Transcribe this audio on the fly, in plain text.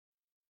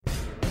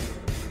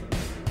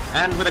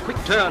And with a quick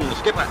turn,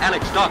 skipper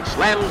Alex Dock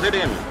slams it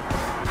in.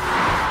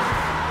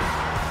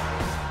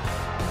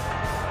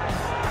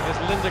 There's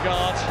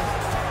Lindegaard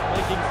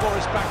making for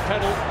his back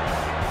pedal.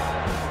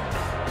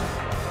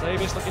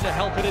 Davis looking to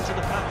help it into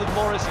the path of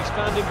Morris. He's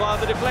found him via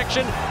the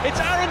deflection.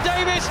 It's Aaron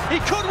Davis. He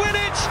could win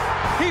it.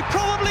 He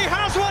probably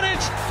has won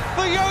it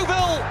for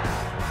Yeovil.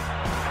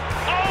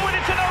 Oh, and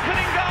it's an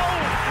opening goal.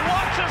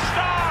 What a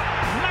start.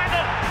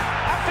 Madden,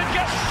 after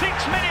just 6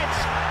 minutes,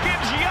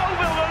 gives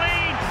Yeovil the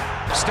lead.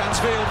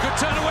 Stansfield, good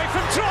turn away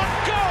from Trott.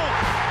 Goal.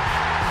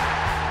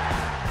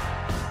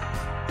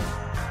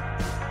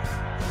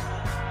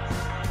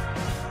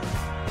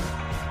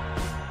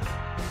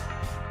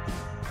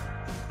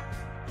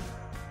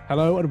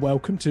 Hello and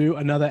welcome to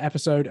another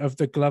episode of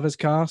the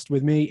Gloverscast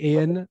with me,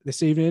 Ian.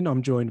 This evening,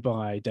 I'm joined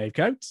by Dave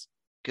Coates.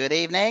 Good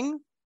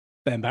evening.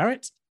 Ben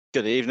Barrett.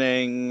 Good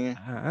evening.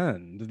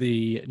 And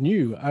the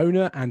new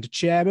owner and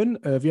chairman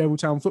of Yeovil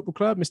Town Football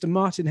Club, Mr.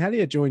 Martin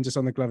Hellier, joins us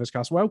on the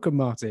Gloverscast. Welcome,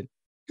 Martin.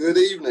 Good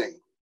evening.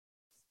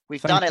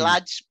 We've done it,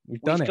 lads.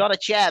 We've got a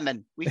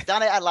chairman. We've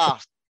done it at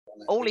last.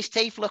 All his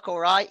teeth look all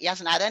right. He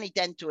hasn't had any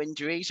dental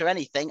injuries or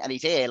anything, and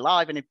he's here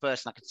live and in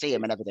person. I can see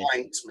him and everything.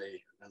 Thanks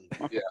me.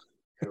 And yeah,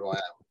 here I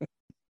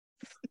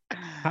am.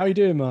 How are you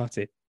doing,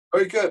 Martin?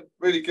 Very good.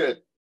 Really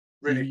good.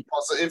 Really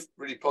positive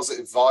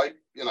vibe.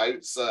 You know,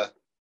 it's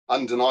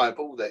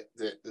undeniable that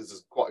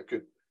there's quite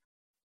a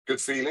good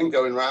feeling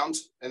going round,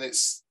 and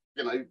it's,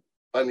 you know,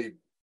 only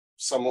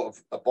somewhat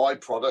of a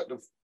byproduct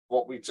of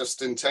what we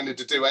just intended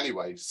to do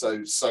anyway. So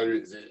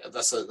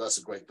that's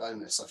a great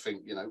bonus. I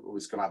think, you know, we're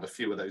always going to have a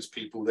few of those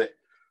people that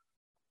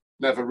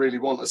never really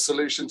want a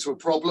solution to a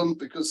problem,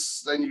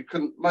 because then you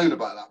couldn't moan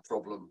about that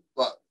problem.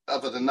 But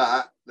other than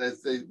that, they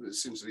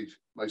seem to be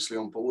mostly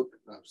on board.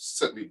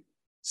 Certainly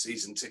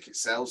season ticket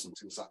sales and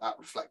things like that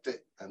reflect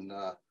it, and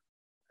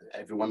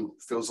everyone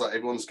feels like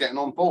everyone's getting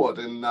on board.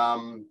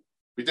 And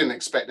we didn't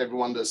expect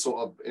everyone to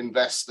sort of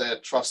invest their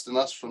trust in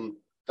us from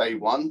day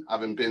one,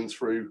 having been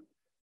through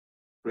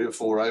 3 or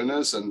 4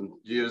 owners and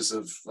years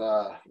of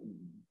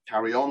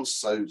carry-ons.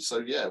 So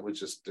yeah, we're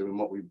just doing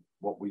what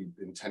we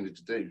intended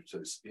to do. So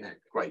it's, yeah,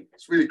 great.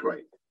 It's really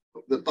great.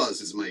 The buzz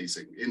is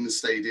amazing in the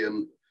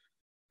stadium,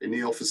 in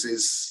the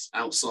offices,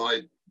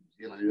 outside,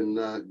 you know, and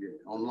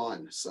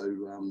online. So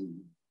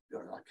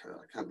I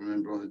can't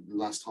remember the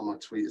last time I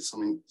tweeted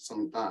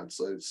something bad.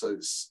 So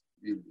it's,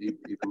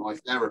 even my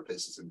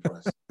therapist is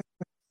impressed.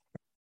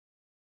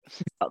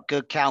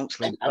 Good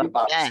counselling.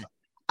 Yeah.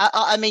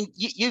 I mean,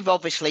 you've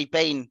obviously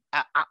been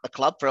at the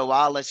club for a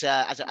while as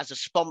a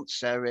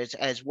sponsor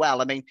as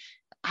well. I mean,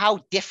 how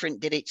different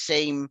did it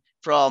seem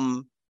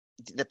from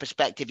the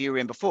perspective you were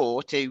in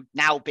before to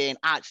now being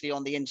actually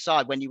on the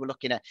inside when you were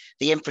looking at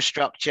the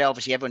infrastructure?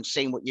 Obviously, everyone's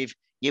seen what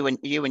you and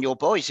your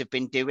boys have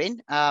been doing,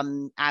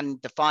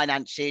 and the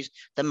finances,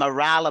 the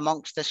morale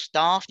amongst the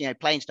staff, you know,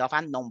 playing staff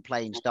and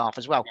non-playing staff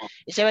as well.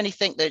 Is there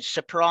anything that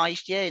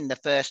surprised you in the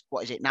first,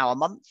 what is it now, a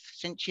month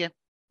since you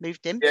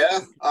moved in?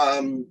 Yeah.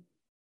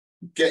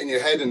 Getting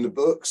your head in the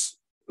books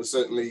was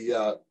certainly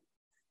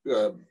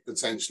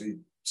potentially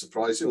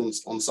surprising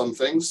on some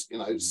things. You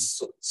know,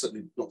 it's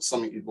certainly not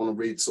something you'd want to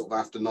read sort of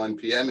after 9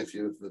 p.m. if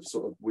you have the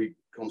sort of weak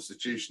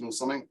constitution or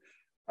something.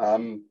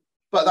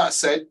 But that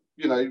said,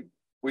 you know,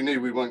 we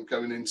knew we weren't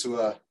going into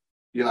a,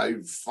 you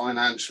know,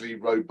 financially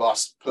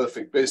robust,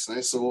 perfect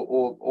business,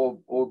 or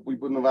we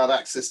wouldn't have had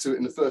access to it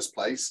in the first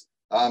place.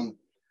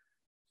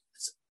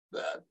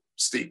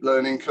 Steep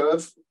learning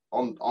curve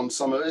on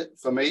some of it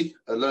for me,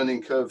 a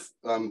learning curve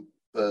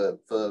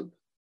for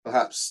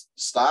perhaps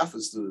staff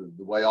as the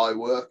way I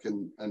work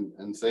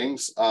and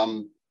things.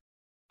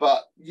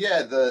 But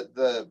yeah,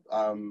 the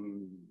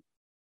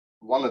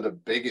one of the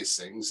biggest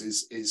things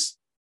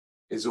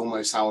is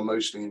almost how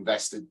emotionally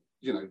invested,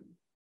 you know,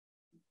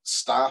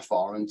 staff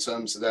are in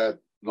terms of their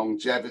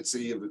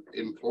longevity of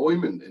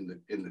employment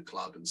in the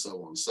club and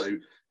so on. So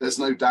there's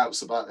no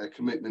doubts about their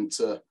commitment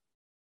to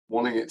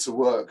wanting it to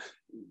work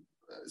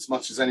as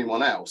much as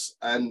anyone else.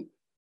 And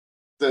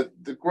the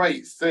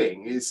great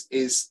thing is,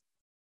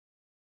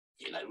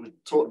 you know, we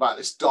talked about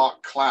this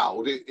dark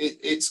cloud.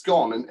 It's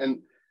gone,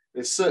 and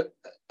there's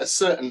a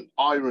certain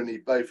irony,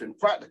 both in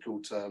practical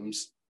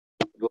terms,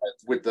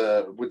 with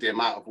the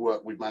amount of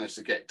work we've managed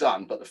to get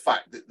done, but the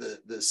fact that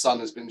the sun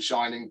has been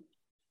shining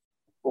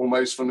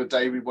almost from the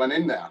day we went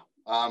in there.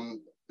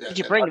 Did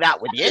you bring that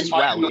with you as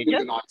well?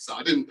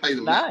 I didn't pay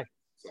them. No.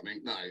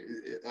 Something,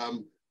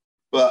 no.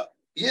 But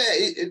yeah,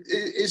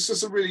 it's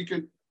just a really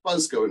good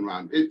buzz going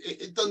around.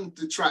 It doesn't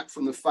detract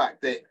from the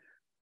fact that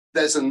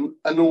there's an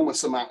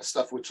enormous amount of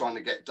stuff we're trying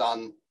to get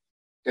done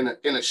in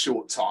a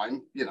short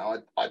time. You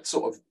know, I'd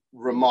sort of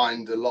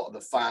remind a lot of the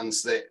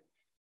fans that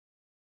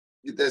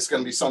there's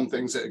going to be some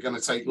things that are going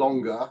to take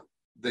longer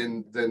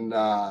than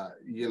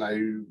you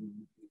know.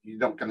 You're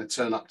not going to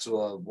turn up to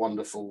a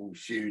wonderful,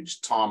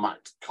 huge tarmac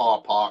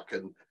car park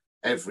and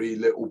every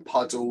little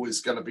puddle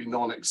is going to be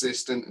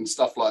non-existent and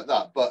stuff like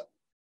that. But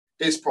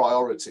it's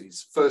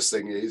priorities. First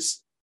thing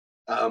is,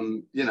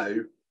 you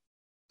know,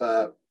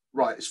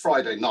 right, it's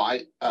Friday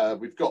night.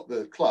 We've got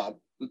the club.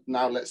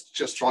 now let's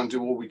just try and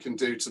do all we can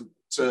do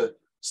to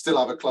still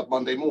have a club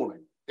Monday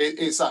morning.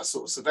 It's that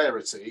sort of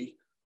severity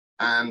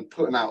and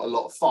putting out a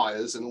lot of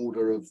fires in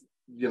order of,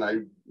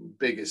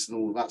 biggest and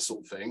all of that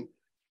sort of thing.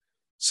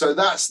 So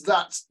that's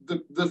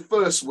the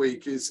first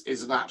week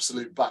is an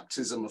absolute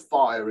baptism of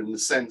fire in the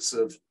sense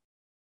of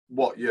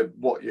what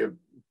you're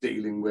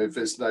dealing with.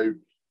 There's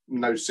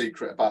no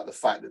secret about the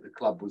fact that the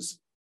club was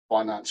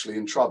financially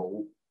in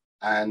trouble,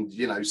 and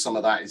some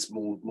of that is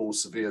more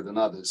severe than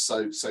others.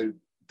 So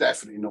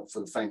definitely not for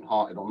the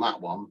faint-hearted on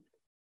that one.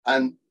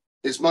 And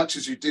as much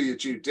as you do your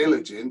due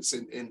diligence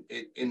in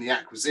the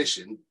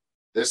acquisition,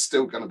 there's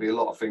still going to be a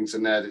lot of things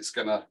in there that's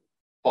going to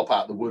pop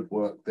out the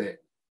woodwork that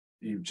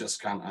you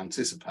just can't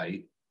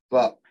anticipate.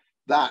 But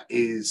that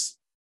is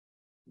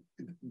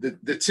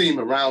the team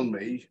around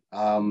me,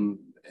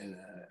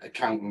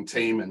 accounting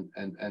team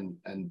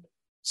and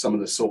some of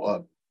the sort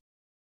of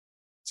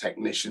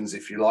technicians,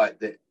 if you like,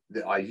 that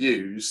I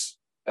use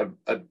are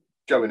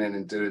going in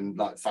and doing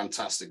like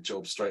fantastic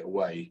jobs straight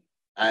away.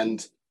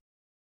 And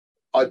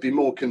I'd be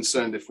more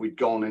concerned if we'd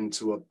gone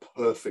into a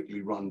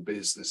perfectly run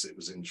business it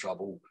was in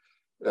trouble.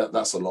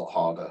 That's a lot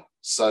harder.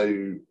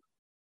 So,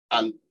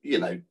 and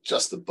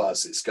just the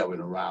buzz that's going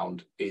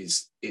around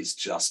is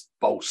just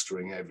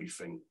bolstering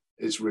everything.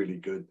 It's really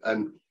good.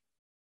 And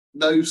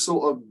no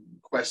sort of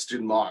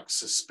question marks,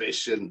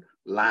 suspicion,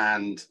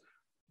 land,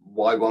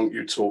 why won't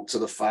you talk to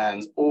the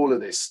fans, all of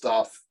this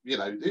stuff,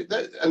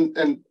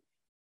 and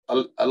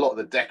a lot of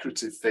the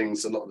decorative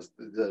things, a lot of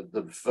the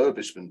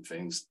refurbishment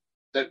things,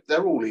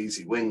 they're all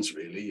easy wins,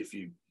 really, if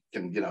you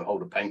can,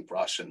 hold a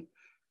paintbrush and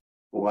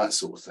all that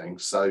sort of thing.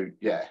 So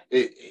yeah,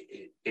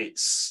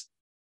 it's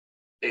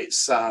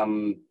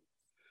on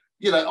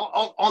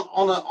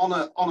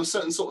a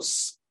certain sort of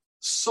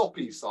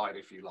soppy side,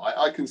 if you like,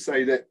 I can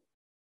say that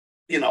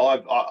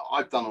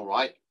I've done all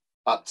right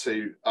up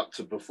to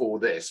before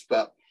this,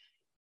 but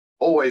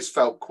always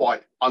felt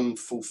quite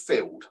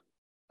unfulfilled.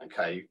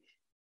 Okay,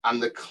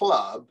 and the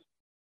club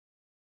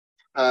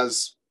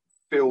has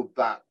filled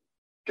that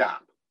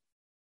gap,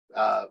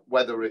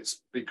 whether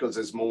it's because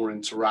there's more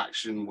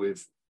interaction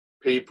with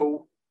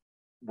people,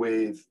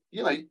 with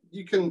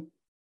you can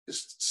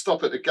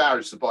stop at the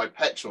garage to buy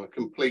petrol, a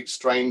complete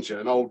stranger,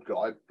 an old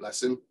guy,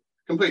 bless him,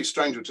 complete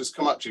stranger will just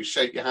come up to you,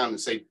 shake your hand and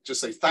say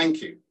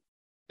thank you.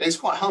 It's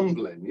quite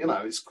humbling,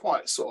 it's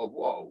quite sort of,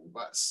 whoa,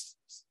 that's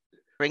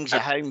brings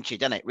it home to you,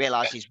 doesn't it?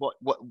 Realizes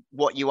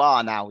what you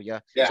are now.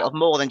 You're sort of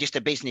more than just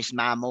a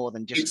businessman, more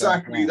than just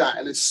exactly that.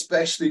 And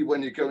especially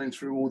when you're going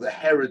through all the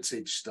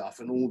heritage stuff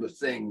and all the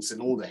things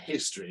and all the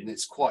history, and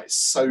it's quite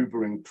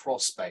sobering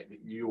prospect that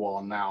you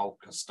are now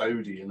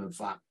custodian of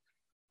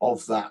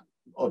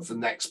the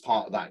next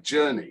part of that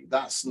journey.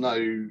 That's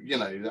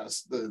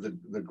that's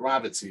the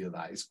gravity of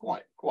that is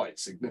quite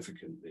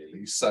significant,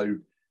 really. So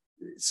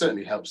it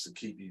certainly helps to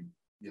keep you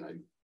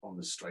on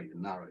the straight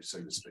and narrow,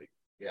 so to speak.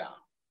 Yeah.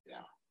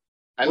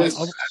 And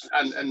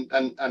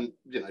and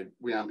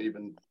we haven't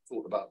even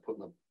thought about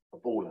putting a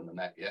ball in the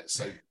net yet.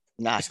 So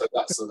no. So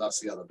that's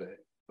the other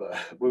bit. But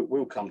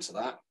we'll come to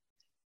that.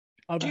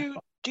 Do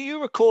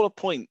you recall a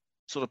point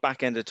sort of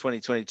back end of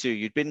 2022?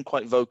 You'd been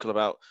quite vocal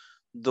about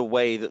the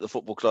way that the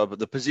football club,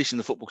 the position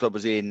the football club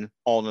was in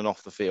on and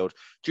off the field.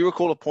 Do you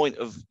recall a point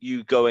of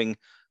you going,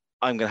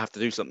 I'm going to have to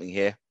do something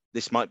here.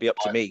 This might be up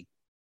to me?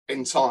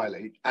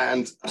 Entirely.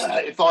 And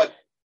if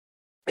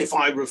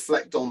I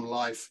reflect on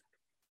life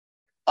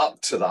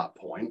up to that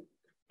point,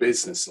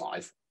 business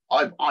life,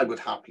 I would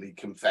happily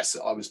confess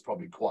that I was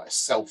probably quite a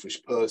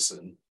selfish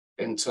person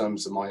in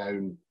terms of my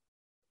own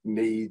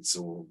needs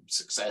or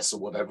success or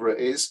whatever it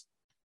is.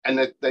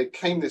 And there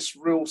came this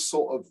real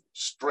sort of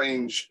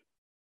strange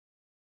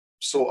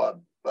sort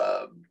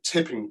of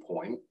tipping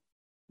point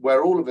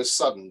where all of a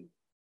sudden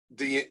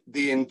the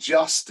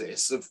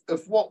injustice of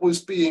what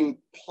was being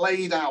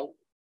played out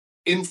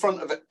in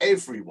front of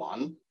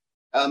everyone,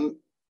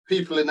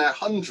 people in their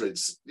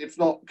hundreds, if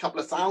not a couple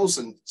of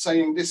thousand,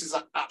 saying this is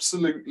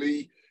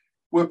absolutely,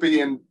 we're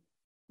being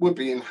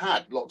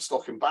had lock,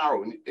 stock and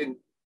barrel. And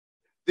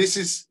this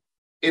is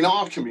in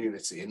our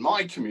community, in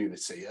my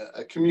community,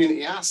 a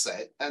community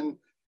asset, and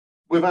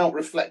without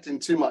reflecting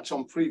too much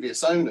on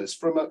previous owners,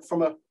 from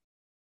a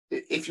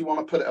if you want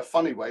to put it a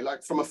funny way,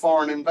 like from a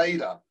foreign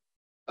invader.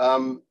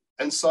 And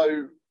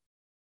so,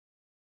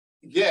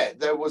 yeah,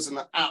 there was an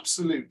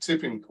absolute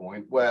tipping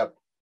point where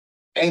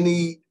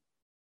any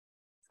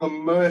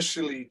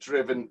commercially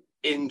driven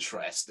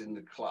interest in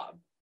the club,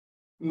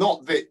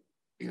 not that,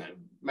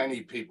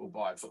 many people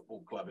buy a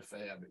football club if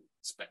they ever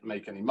expect to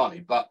make any money,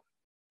 but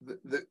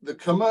the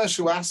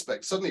commercial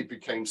aspect suddenly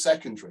became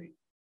secondary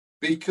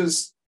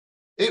because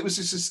it was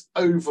just this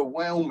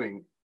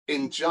overwhelming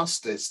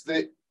injustice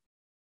that,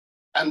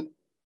 and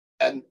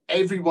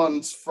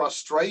everyone's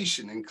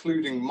frustration,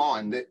 including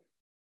mine, that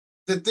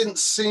there didn't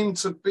seem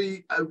to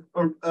be a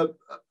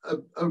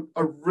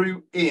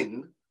route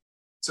in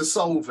to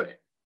solve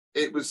it.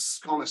 It was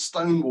kind of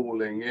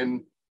stonewalling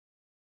and,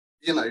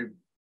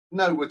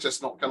 no, we're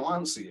just not going to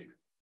answer you.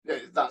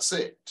 That's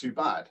it. Too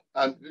bad.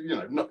 And,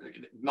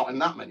 not in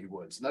that many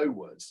words, no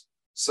words.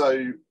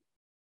 So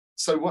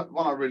when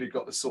I really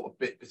got the sort of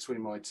bit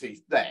between my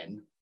teeth,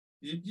 then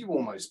you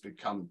almost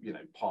become,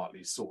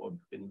 partly sort of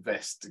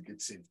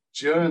investigative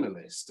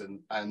journalist, and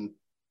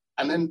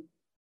then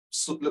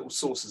little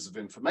sources of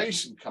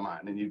information come out,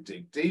 and then you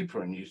dig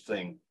deeper and you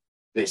think,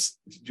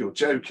 you're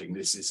joking,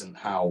 this isn't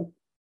how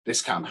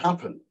this can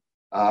happen.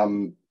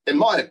 In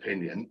my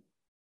opinion,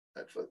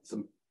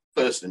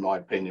 personally, my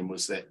opinion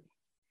was that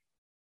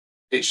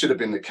it should have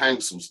been the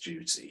council's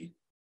duty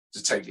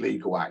to take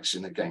legal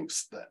action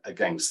against the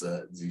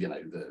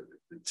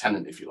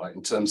tenant, if you like,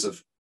 in terms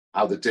of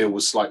how the deal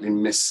was slightly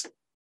missold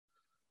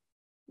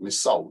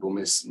or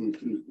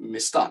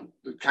misdone.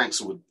 The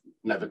council would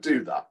never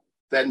do that.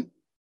 Then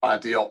I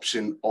had the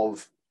option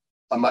of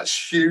a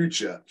much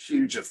huger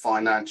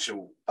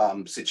financial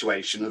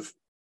situation of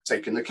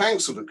taking the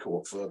council to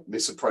court for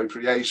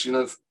misappropriation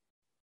of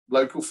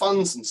local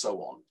funds and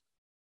so on.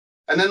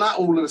 And then that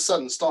all of a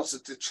sudden starts to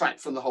detract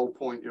from the whole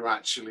point you're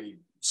actually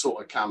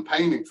sort of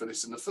campaigning for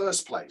this in the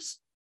first place.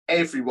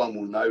 Everyone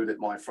will know that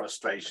my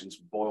frustrations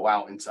boil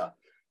out into,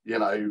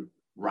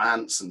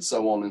 rants and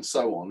so on and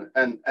so on.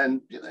 And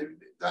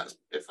that's,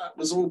 if that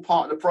was all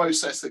part of the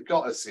process that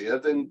got us here,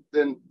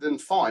 then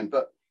fine.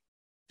 But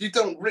you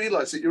don't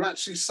realize that you're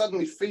actually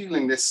suddenly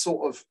feeling this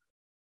sort of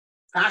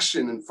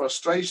passion and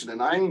frustration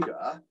and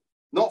anger,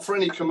 not for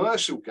any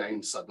commercial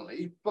gain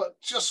suddenly, but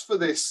just for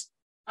this,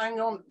 hang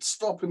on,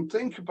 stop and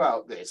think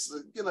about this.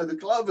 The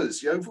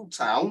Glovers, Yeovil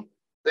Town,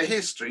 the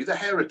history, the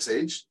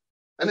heritage,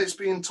 and it's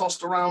being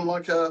tossed around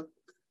like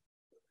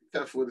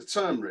careful with the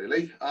term,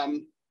 really.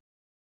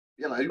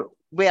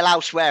 We allow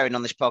swearing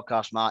on this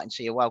podcast, Martin,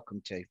 so you're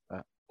welcome to.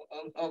 But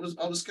I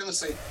was going to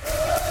say,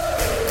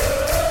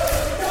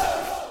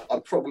 I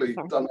probably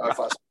don't know if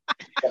I.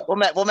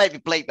 We'll maybe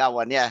bleep that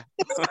one, yeah.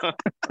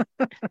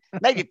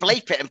 Maybe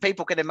bleep it, and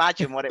people can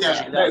imagine what it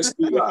was. Let's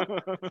do that.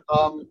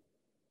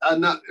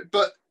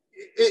 But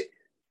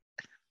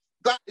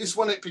that is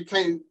when it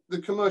became, the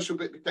commercial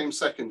bit became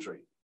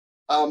secondary.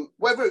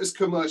 Whether it was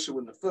commercial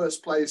in the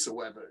first place or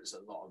whether it's a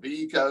lot of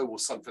ego or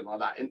something like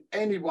that, and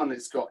anyone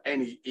that's got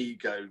any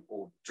ego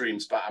or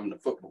dreams about having a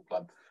football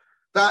club,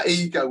 that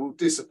ego will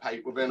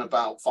dissipate within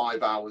about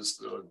 5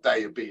 hours or a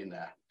day of being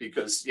there,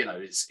 because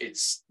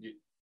it's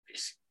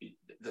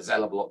there's a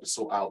hell of a lot to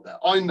sort out there.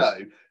 I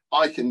know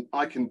I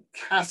can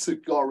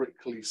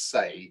categorically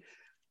say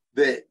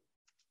that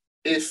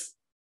if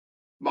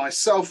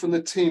myself and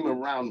the team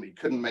around me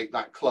couldn't make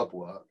that club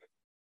work,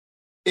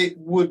 it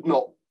would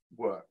not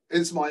work.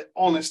 It's my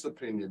honest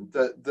opinion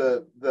that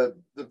the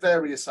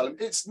various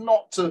elements, it's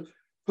not to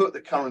put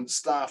the current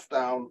staff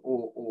down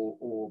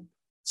or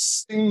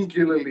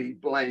singularly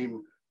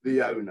blame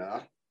the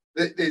owner.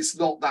 It's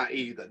not that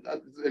either.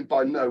 And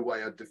by no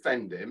way I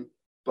defend him,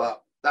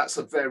 but that's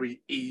a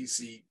very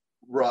easy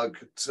rug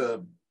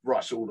to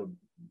brush all the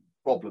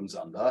problems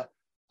under.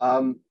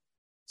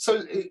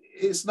 So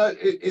it's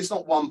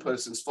not one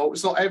person's fault.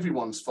 It's not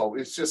everyone's fault.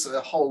 It's just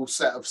a whole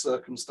set of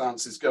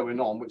circumstances going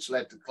on which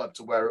led the club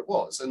to where it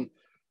was. And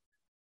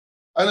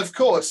of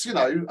course, if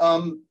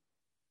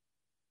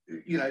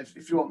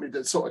you want me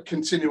to sort of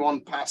continue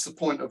on past the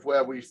point of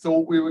where we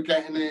thought we were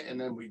getting it and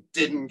then we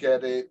didn't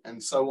get it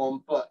and so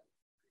on. But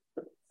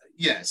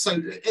yeah, so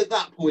at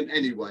that point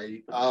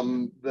anyway,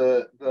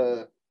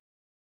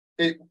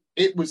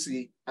 it was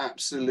the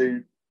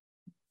absolute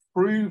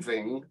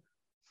proving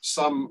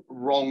some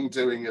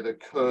wrongdoing had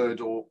occurred,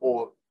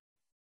 or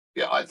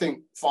I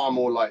think far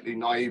more likely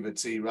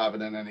naivety rather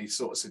than any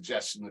sort of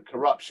suggestion of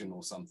corruption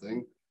or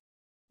something,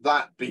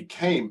 that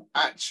became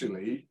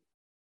actually,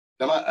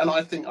 and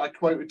I think I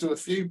quoted to a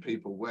few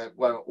people where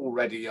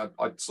already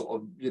I'd sort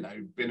of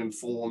been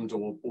informed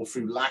or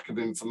through lack of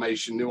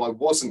information knew I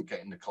wasn't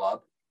getting the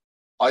club.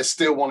 I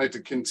still wanted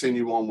to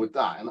continue on with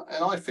that, and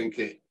I think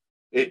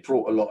it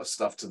brought a lot of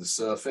stuff to the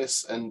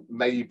surface, and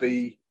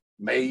maybe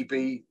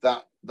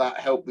that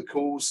helped the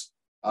cause.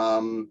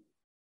 And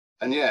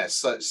yeah,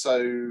 so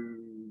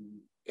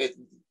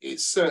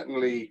it's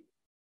certainly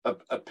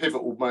a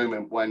pivotal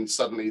moment when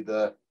suddenly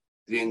the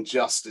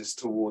injustice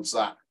towards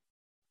that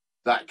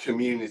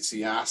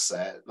community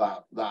asset,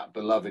 that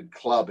beloved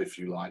club, if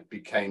you like,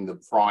 became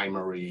the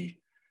primary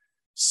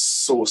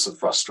source of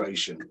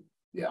frustration.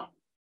 Yeah.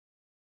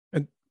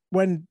 And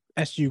when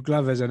SU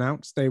Glovers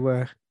announced they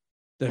were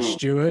the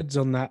stewards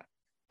on that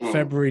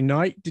February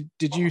night,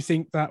 did you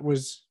think that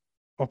was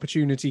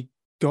opportunity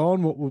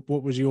gone?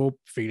 What was your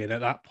feeling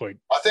at that point?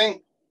 I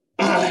think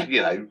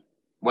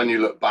when you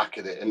look back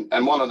at it,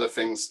 and one of the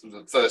things,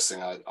 the first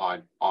thing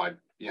I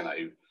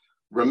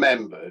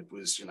remembered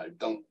was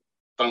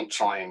don't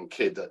try and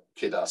kid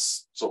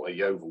us sort of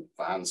Yeovil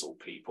fans or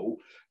people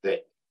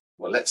that,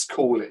 well, let's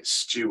call it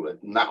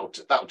steward, and that'll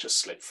just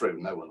slip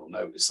through. No one will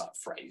notice that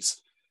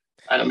phrase,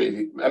 and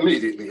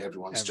immediately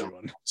everyone's jumping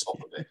on top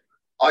of it.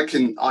 I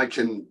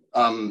can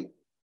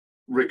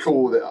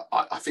recall that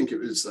I think it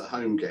was the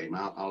home game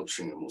out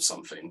Altrincham or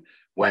something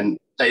when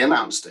they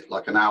announced it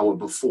like an hour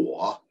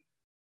before.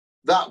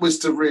 that was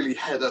to really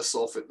head us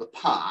off at the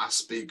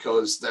pass,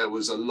 because there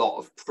was a lot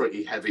of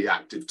pretty heavy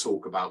active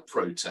talk about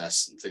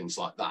protests and things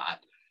like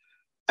that.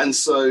 And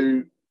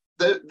so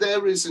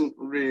there isn't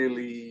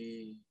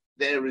really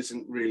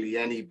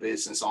any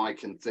business I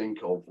can think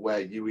of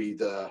where you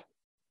either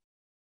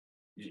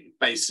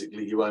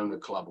basically you own a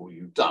club or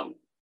you don't.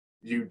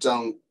 You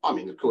don't, I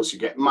mean, of course you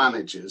get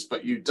managers,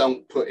 but you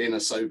don't put in a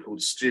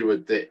so-called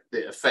steward that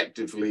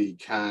effectively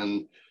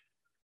can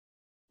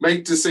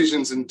make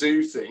decisions and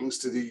do things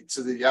to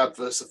the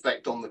adverse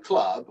effect on the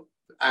club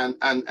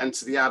and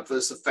to the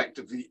adverse effect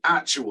of the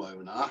actual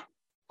owner.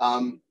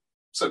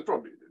 So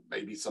probably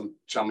maybe some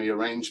chummy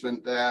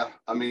arrangement there.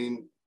 I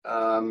mean,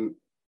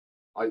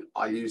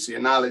 I use the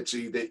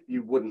analogy that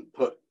you wouldn't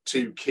put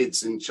two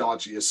kids in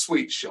charge of your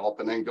sweet shop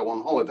and then go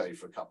on holiday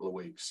for a couple of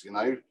weeks, you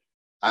know?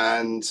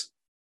 And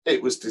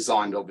it was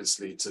designed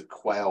obviously to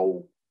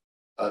quell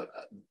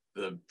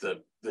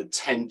the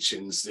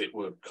tensions that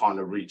were kind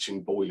of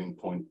reaching boiling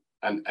point.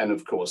 And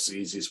of course, the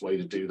easiest way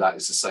to do that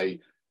is to say,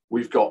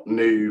 we've got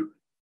new,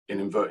 in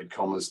inverted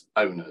commas,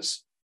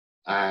 owners.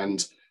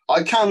 And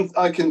I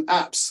can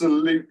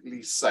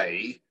absolutely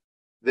say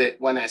that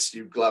when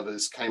SU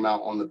Glovers came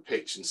out on the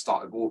pitch and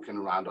started walking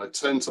around, I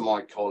turned to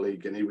my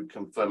colleague and he would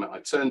confirm it. I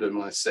turned to him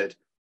and I said,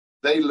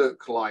 they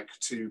look like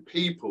two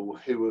people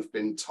who have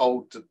been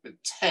told to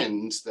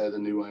pretend they're the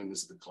new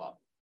owners of the club.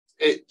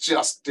 It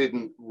just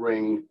didn't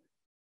ring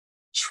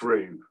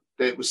true.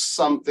 It was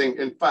something,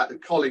 in fact, a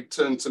colleague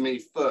turned to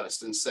me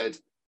first and said,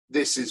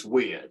 this is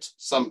weird.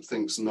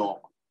 Something's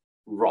not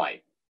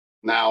right.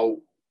 Now,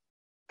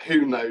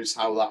 who knows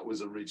how that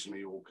was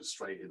originally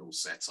orchestrated or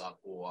set up,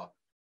 or,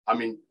 I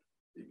mean,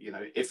 you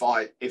know, if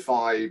I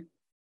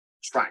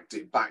tracked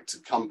it back to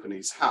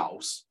Company's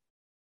House,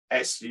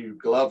 SU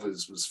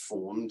Glovers was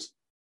formed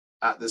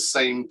at the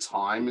same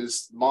time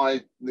as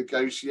my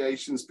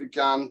negotiations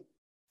began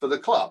for the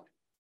club.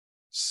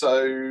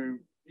 So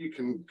you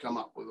can come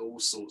up with all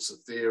sorts of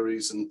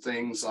theories and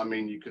things. I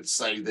mean, you could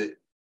say that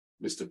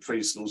Mr.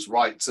 Priestnall's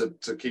right to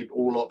keep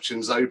all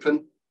options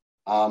open.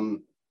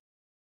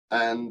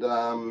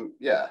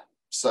 Yeah,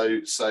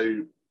 so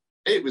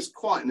it was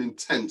quite an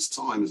intense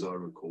time, as I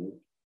recall.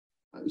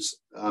 It was,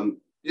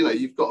 you know,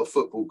 you've got a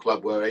football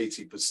club where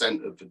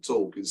 80% of the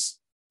talk is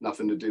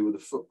nothing to do with the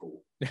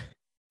football.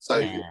 So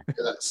yeah,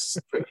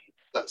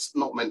 that's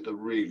not meant to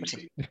really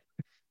be.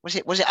 Was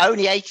it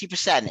only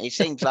 80%? It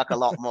seems like a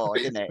lot more,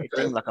 didn't it? It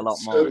seemed like a lot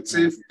more.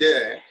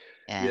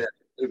 Yeah.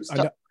 It was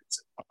tough.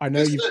 I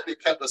know you've certainly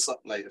kept us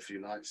up late a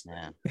few nights.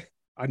 Yeah.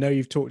 I know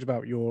you've talked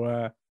about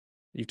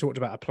you've talked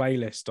about a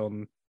playlist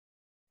on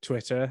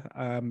Twitter.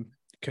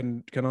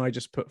 Can I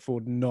just put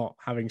forward not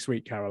having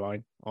Sweet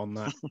Caroline on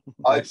that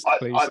list,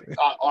 please?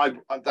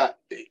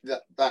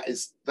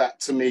 That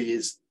to me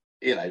is,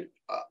 you know,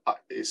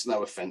 it's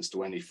no offense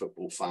to any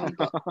football fan,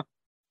 but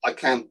I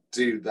can't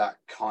do that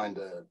kind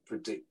of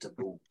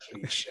predictable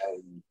cliche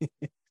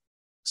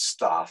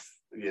stuff,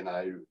 you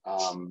know,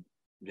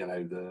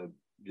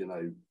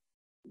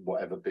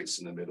 whatever bits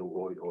in the middle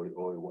or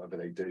whatever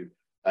they do.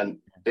 And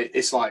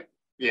it's like,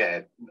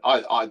 yeah,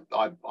 I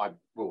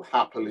will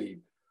happily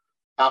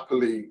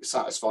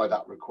satisfy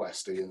that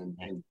request, Ian,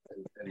 and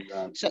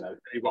so, you know, if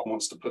anyone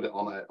wants to put it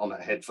on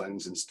a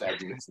headphones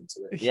instead and listen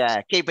to it.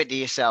 Yeah, keep it to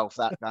yourself,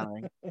 that kind of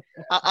thing.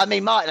 I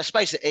mean, Martin, I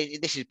suppose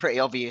this is a pretty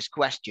obvious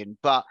question,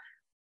 but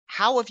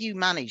how have you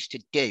managed to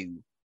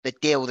do the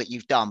deal that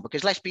you've done?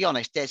 Because let's be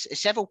honest, there's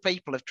several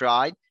people have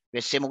tried.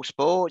 There's Simmel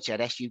Sports, you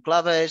had SU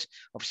Glovers,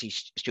 obviously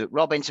Stuart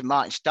Robbins and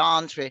Martin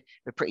Starnes, we're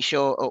pretty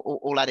sure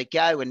all had a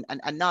go, and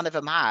none of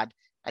them had.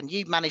 And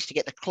you managed to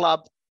get the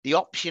club the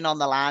option on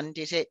the land.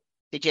 Did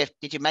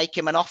you make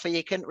him an offer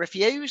you couldn't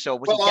refuse, or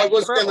was he I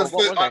was going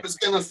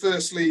to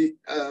firstly,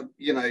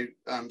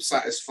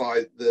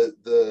 satisfy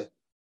the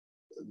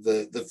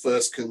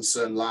first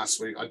concern last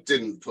week. I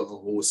didn't put a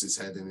horse's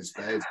head in his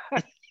bed.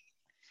 It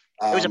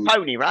was a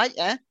pony, right?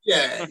 Yeah.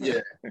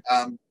 Yeah.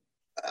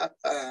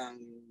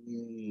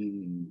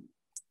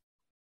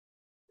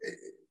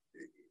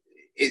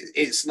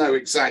 It's no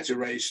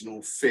exaggeration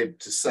or fib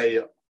to say,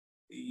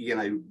 you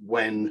know,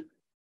 when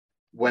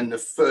the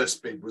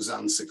first bid was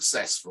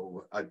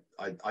unsuccessful,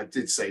 I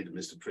did say to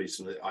Mr.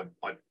 Prieston,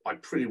 I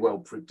pretty well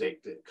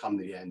predict that come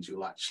the end,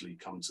 you'll actually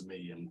come to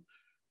me and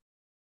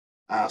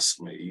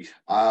ask me.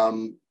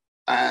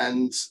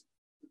 And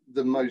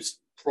the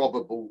most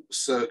probable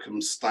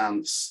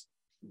circumstance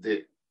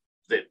that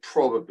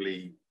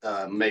probably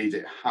made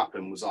it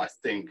happen was, I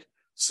think,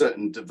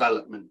 certain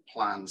development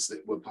plans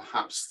that were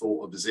perhaps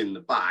thought of as in the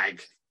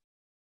bag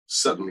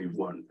suddenly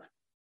weren't.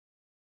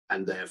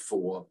 And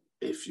therefore,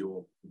 if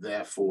you're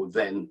therefore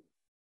then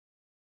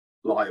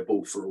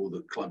liable for all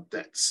the club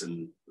debts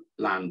and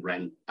land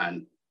rent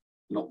and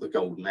not the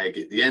golden egg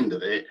at the end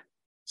of it,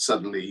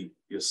 suddenly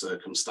your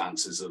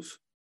circumstances have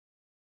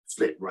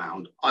flipped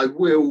round. I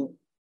will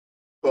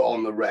put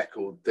on the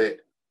record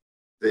that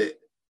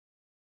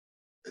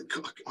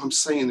I'm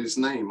saying his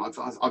name. I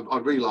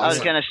realise. I was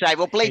going to say,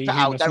 we'll bleep it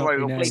out. Don't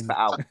worry, we'll bleep it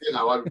out. You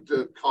know,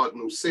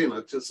 Cardinal Sin.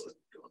 I just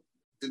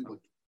didn't.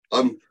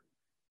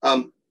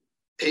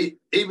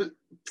 he was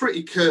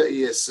pretty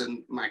courteous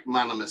and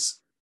magnanimous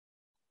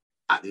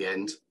at the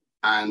end,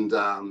 and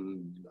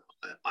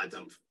I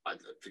don't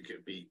think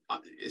it'd be.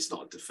 It's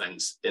not a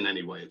defence in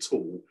any way at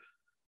all.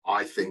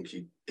 I think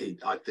he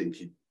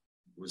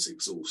was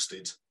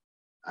exhausted,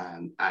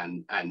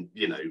 and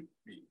you know,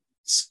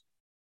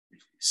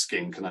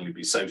 skin can only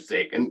be so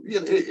thick, and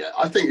you know,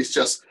 I think it's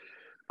just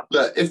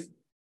that if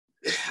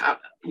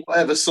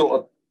whatever sort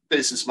of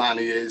businessman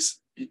he is,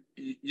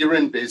 you're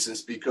in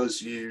business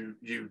because you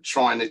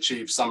try and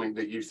achieve something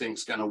that you think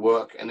is going to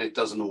work, and it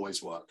doesn't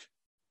always work.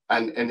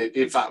 And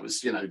if that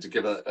was, you know, to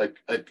give a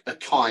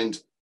kind,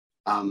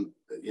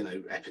 you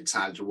know,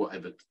 epitaph or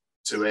whatever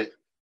to it,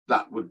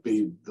 that would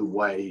be the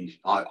way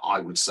I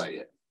would say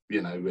it,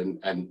 you know.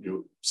 And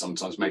you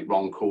sometimes make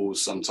wrong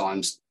calls,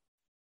 sometimes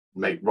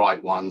make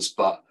right ones,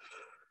 but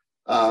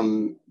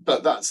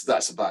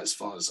that's about as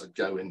far as I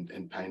go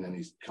in paying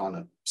any kind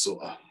of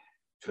sort of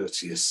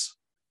courteous,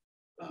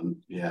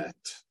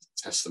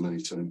 testimony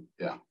to him.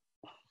 Yeah.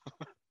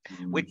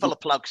 We'd pull a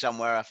plug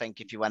somewhere, I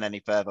think, if you went any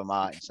further,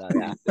 Martin. So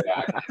yeah,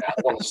 I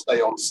want to stay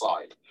on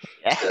side.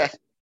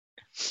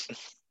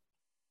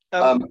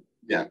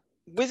 Yeah.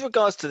 With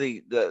regards to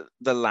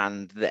the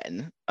land,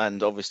 then,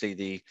 and obviously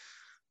the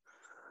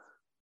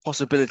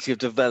possibility of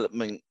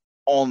development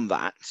on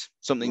that,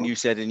 something you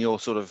said in your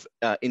sort of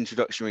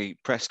introductory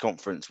press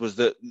conference was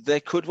that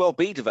there could well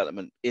be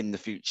development in the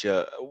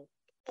future.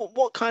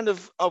 What kind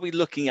of are we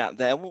looking at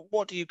there?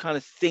 What do you kind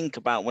of think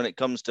about when it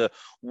comes to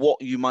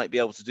what you might be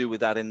able to do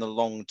with that in the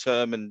long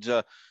term, and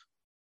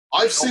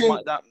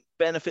might that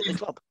benefit the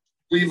club?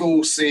 We've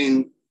all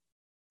seen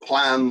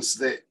plans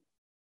that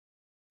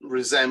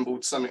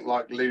resembled something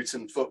like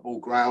Luton Football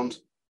Ground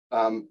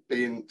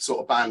being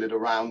sort of banded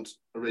around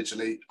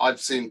originally.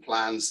 I've seen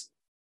plans,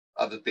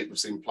 other people have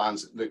seen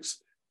plans that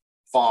looks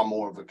far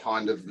more of a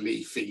kind of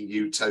leafy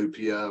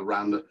utopia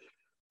around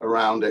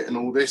it and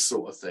all this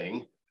sort of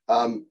thing.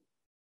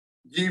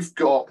 You've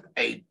got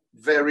a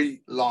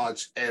very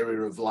large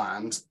area of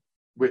land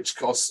which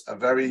costs a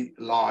very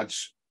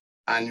large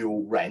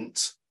annual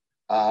rent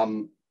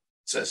to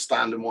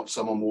stand and watch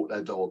someone walk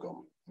their dog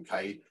on.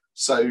 Okay,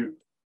 so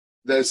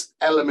there's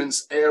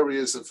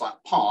areas of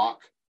that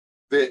park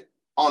that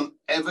aren't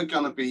ever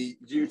going to be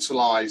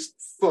utilized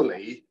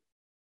fully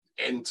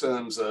in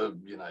terms of,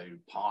 you know,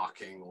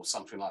 parking or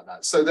something like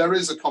that. So there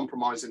is a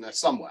compromise in there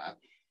somewhere.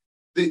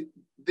 The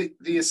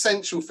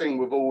essential thing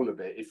with all of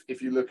it,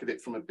 if you look at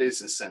it from a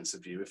business sense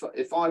of view,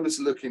 if I was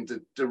looking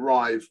to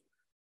derive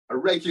a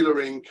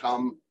regular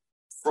income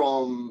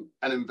from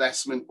an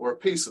investment or a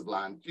piece of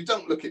land, you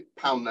don't look at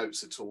pound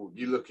notes at all.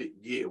 You look at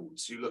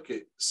yields. You look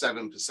at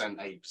 7%,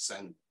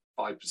 8%,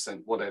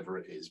 5%, whatever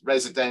it is.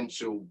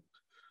 Residential,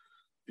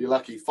 if you're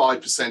lucky,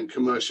 5%,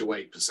 commercial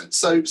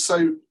 8%.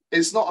 So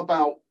it's not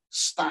about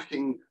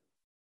stacking,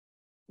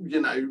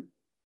 you know,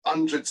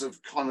 hundreds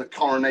of kind of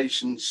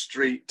Coronation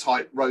Street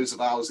type rows of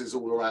houses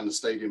all around the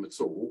stadium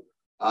at all,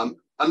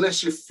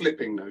 unless you're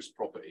flipping those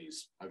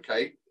properties,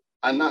 okay?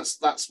 And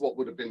that's what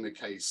would have been the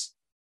case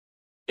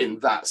in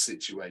that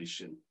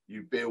situation.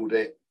 You build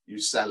it, you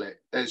sell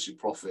it, there's your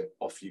profit,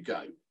 off you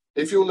go.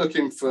 If you're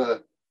looking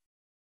for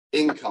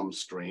income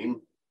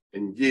stream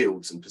and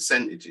yields and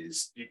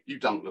percentages, you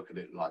don't look at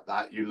it like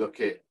that. You look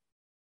at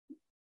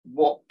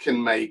what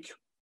can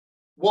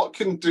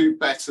do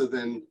better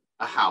than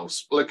a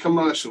house. Well, a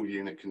commercial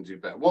unit can do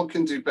better. What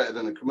can do better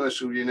than a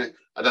commercial unit?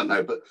 I don't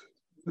know. But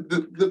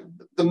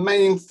the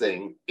main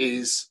thing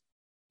is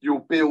you're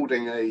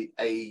building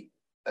a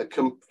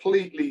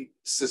completely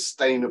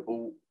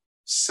sustainable,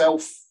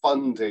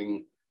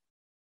 self-funding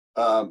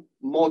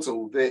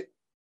model that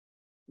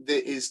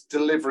is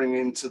delivering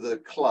into the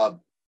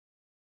club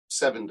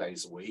 7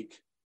 days a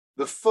week.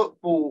 The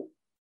football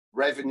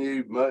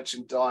revenue,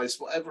 merchandise,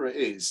 whatever it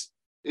is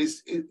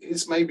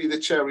maybe the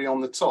cherry on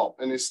the top,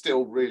 and it's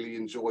still really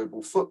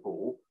enjoyable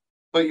football,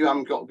 but you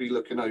haven't got to be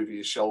looking over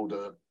your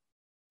shoulder,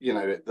 you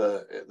know, at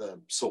the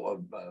sort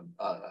of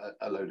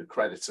a load of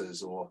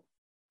creditors, or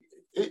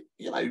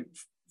you know,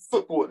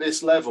 football at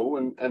this level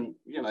and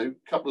you know,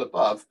 a couple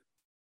above.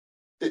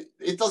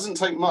 It doesn't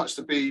take much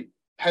to be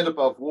head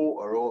above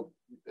water or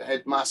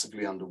head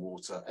massively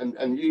underwater,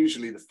 and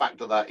usually the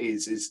fact of that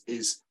is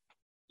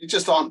you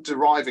just aren't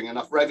deriving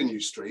enough revenue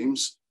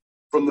streams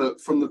from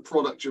the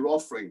product you're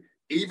offering,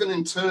 even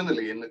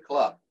internally in the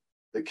club.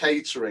 The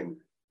catering,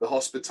 the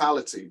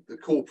hospitality, the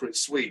corporate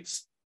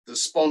suites, the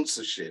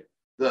sponsorship,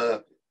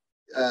 the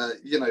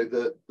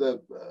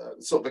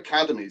sort of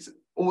academies,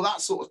 all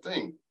that sort of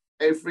thing.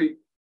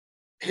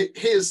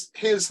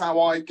 Here's how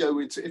I go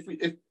into,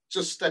 if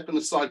just stepping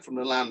aside from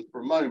the land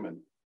for a moment,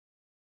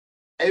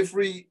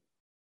 every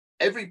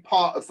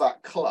part of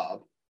that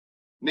club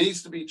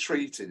needs to be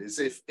treated as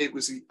if it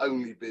was the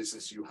only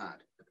business you had.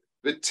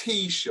 The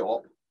tea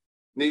shop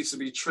needs to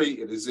be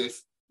treated as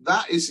if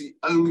that is the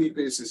only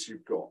business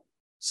you've got.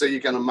 So you're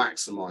going to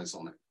maximize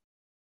on it.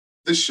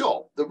 The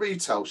shop, the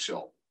retail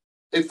shop,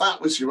 if that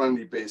was your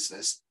only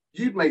business,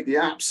 you'd make the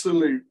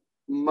absolute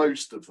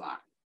most of that.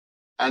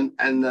 And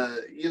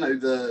you know,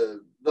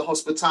 the the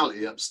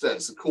hospitality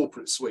upstairs, the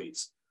corporate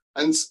suites.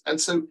 And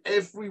so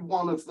every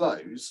one of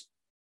those,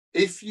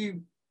 if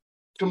you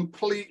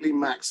completely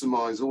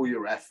maximize all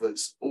your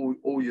efforts,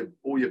 all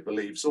your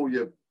beliefs, all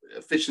your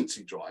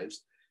efficiency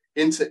drives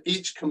into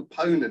each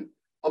component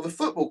of a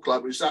football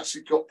club, which has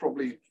actually got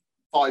probably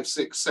 5,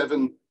 6,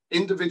 7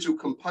 individual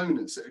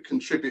components that are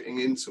contributing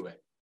into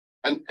it.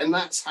 And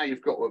that's how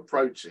you've got to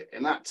approach it.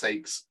 And that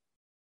takes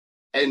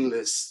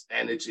endless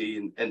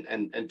energy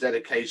and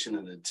dedication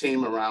and a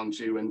team around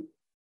you. And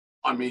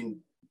I mean,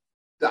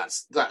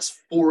 that's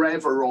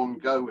forever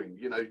ongoing.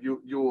 You know,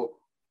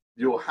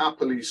 you're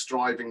happily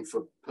striving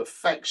for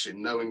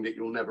perfection, knowing that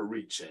you'll never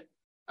reach it.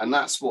 And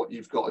that's what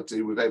you've got to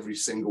do with every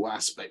single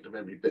aspect of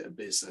every bit of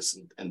business,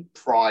 and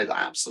pride,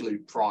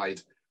 absolute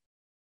pride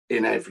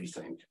in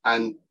everything.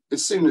 And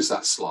as soon as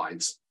that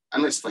slides,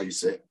 and let's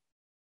face it,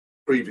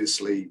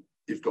 previously,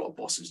 you've got a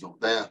boss who's not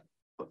there,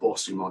 a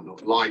boss you might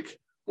not like.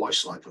 Why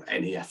should I put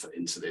any effort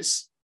into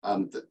this?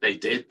 They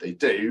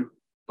do,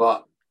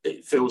 but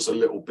it feels a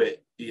little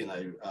bit, you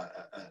know,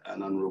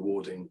 an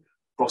unrewarding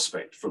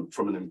prospect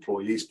from an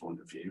employee's point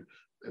of view.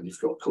 And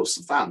you've got, of course,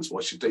 the fans. Why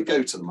should they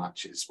go to the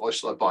matches? Why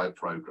should I buy a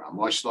program?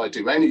 Why should I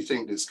do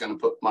anything that's going to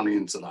put money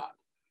into that?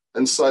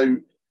 And so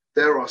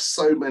there are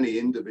so many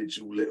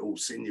individual little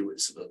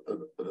sinuous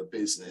of a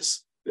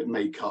business that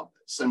make up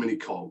so many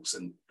cogs,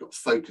 and got to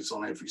focus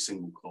on every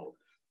single cog.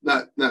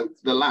 Now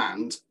the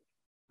land,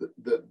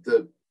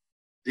 the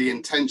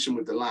intention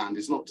with the land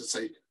is not to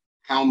say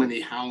how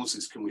many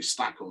houses can we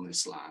stack on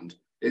this land.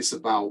 It's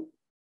about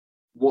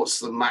what's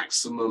the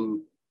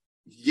maximum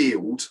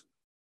yield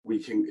we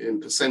can,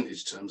 in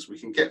percentage terms, we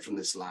can get from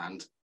this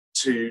land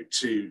to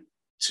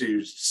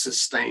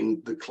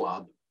sustain the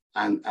club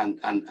and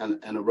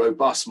a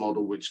robust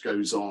model which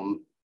goes on.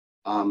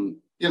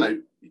 You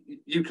know,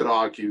 you could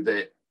argue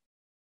that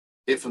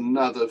if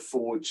another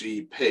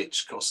 4G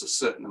pitch costs a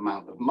certain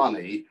amount of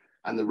money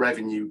and the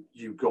revenue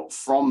you got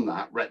from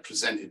that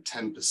represented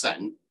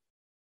 10%,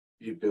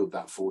 you build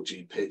that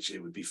 4G pitch, it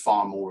would be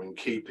far more in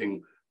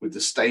keeping with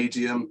the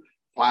stadium.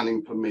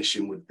 Planning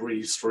permission would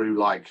breeze through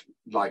like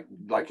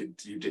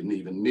you didn't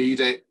even need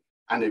it,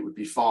 and it would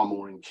be far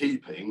more in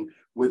keeping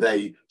with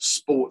a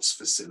sports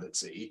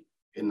facility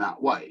in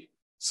that way.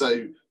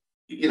 So,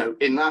 you know,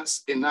 in that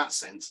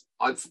sense,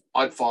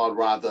 I'd far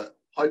rather,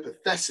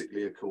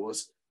 hypothetically, of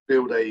course,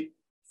 build a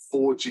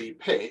 4G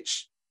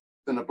pitch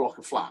than a block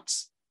of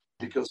flats,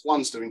 because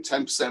one's doing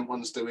 10%,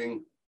 one's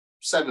doing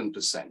 7%.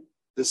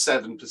 The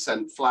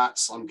 7%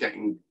 flats, I'm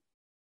getting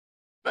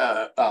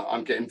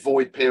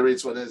void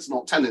periods where there's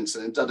not tenants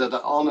in,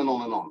 on and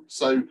on and on.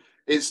 So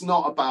it's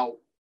not about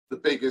the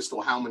biggest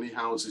or how many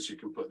houses you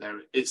can put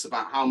there. It's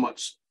about how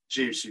much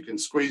juice you can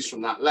squeeze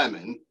from that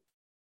lemon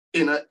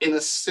in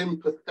a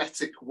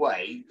sympathetic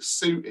way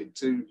suited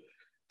to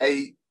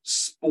a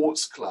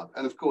sports club.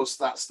 And of course,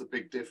 that's the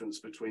big difference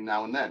between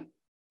now and then.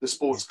 The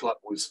sports club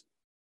was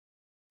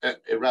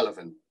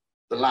irrelevant.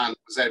 The land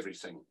was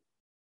everything.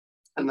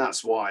 And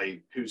that's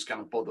why who's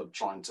going to bother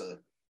trying to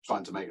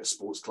make a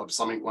sports club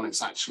something when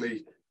it's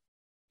actually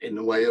in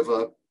the way of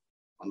a,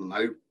 I don't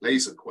know,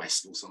 laser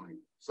quest or something.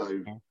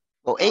 So,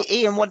 well,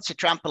 Ian wants a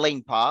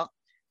trampoline park.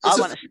 I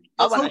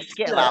want a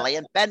skittle alley,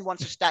 and Ben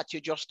wants a statue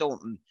of Josh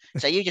Staunton.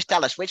 So you just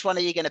tell us, which one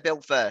are you going to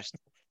build first?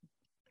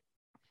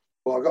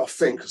 Well, I've got to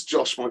think, because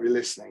Josh might be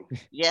listening.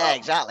 Yeah,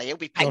 exactly. He'll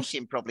be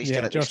painting probably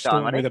still at Josh this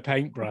time. with a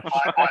paintbrush.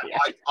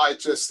 I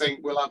just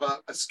think we'll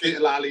have a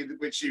skittle alley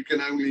which you can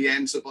only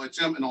enter by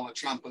jumping on a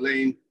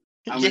trampoline.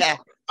 And we've got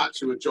a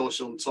statue of Josh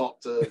on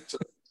top to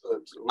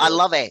I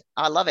love it.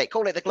 I love it.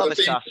 Call it the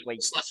Gloverscast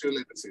suite. Statue of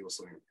Liberty or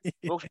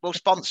something. We'll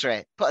sponsor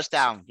it. Put us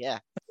down. Yeah.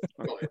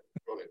 Got it.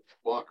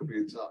 Well, I could be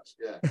in touch.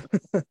 Yeah.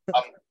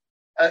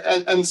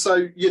 And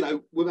so, you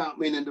know, without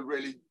meaning to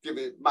really give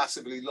a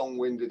massively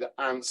long-winded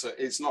answer,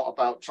 it's not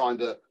about trying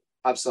to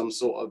have some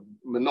sort of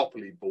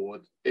monopoly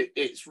board.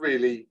 It's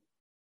really,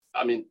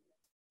 I mean,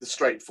 the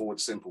straightforward,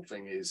 simple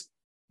thing is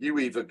you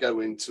either go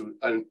into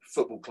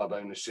football club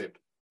ownership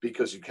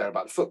because you care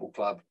about the football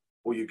club,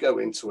 or you go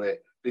into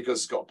it because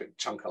it's got a big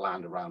chunk of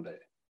land around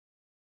it.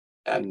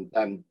 And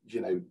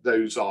you know,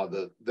 those are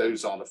the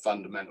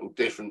fundamental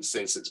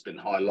differences that's been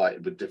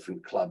highlighted with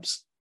different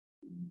clubs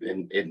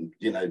in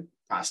you know,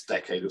 past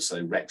decade or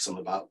so. Wrexham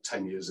about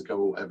 10 years ago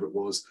or whatever it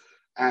was,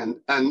 and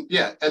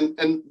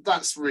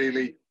that's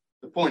really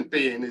the point.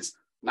 Being is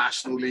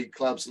National League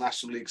clubs,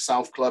 National League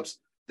South clubs,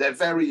 they're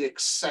very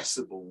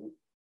accessible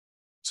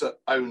to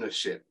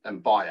ownership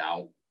and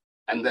buyout,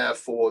 and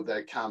therefore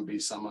there can be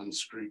some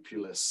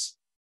unscrupulous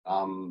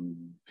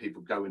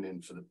people going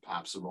in for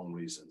perhaps the wrong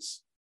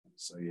reasons.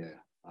 So yeah,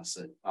 that's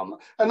it.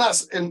 And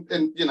that's and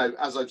you know,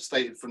 as I've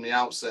stated from the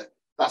outset,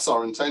 that's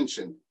our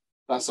intention.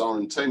 That's our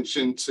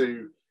intention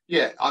to,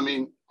 yeah, I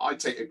mean, I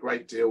take a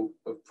great deal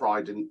of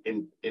pride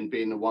in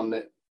being the one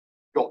that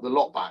got the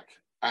lot back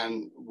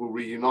and will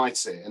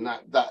reunite it. And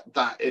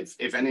that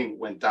if anything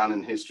went down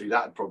in history,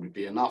 that'd probably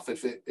be enough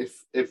if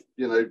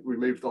you know, we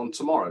moved on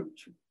tomorrow,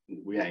 which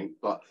we ain't.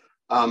 But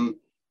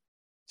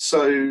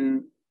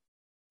so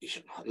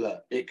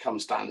look, it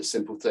comes down to a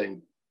simple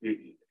thing.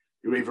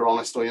 you're either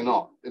honest or you're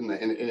not, isn't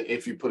it? And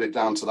if you put it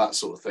down to that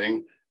sort of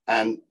thing,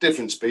 and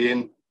difference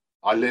being,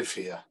 I live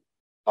here.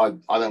 I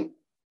don't,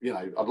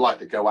 I'd like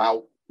to go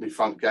out my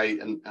front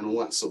gate and all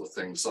that sort of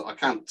thing. So I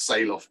can't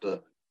sail off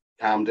to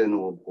Camden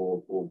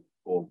or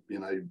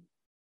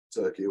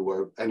Turkey or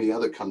where any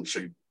other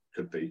country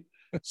could be.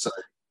 So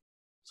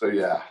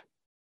yeah.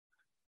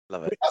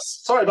 Love it.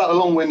 Sorry about the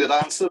long-winded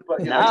answer, but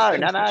No.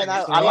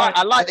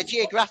 I like the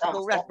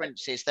geographical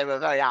references. They were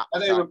very apt.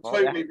 And they were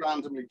totally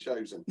randomly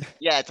chosen.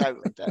 Yeah,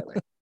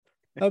 totally.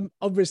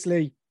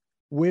 Obviously,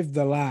 with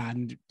the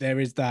land, there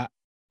is that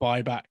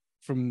buyback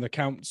from the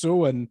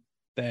council, and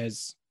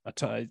there's a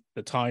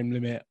time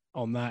limit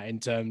on that in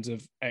terms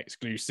of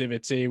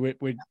exclusivity.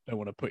 We don't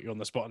want to put you on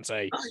the spot and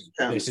say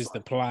this is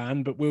the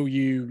plan, but will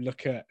you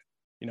look at,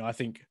 I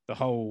think the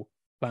whole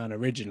plan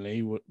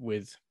originally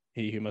with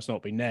He Who Must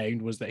Not Be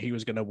Named was that he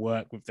was going to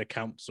work with the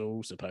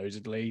council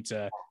supposedly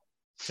to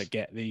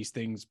get these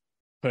things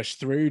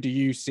pushed through. Do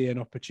you see an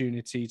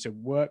opportunity to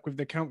work with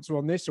the council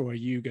on this, or are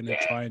you going to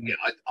try and... Yeah,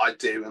 I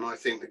do, and I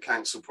think the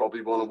council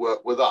probably want to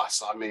work with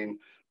us. I mean,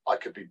 I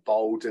could be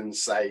bold and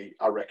say,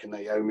 I reckon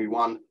they owe me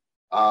one.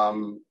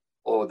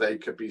 Or they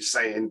could be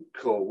saying,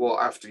 cool, well,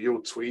 after your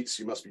tweets,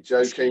 you must be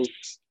joking.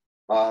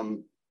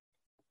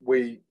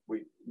 We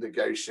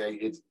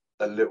negotiated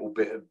a little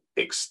bit of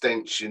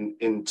extension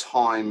in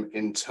time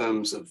in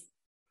terms of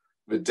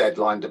the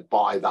deadline to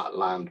buy that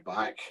land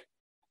back.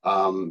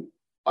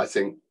 I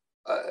think,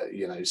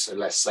 so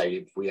let's say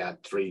if we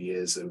had 3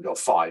 years and we got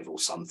 5 or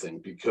something,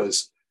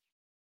 because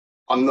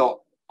I'm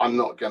not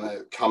going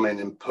to come in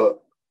and put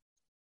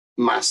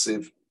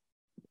massive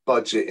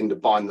budget into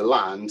buying the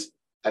land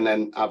and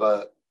then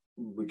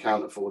we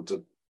can't afford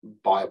to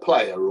buy a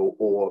player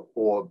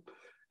or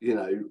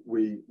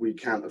we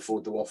can't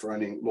afford to offer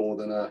any more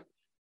than a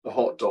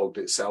hot dog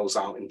that sells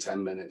out in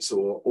 10 minutes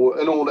or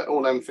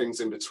all them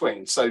things in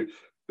between. So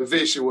the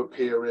visual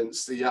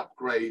appearance, the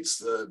upgrades,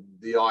 the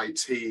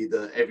IT,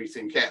 the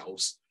everything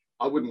else,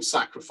 I wouldn't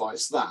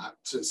sacrifice that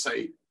to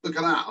say, look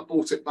at that, I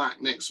bought it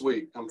back next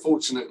week.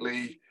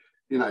 Unfortunately,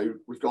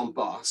 we've gone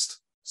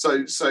bust.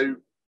 So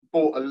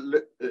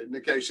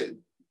negotiated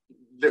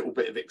little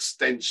bit of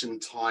extension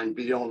time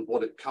beyond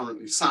what it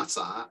currently sat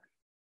at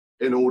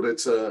in order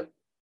to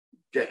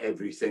get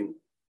everything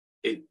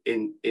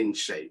in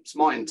shape. It's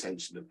my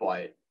intention to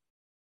buy it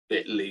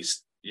at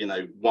least,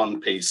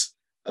 one piece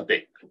a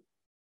bit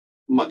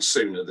much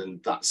sooner than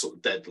that sort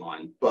of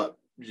deadline. But,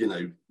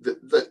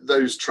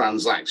 those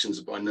transactions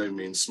are by no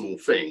means small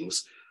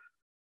things.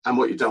 And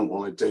what you don't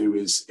want to do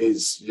is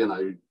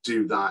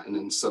do that and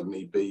then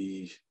suddenly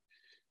be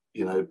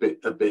a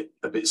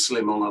bit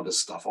slim on other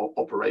stuff,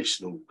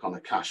 operational kind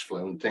of cash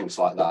flow and things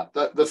like that.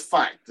 The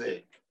fact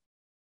that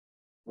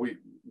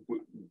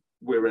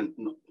we're in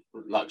a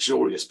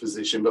luxurious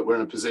position, but we're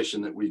in a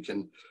position that we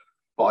can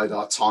bide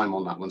our time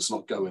on that one. It's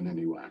not going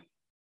anywhere.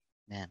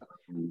 Yeah.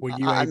 Were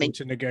you able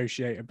to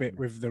negotiate a bit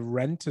with the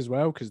rent as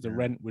well? Because the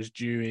rent was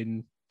due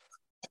in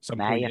some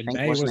point in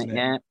May, wasn't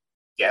it?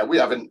 Yeah, we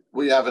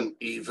haven't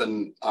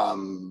even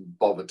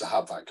bothered to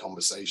have that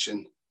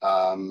conversation.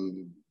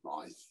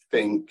 I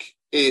think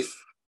if,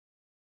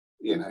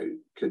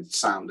 could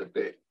sound a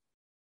bit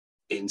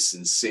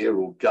insincere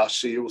or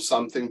gushy or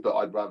something, but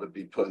I'd rather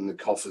be putting the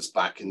coffers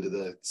back into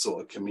the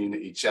sort of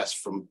community chest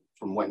from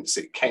whence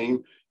it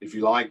came, if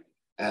you like.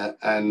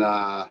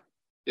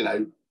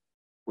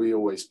 We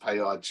always pay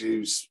our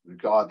dues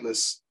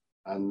regardless,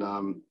 and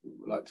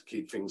we like to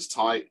keep things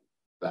tight.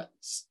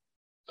 That's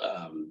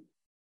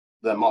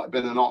there might have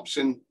been an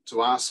option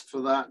to ask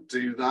for that,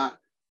 do that,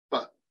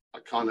 but I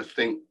kind of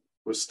think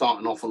we're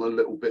starting off on a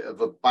little bit of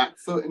a back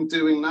foot in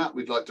doing that.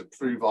 We'd like to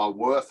prove our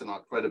worth and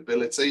our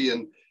credibility.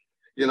 And,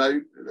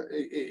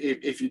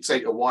 if you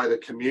take a wider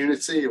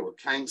community or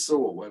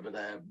council, or whether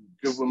they're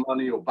good with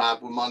money or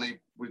bad with money,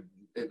 we'd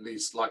at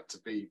least like to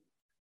be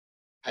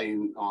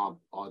paying our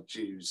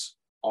dues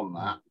on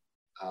that.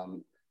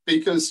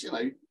 Because,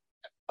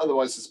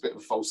 otherwise it's a bit of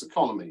a false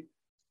economy.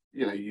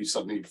 You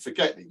suddenly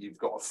forget that you've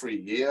got a free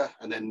year,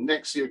 and then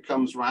next year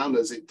comes round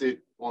as it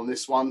did on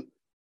this one.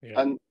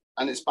 Yeah.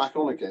 And it's back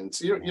on again.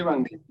 So you're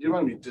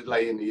only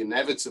delaying the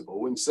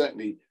inevitable, and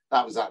certainly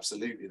that was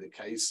absolutely the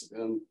case.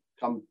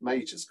 Come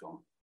May just gone.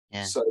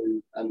 Yeah. So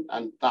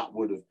and that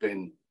would have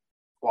been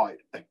quite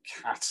a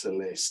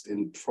catalyst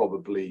in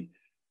probably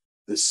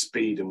the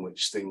speed in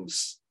which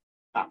things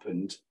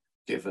happened,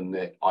 given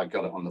that I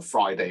got it on the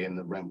Friday and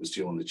the rent was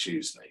due on the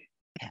Tuesday.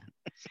 Yeah.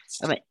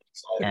 I mean,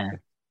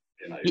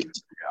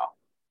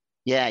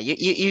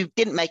 you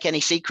didn't make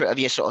any secret of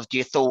your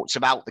thoughts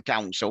about the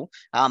council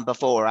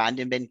beforehand,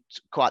 and been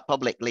quite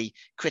publicly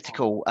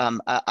critical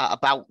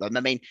about them. I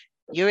mean,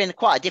 you're in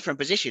quite a different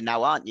position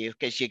now, aren't you?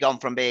 Because you've gone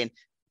from being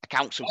a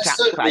council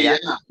taxpayer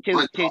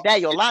to they're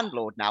your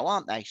landlord now,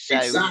 aren't they? So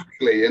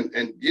exactly, and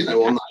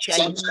on that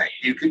subject,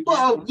 you could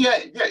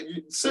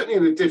certainly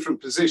in a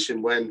different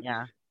position when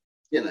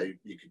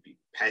you could be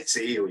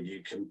petty, or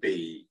you can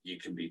be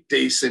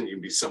decent, you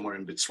can be somewhere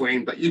in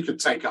between. But you could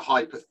take a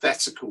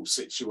hypothetical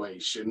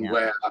situation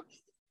where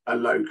a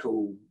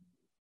local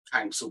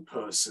council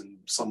person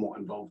somewhat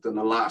involved in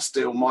the last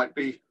deal might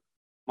be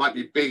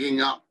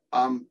bigging up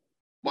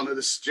one of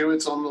the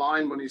stewards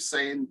online when he's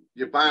saying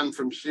you're banned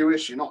from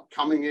Hewish, you're not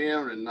coming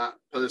here, and that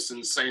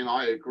person's saying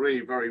I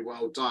agree, very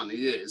well done,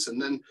 he is. And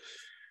then,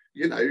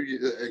 you know,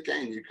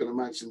 again, you can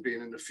imagine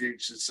being in the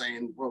future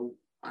saying, well,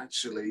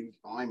 actually,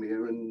 I'm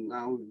here and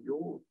now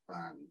you're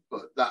banned.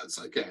 But that's,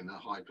 again, a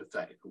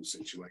hypothetical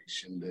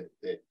situation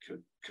that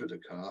could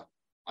occur.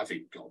 I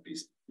think you've got to be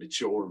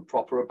mature and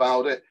proper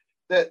about it.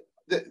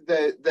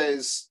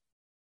 There's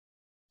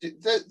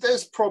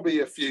probably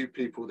a few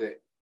people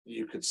that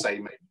you could say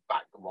maybe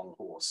back the wrong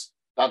horse.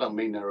 That don't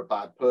mean they're a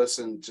bad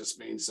person, just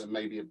means they're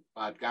maybe a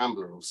bad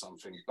gambler or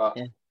something. But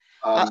yeah.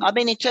 I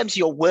mean, in terms of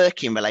your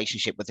working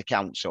relationship with the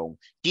council,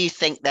 do you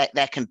think that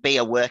there can be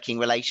a working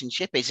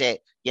relationship? Is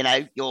it, you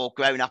know, you're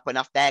grown up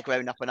enough, they're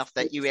grown up enough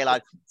that you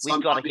realise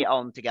we've got to get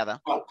on together?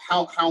 Well,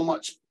 how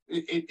much,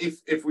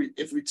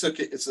 if we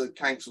took it as a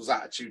council's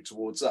attitude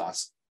towards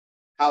us,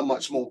 how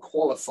much more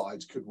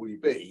qualified could we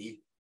be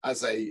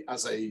as a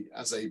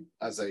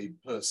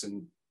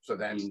person for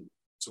them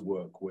to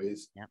work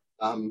with? Yeah.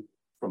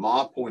 From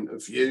our point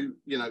of view,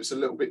 you know, it's a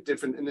little bit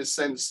different in the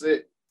sense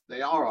that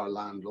they are our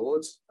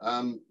landlords,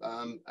 and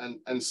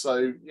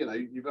so, you know,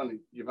 you've only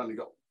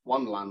got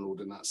one landlord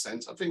in that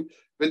sense. I think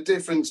the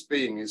difference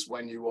being is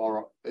when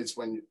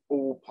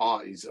all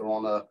parties are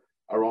on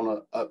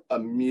a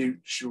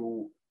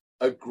mutual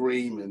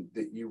agreement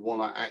that you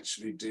want to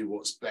actually do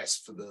what's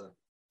best for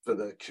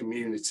the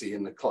community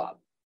and the club,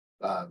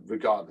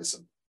 regardless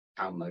of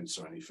pound notes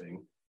or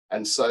anything.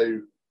 And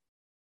so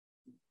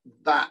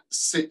that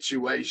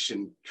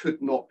situation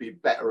could not be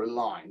better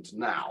aligned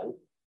now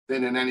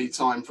than in any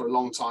time for a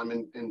long time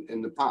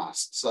in the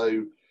past.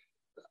 So,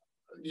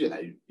 you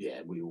know,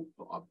 yeah, we all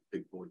put our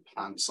big boy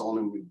pants on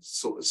and we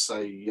sort of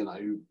say, you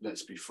know,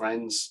 let's be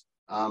friends.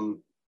 You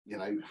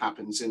know,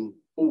 happens in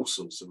all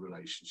sorts of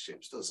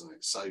relationships, doesn't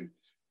it? So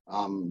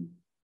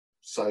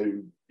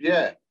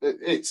yeah,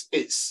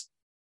 it's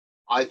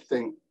I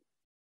think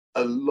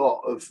a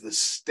lot of the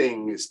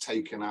sting is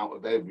taken out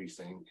of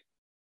everything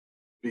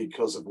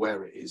because of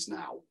where it is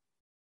now.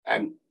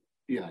 And,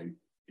 you know,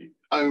 you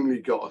only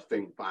got to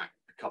think back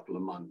a couple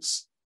of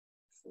months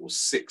or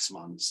 6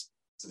 months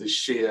to the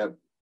sheer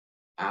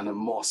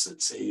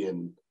animosity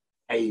and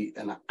hate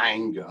and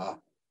anger.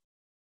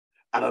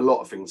 And a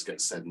lot of things get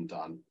said and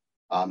done.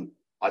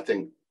 I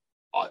think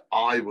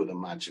I would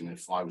imagine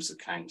if I was a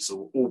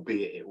council,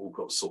 albeit it all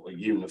got sort of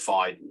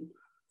unified and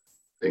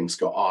things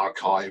got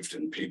archived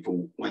and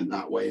people went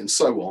that way and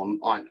so on,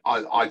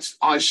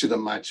 I should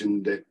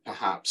imagine that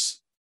perhaps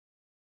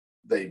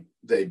they're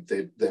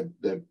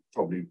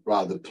probably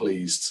rather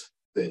pleased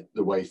that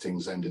the way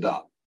things ended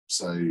up.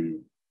 So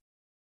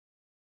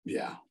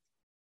yeah,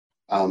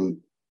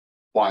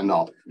 why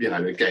not? You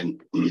know,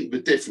 again,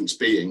 the difference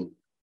being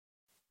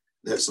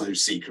there's no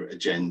secret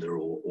agenda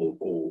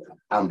or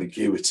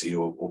ambiguity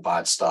or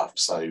bad stuff.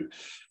 So,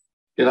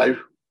 you know,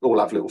 all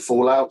have little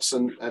fallouts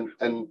and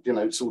you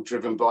know, it's all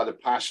driven by the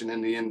passion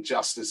and the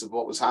injustice of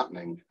what was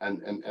happening.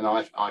 And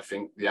I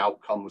think the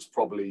outcome was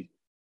probably,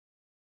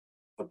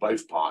 for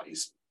both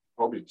parties,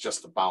 probably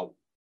just about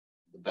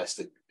the best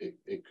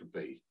it could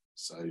be.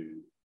 So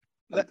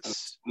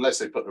unless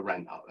they put the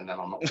rent up, and then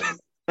I'm not going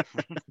to.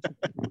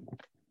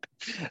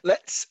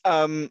 Let's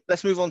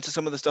move on to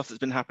some of the stuff that's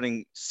been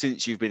happening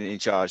since you've been in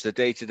charge, the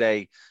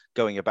day-to-day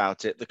going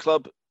about it. The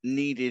club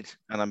needed,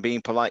 and I'm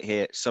being polite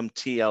here, some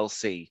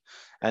TLC,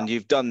 and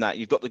you've done that.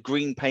 You've got the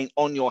green paint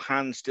on your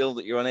hand still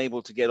that you're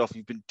unable to get off.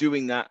 You've been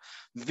doing that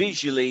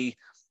visually.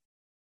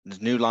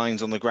 There's new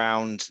lines on the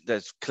ground.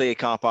 There's clear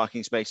car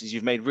parking spaces.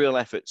 You've made real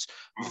efforts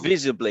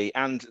visibly,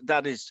 and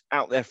that is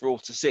out there for all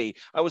to see.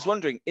 I was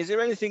wondering, is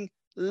there anything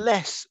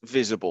less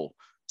visible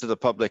to the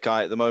public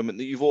eye at the moment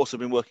that you've also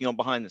been working on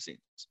behind the scenes?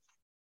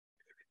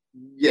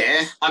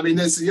 Yeah, I mean,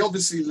 there's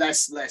obviously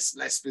less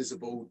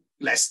visible,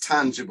 less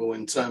tangible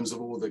in terms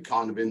of all the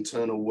kind of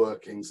internal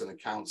workings and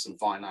accounts and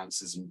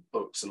finances and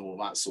books and all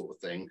that sort of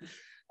thing.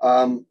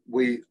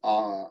 We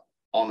are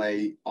on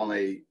a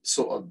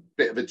sort of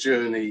bit of a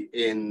journey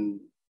in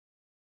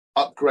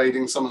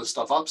upgrading some of the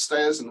stuff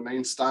upstairs in the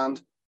main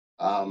stand.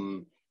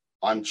 I'm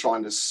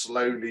trying to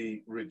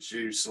slowly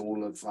reduce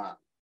all of that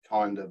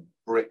kind of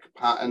brick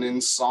pattern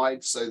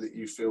inside so that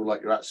you feel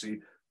like you're actually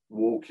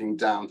walking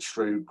down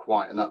through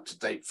quite an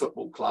up-to-date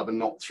football club and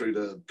not through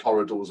the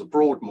corridors of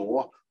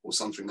Broadmoor or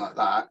something like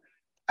that.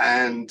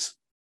 And,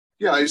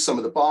 you know, some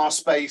of the bar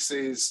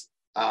spaces,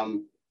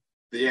 the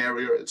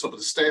area at the top of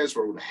the stairs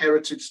where all the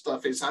heritage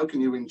stuff is. How can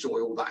you enjoy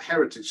all that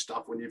heritage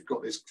stuff when you've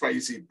got this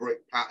crazy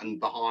brick pattern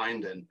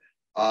behind? And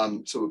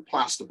so we're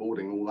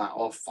plasterboarding all that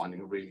off,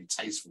 finding a really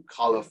tasteful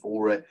colour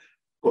for it,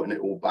 putting it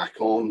all back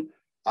on.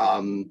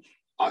 I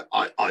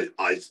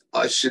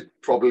should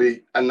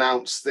probably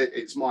announce that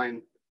it's my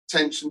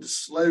intention to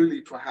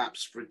slowly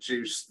perhaps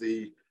reduce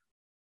the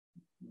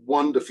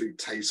wonderfully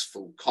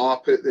tasteful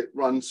carpet that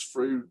runs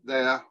through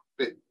there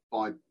bit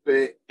by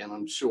bit, and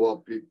I'm sure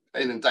I'll be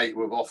inundated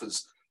with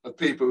offers of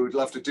people who'd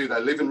love to do their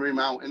living room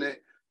out in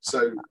it.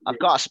 So I've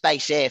got a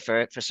space here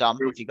for some.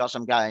 If you got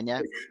some going,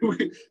 yeah.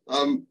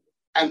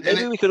 And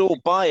maybe we could all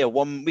buy a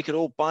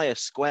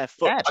square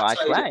foot. Yeah, buy a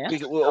square.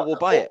 Yeah. We'll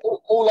buy it.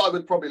 All I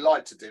would probably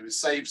like to do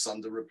is save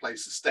some to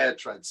replace the stair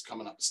treads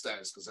coming up the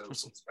stairs because they're all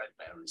sorts of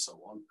threadbare and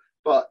so on.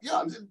 But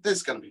yeah,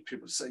 there's going to be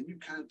people saying you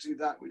can't do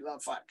that. We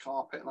love that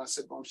carpet, and I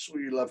said, well, I'm sure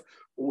you love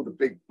all the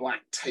big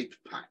black tape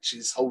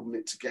patches holding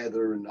it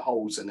together and the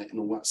holes in it and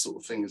all that sort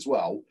of thing as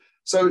well.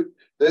 So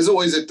there's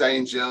always a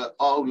danger.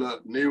 Oh,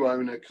 look, new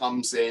owner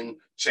comes in,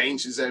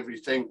 changes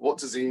everything. What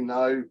does he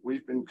know?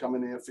 We've been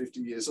coming here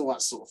 50 years, all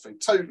that sort of thing.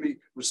 Totally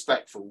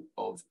respectful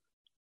of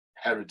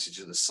heritage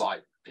of the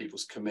site,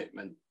 people's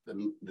commitment,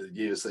 the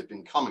years they've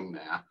been coming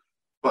there.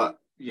 But,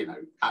 you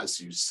know,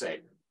 as you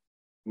said,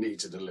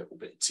 needed a little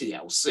bit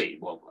TLC.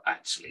 Well,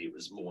 actually, it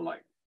was more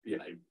like, you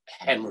know,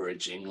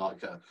 hemorrhaging,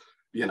 like a,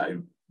 you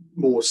know,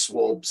 more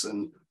swabs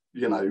and,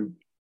 you know,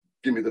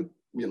 give me the,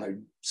 you know,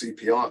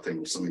 CPR thing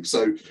or something.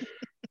 So,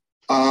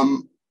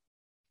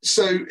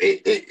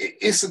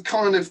 it's a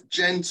kind of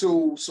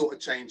gentle sort of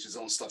changes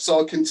on stuff. So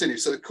I'll continue.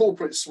 So the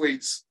corporate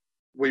suites,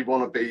 we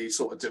want to be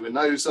sort of doing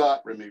those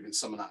up, removing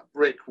some of that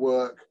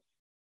brickwork,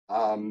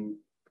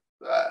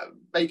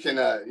 making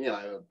a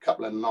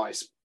couple of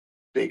nice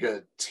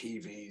bigger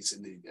TVs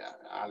in the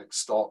Alex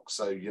stock,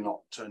 so you're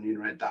not turning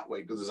your head that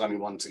way because there's only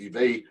one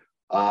TV.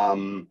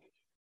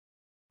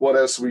 What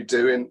else are we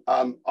doing?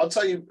 I'll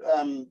tell you,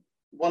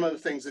 one of the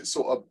things that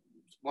sort of,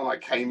 when I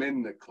came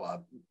in the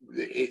club,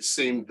 it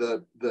seemed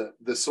the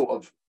sort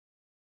of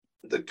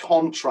the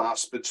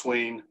contrast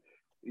between,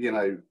 you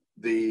know,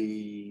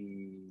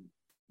 the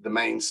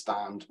main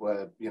stand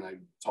where, you know,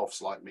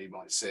 toffs like me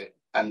might sit,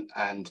 and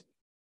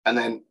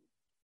then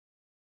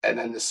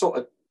the sort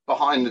of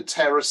behind the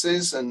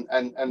terraces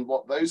and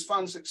what those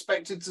fans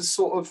expected to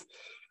sort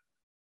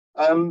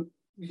of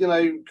you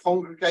know,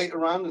 congregate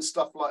around and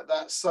stuff like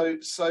that. So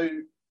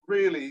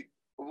really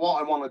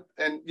what I want to,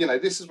 and you know,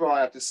 this is where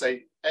I have to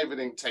say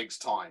everything takes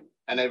time,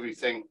 and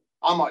everything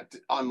I might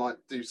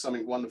do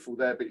something wonderful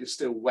there, but you're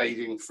still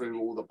wading through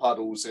all the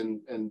puddles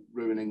and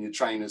ruining your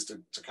trainers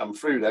to come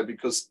through there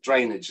because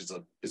drainage is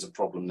a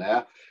problem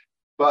there.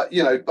 But,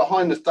 you know,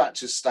 behind the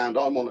Thatcher's stand,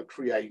 I want to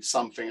create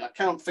something. I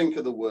can't think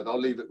of the word. I'll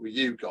leave it with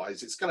you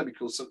guys. It's going to be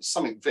called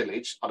something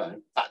village. I don't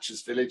know,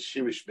 Thatcher's Village,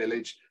 Jewish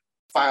Village,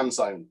 fan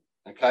zone.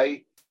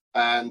 Okay.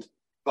 And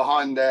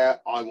behind there,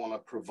 I want to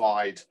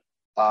provide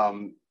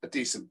a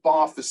decent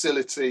bar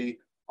facility.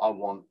 I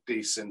want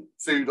decent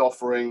food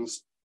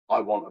offerings.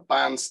 I want a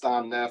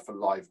bandstand there for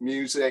live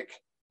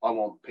music. I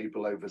want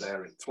people over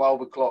there at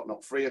 12 o'clock,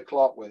 not 3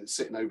 o'clock, where it's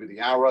sitting over the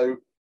arrow.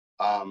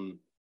 I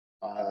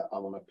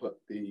want to put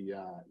the,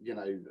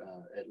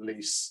 at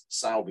least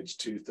salvage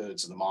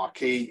 2/3 of the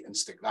marquee and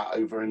stick that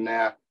over in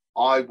there.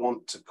 I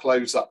want to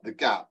close up the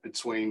gap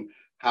between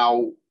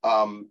how,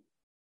 a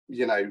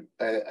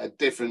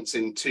difference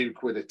in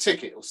 £2 a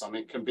ticket or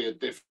something can be a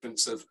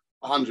difference of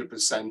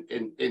 100%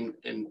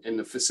 in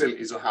the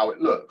facilities or how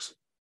it looks.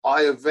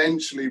 I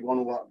eventually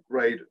want to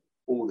upgrade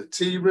all the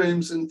tea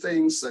rooms and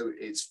things so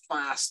it's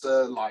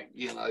faster, like,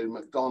 you know,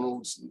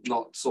 McDonald's,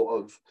 not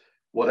sort of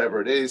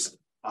whatever it is.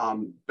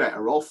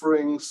 Better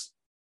offerings.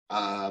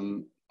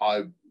 I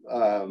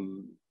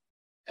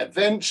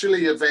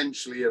eventually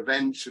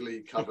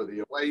cover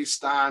the away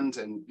stand.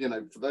 And, you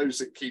know, for those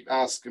that keep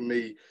asking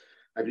me,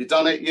 have you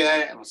done it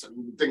yet? And I said,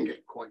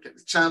 didn't quite get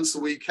the chance the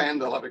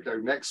weekend. I'll have a go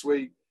next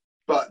week.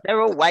 But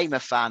they're all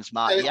Weymouth fans,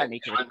 Mark. You don't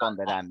need to respond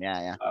to them.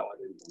 Yeah. No, I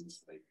didn't want to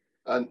say.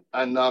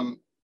 And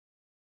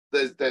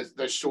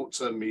there's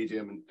short-term,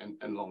 medium,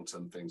 and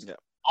long-term things. Yeah.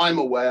 I'm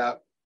aware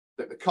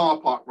that the car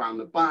park round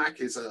the back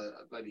is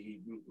a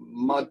bloody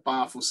mud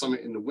bath or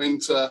something in the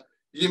winter.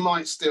 You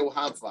might still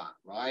have that,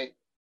 right?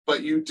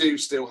 But you do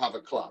still have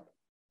a club,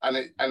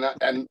 and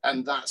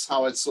that's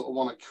how I sort of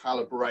want to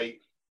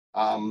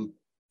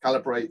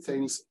calibrate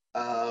things.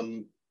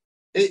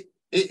 It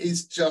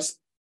is just,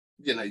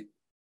 you know,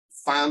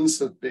 fans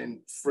have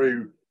been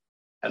through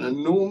an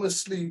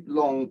enormously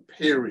long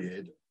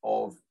period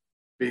of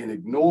being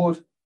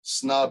ignored,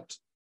 snubbed,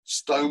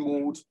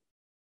 stonewalled,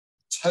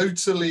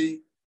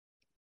 totally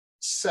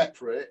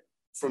separate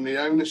from the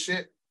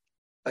ownership,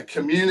 a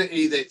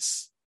community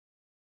that's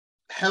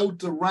held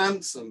to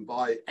ransom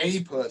by a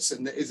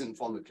person that isn't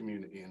from the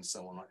community and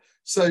so on.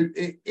 So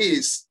it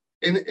is,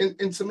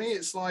 and to me,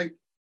 it's like,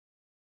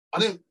 I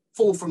didn't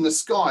fall from the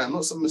sky. I'm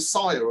not some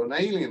messiah or an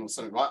alien or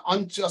something, right?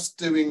 I'm just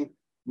doing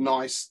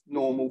nice,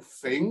 normal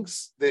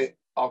things that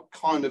are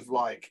kind of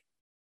like,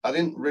 I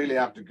didn't really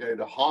have to go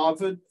to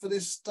Harvard for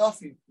this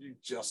stuff. You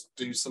just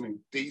do something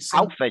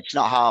decent. Alfred's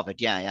not Harvard,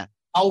 yeah.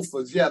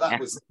 Alphas, yeah, that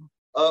was,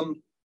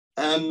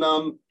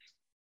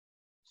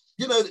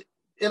 you know,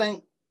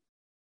 it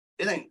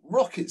ain't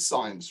rocket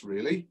science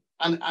really.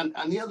 And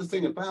the other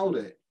thing about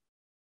it,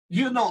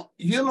 you're not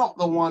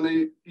the one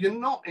who, you're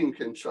not in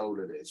control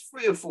of this.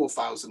 3,000 or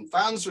 4,000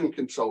 fans are in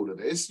control of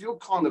this. You're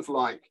kind of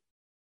like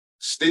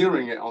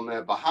steering it on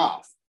their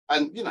behalf.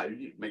 And you know,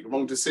 you make a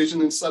wrong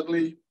decision and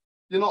suddenly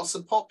you're not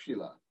so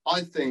popular.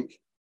 I think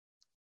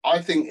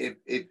I think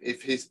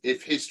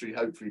if history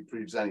hopefully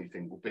proves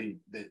anything, will be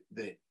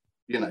that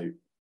you know,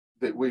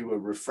 that we were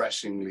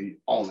refreshingly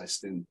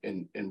honest in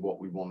what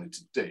we wanted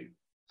to do,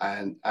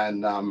 and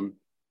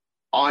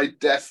I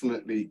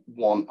definitely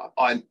want.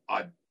 I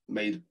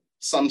made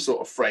some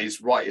sort of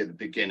phrase right at the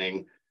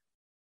beginning.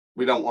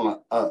 We don't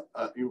want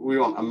we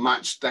want a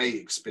match day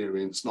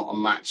experience, not a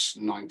match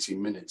 90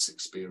 minutes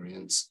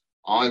experience.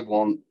 I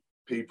want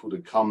people to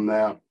come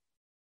there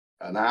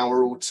an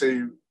hour or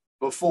two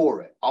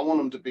before it. I want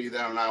them to be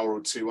there an hour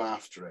or two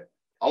after it.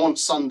 I want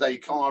Sunday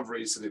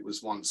carveries that it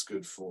was once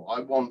good for.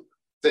 I want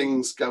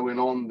things going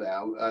on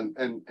there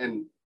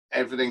and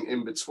everything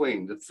in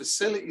between. The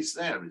facility's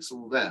there, it's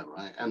all there,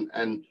 right?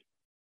 And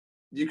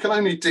you can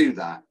only do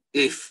that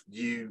if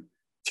you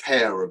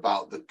care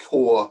about the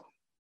core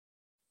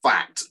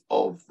fact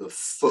of the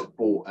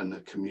football and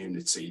the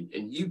community.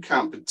 And you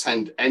can't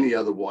pretend any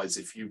otherwise.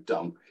 If you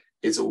don't,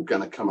 it's all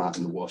going to come out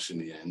in the wash in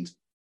the end.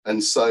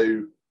 And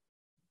so,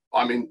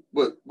 I mean,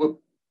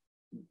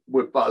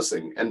 we're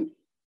buzzing, and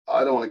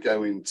I don't want to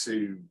go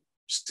into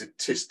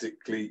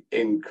statistically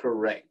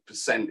incorrect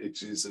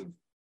percentages of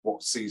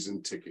what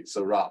season tickets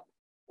are up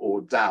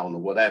or down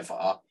or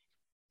whatever.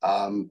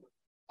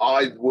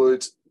 I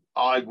would,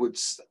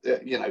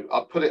 you know,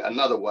 I'll put it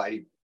another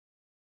way.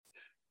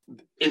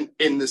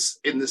 In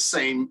the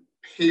same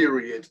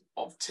period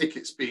of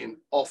tickets being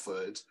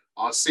offered,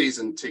 our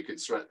season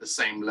tickets are at the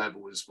same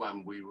level as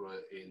when we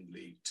were in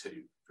League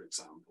Two, for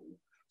example.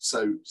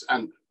 So,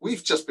 and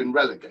we've just been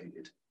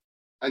relegated.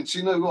 And do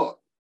you know what?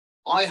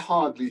 I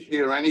hardly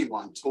hear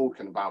anyone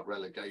talking about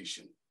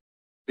relegation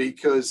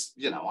because,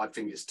 you know, I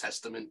think it's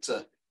testament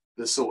to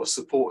the sort of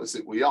supporters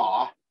that we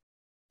are.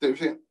 That we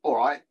think, all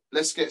right,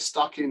 let's get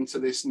stuck into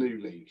this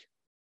new league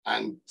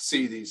and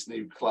see these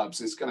new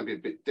clubs. It's going to be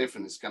a bit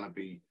different. It's going to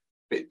be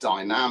a bit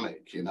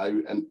dynamic, you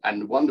know.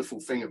 And the wonderful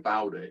thing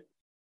about it,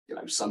 you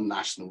know, some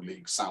National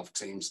League South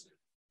teams,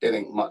 it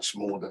ain't much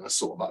more than a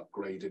sort of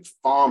upgraded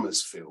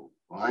farmers field,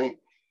 right?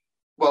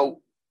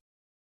 Well,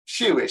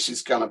 Hewish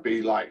is going to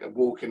be like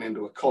walking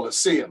into a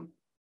coliseum,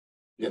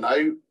 you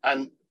know,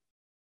 and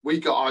we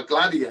got our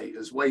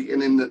gladiators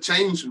waiting in the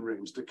changing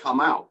rooms to come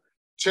out.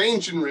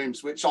 Changing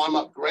rooms, which I'm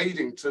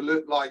upgrading to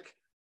look like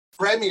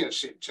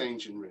Premiership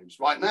changing rooms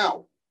right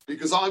now,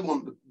 because I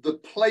want the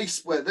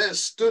place where they're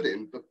stood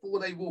in before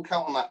they walk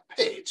out on that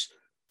pitch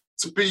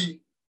to be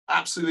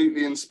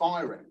absolutely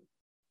inspiring.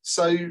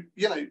 So,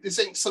 you know, this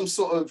ain't some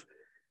sort of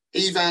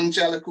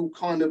evangelical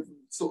kind of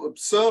sort of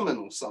sermon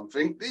or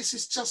something. This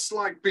is just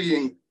like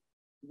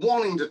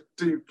wanting to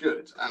do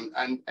good.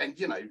 And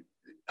you know,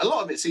 a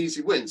lot of it's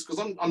easy wins because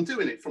I'm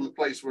doing it from a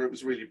place where it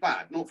was really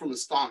bad, not from a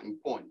starting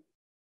point.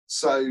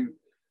 So,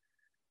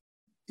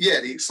 yeah,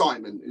 the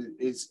excitement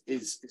is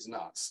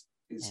nuts.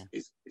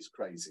 Is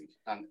crazy.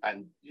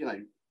 And you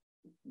know,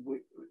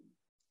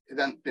 it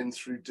hasn't been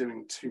through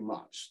doing too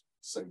much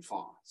so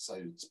far. So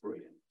it's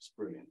brilliant. It's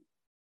brilliant.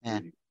 Yeah.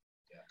 Really,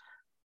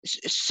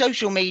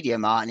 social media,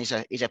 Martin,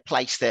 is a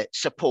place that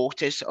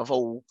supporters of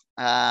all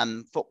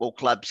football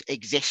clubs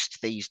exist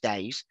these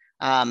days.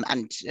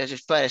 And as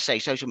it's fair to say,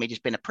 social media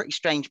has been a pretty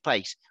strange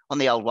place on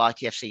the old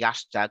YTFC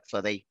hashtag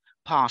for the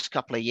past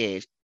couple of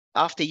years.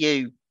 After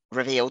you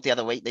revealed the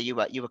other week that you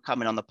were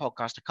coming on the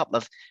podcast, a couple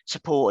of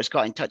supporters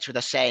got in touch with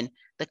us saying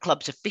the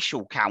club's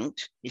official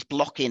account is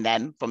blocking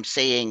them from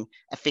seeing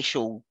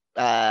official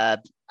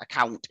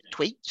account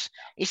tweets.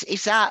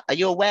 Is that, are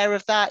you aware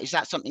of that? Is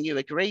that something you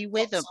agree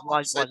with? Why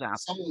is that?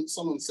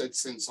 Someone said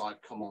since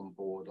I've come on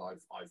board,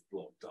 I've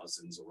blocked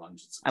dozens or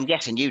hundreds. I'm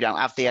guessing you don't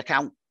have the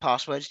account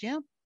passwords, yeah?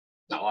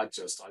 No, I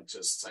just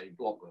say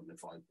block them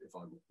if I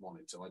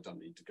wanted to. I don't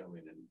need to go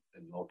in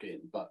and log in,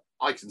 but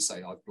I can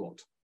say I've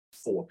blocked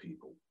 4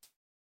 people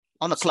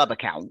on the club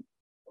account.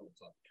 On the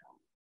club account,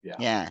 yeah.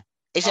 Yeah.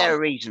 Is there a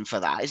reason for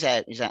that?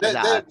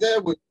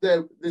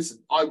 Listen,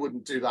 I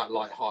wouldn't do that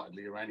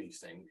lightheartedly or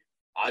anything.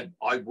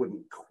 I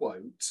wouldn't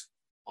quote.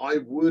 I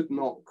would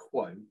not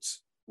quote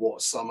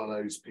what some of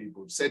those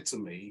people said to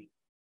me,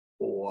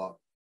 or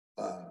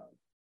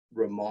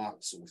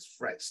remarks or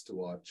threats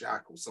to our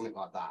Jack or something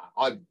like that.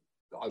 I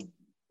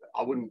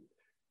wouldn't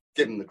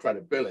give them the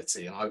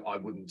credibility, and I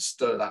wouldn't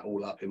stir that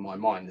all up in my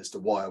mind as to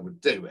why I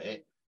would do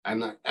it.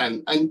 And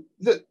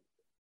that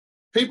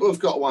people have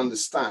got to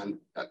understand.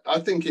 I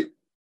think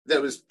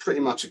there was pretty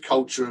much a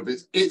culture of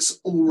it. It's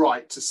all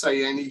right to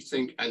say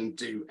anything and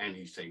do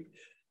anything.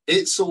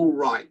 It's all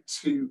right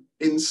to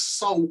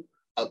insult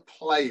a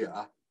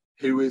player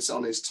who is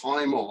on his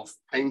time off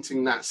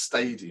painting that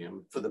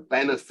stadium for the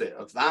benefit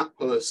of that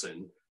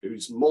person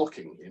who's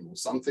mocking him or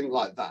something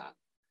like that.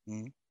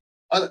 Mm.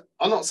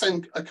 I'm not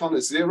saying a kind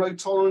of zero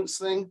tolerance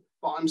thing,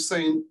 but I'm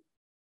saying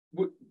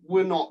we're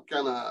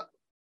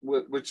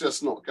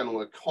just not going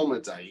to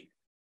accommodate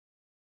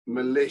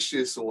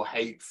malicious or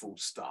hateful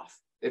stuff.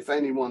 If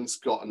anyone's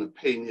got an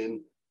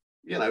opinion,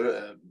 you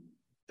know,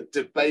 a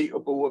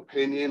debatable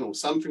opinion or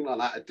something like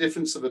that, a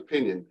difference of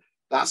opinion,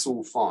 that's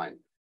all fine.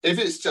 If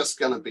it's just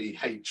going to be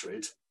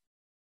hatred,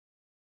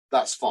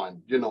 that's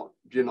fine. You're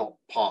not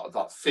part of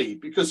that feed,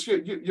 because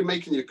you're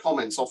making your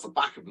comments off the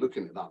back of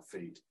looking at that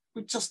feed.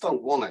 We just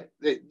don't want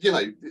it.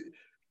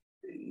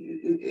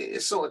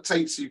 It sort of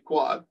takes you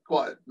quite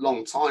a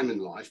long time in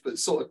life, but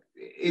sort of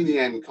in the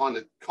end, kind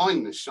of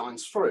kindness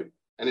shines through,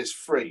 and it's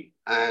free.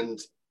 And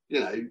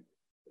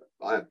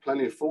I have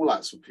plenty of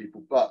fallouts with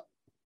people, but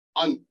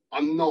I'm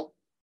not.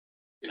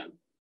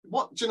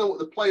 What do you know what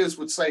the players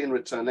would say in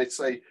return? They'd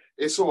say,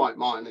 "It's all right,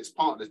 Martin. It's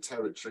part of the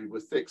territory.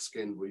 We're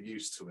thick-skinned. We're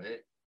used to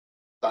it.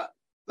 But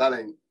that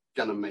ain't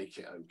gonna make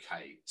it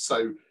okay."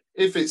 So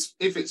if it's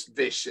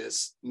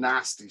vicious,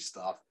 nasty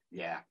stuff,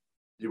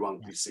 you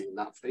won't be seeing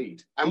that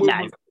feed, and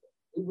we'll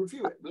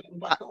review it.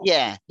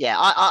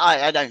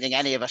 I don't think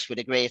any of us would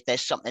agree if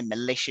there's something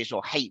malicious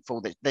or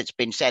hateful that's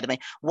been said. I mean,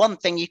 one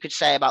thing you could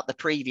say about the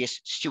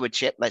previous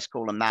stewardship, let's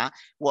call them that,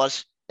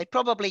 was they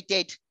probably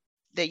did.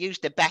 They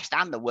used the best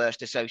and the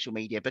worst of social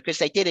media, because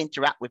they did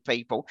interact with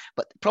people,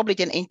 but probably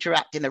didn't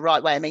interact in the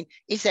right way. I mean,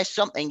 is there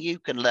something you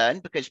can learn?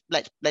 Because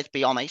let's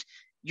be honest,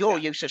 your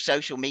use of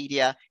social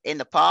media in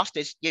the past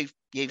is you've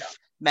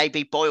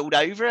maybe boiled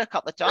over a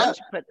couple of times,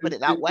 put it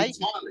that way.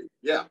 Entirely.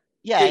 Yeah.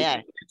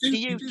 Do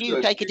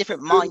you take a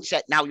different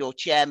mindset now? You're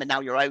chairman,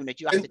 now you're owner.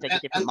 Do you have to take a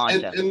different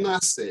mindset? And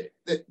that's it.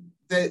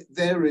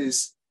 There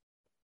is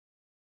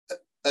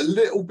a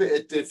little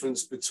bit of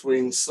difference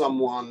between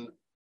someone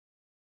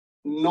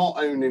not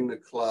owning the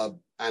club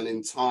and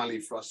entirely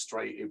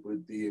frustrated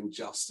with the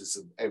injustice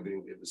of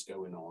everything that was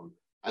going on,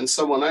 and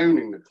someone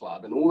owning the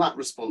club and all that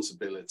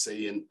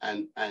responsibility and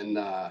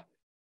a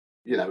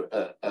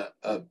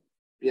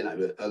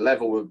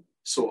level of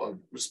sort of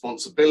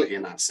responsibility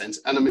in that sense,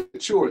 and a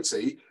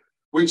maturity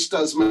which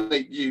does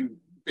make you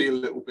be a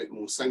little bit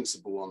more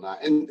sensible on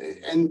that, and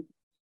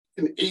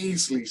can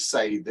easily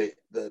say that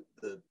the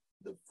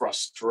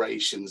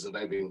frustrations of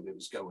everything that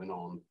was going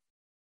on.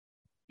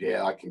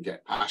 I can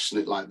get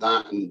passionate like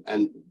that, and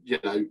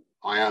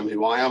I am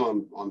who I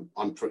am.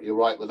 I'm pretty all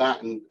right with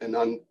that, and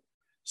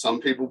some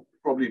people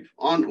probably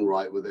aren't all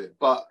right with it,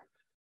 but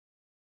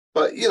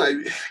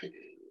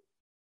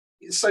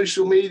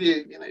social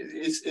media,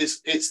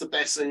 it's the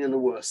best thing and the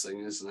worst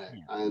thing, isn't it?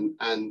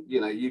 And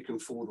you can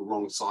fall the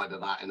wrong side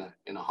of that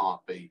in a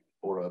heartbeat,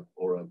 or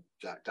a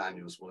Jack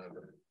Daniels,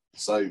 whatever.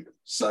 So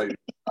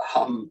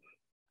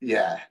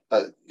it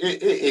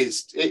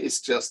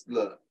is just,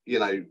 look,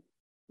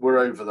 we're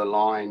over the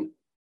line.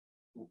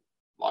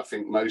 I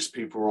think most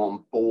people are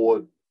on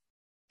board.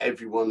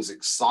 Everyone's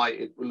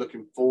excited. We're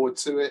looking forward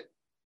to it.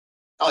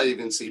 I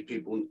even see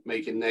people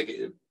making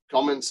negative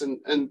comments, and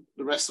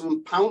the rest of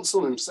them pounce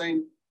on him,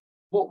 saying,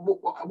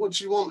 what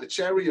do you want? A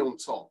cherry on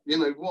top?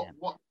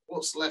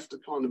 What's left to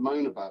kind of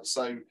moan about?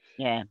 So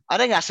I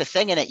think that's the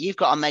thing, innit? You've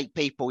got to make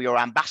people your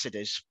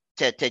ambassadors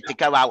to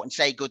go out and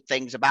say good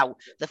things about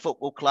the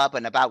football club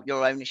and about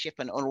your ownership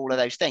and all of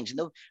those things. And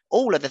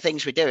all of the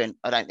things we're doing,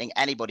 I don't think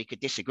anybody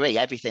could disagree.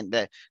 Everything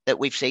that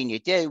we've seen you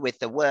do with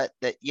the work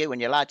that you and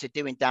your lads are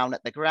doing down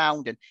at the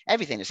ground and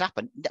everything that's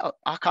happened,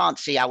 I can't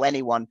see how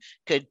anyone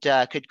could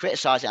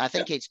criticise it. And I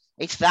think it's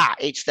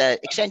the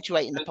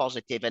accentuating the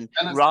positive and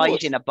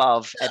rising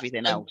above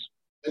everything else.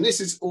 And this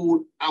is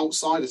all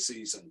outside of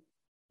season.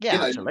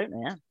 Absolutely.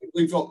 Yeah,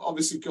 we've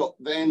obviously got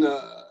then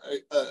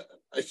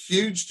a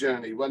huge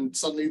journey when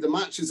suddenly the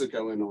matches are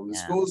going on, the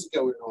scores are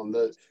going on,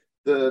 the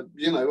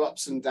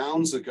ups and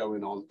downs are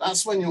going on.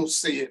 That's when you'll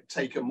see it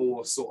take a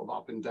more sort of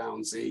up and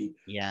downsy,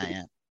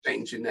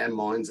 changing their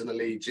minds and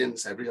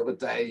allegiance every other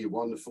day. You're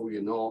wonderful,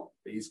 you're not.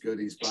 He's good,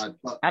 he's bad.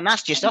 And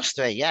that's just us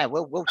three. Yeah,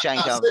 we'll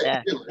change our.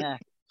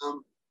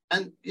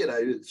 And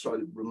try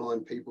to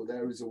remind people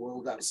there is a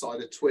world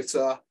outside of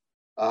Twitter.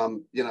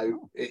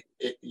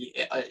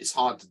 It's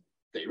hard to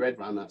get your head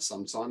around that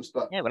sometimes,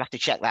 but we'll have to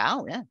check that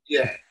out.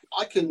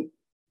 I can.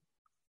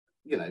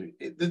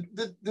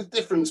 The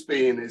difference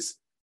being is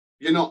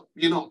you're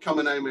not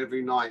coming home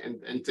every night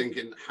and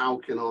thinking, how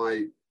can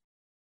I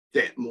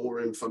get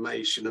more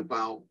information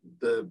about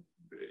the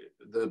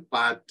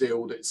bad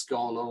deal that's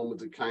gone on with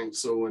the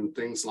council and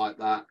things like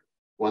that.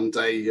 One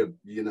day you're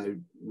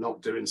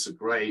not doing so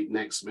great,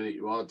 next minute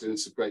you are doing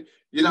so great.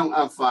 You don't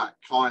have that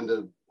kind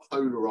of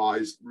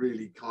polarized,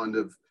 really kind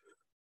of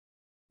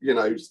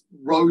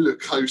roller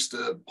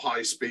coaster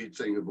high speed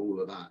thing of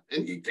all of that,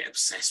 and you get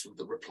obsessed with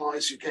the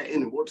replies you get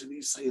in and what did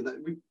he say that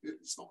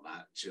it's not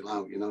that. Chill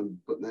out,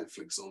 put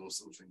Netflix on or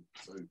something.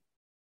 So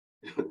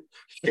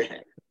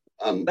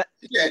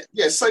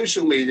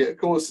social media, of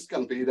course, it's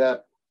going to be there,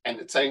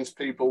 entertains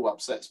people,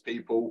 upsets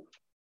people,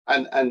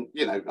 and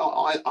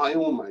I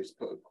almost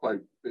put a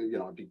quote,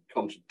 I'd be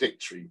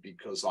contradictory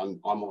because I'm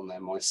on there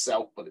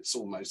myself, but it's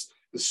almost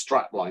the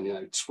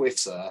strapline,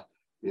 Twitter,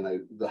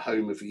 the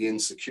home of the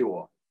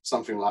insecure,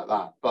 something like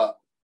that. But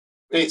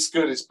it's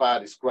good, it's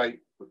bad, it's great.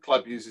 The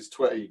club uses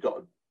Twitter. You've got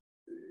to,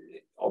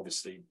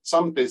 obviously,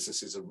 some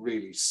businesses are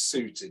really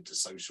suited to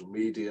social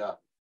media.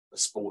 A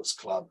sports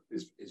club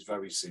is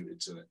very suited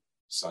to it.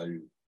 So,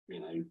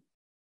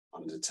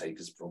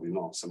 Undertaker's probably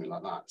not, something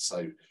like that.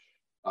 So,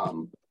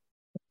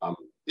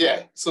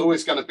 it's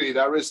always going to be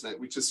there, isn't it?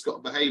 We just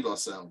got to behave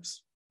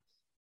ourselves.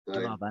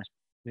 So,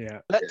 Yeah.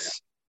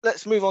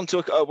 Let's move on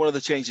to one of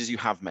the changes you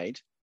have made.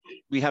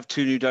 We have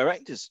 2 new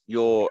directors.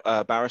 Your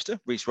barrister,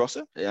 Rhys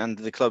Rosser, and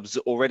the club's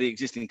already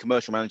existing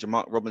commercial manager,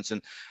 Mark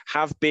Robinson,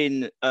 have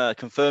been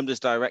confirmed as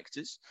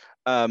directors.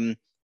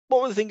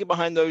 What were the thinking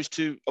behind those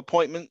 2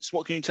 appointments?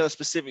 What can you tell us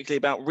specifically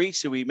about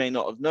Rhys, who we may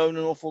not have known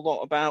an awful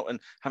lot about and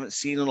haven't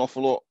seen an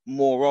awful lot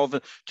more of?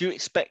 Do you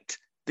expect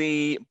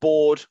the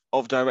board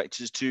of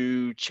directors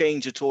to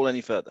change at all any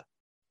further?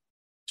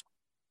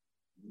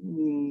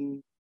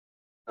 No.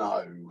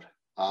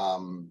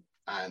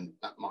 And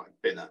that might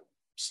have been a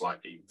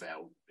slightly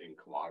veiled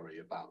inquiry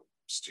about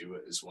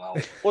Stuart as well.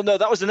 Well, no,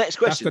 that was the next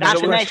question.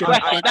 That's the next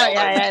question.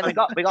 Yeah, we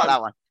got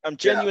that one. I'm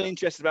genuinely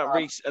interested about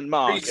Rhys and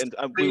Mark, Rhys, and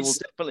we will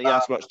definitely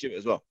ask about Stuart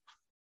as well.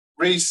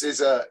 Rhys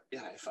is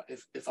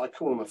if I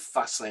call him a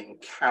fascinating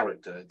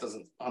character, it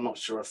doesn't. I'm not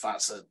sure if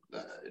that's a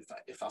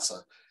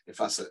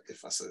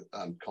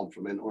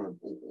compliment or a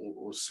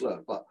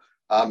slur, but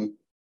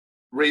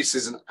Rhys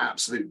is an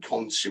absolute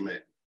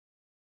consummate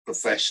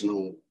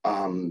professional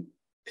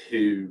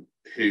who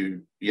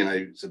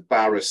is a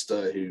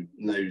barrister who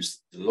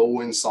knows the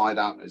law inside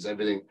out, knows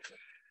everything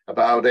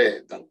about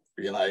it.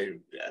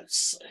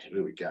 Yes,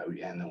 here we go.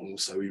 Yeah, and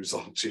also he was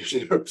on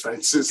junior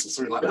offences or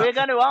something like that. We're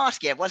going to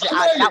ask you. Was it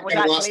that was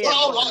actually?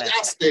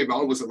 Asked him.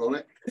 I wasn't on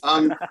it.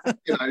 And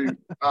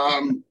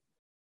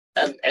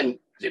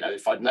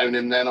if I'd known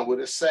him then, I would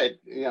have said,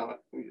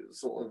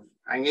 sort of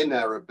hang in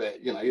there a bit.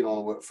 You don't want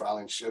to work for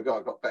Alan Sugar.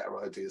 I've got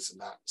better ideas than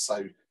that.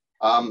 So,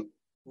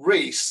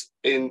 Rhys,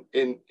 in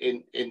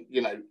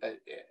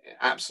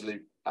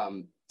absolute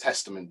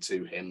testament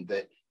to him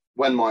that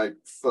when my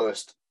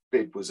first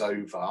bid was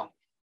over,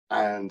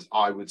 and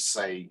I would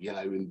say,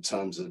 in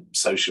terms of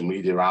social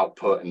media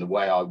output and the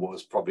way I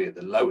was probably at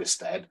the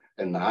lowest ebb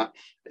in that,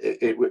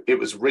 it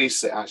was Rhys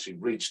that actually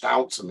reached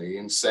out to me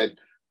and said,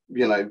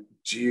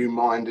 do you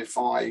mind if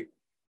I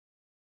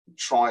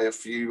try a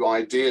few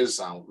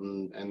ideas out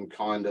and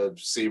kind of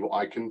see what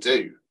I can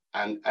do?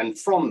 And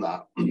from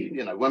that,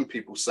 when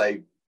people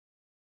say,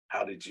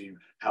 how did you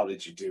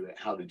do it?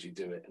 How did you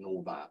do it? And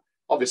all that.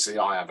 Obviously,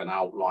 I have an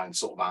outline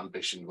sort of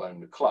ambition to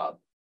own the club.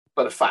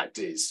 But the fact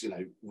is,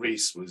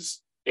 Rhys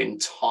was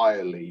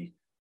entirely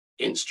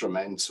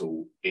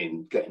instrumental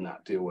in getting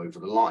that deal over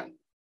the line.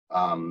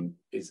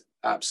 Is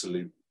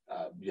absolute,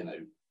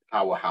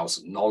 powerhouse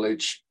of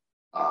knowledge.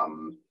 That's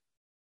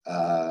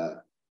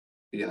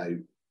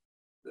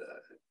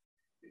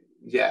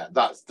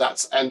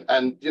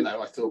and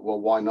I thought, well,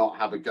 why not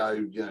have a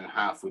go?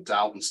 Half with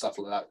doubt and stuff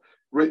like that.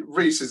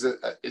 Rhys is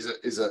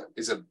a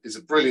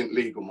brilliant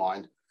legal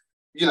mind.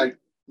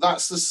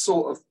 That's the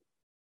sort of,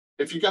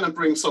 if you're going to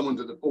bring someone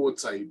to the board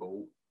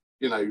table,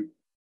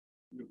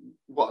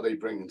 what are they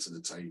bringing to the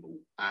table?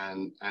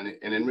 And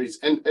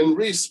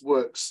Rhys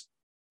works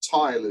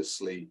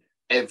tirelessly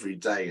every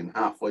day and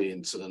halfway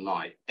into the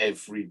night,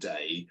 every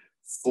day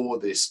for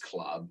this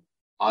club,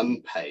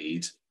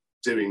 unpaid,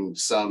 doing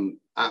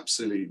some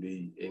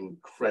absolutely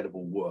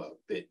incredible work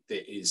that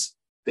is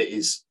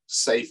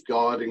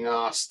safeguarding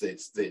us,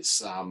 that's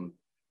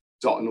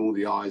dotting all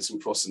the I's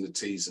and crossing the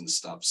T's and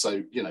stuff.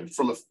 So,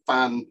 from a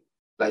fan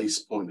base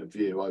point of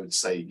view, I would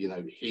say,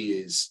 he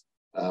is,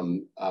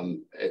 an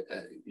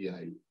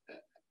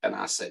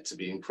asset to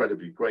be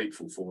incredibly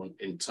grateful for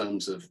in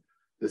terms of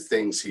the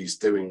things he's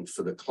doing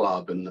for the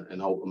club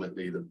and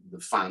ultimately the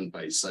fan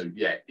base. So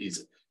yeah,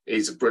 he's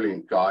a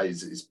brilliant guy.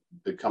 He's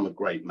become a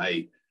great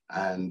mate,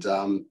 and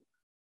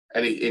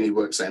he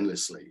works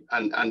endlessly.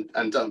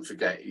 And don't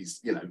forget,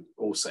 he's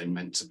also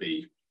meant to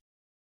be,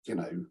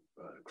 a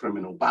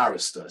criminal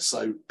barrister.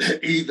 So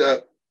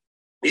either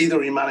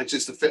he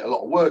manages to fit a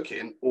lot of work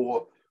in,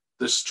 or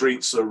the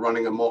streets are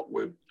running amok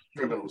with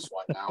criminals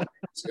right now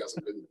because he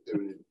hasn't been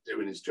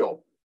doing his job.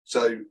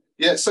 So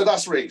yeah, so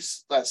that's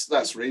Rhys.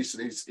 That's Rhys,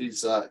 and he's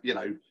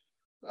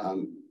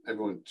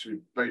everyone should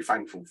be very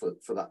thankful for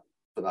that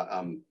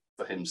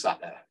for him sat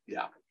there.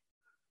 Yeah.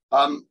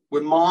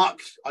 With Mark,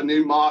 I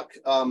knew Mark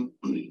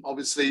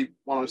obviously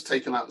when I was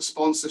taking out the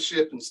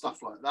sponsorship and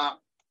stuff like that.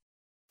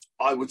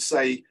 I would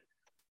say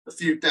a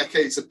few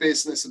decades of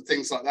business and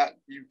things like that,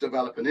 you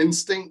develop an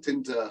instinct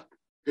into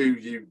who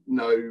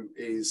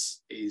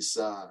is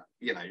a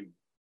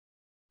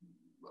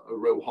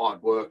real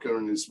hard worker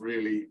and is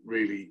really,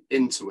 really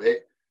into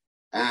it.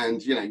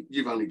 And,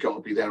 you've only got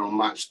to be there on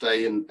match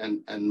day.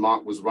 And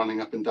Mark was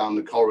running up and down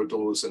the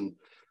corridors and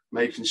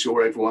making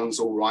sure everyone's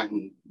all right,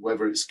 and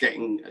whether it's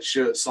getting a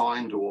shirt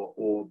signed or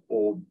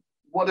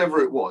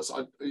whatever it was.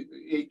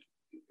 He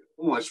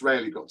almost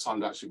rarely got time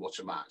to actually watch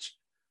a match.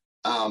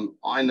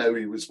 I know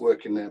he was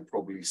working there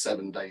probably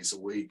 7 days a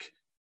week,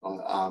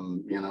 on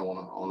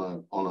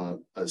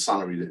a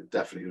salary that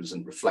definitely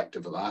wasn't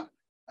reflective of that.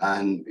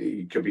 And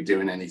he could be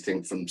doing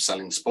anything from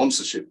selling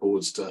sponsorship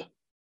boards to,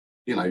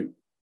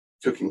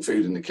 cooking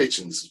food in the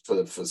kitchens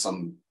for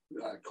some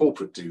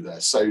corporate do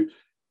there. So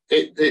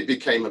it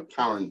became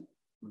apparent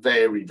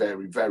very,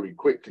 very, very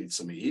quickly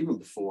to me, even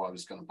before I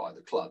was going to buy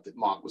the club, that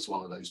Mark was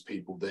one of those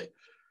people that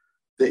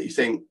you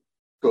think,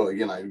 well,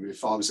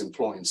 if I was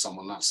employing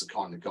someone, that's the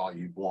kind of guy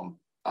you'd want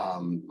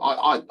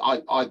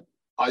I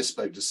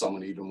spoke to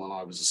someone even when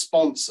I was a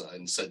sponsor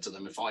and said to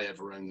them, if I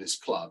ever own this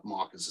club,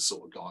 Mark is the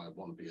sort of guy I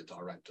want to be a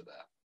director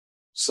there.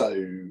 So,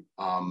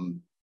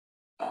 and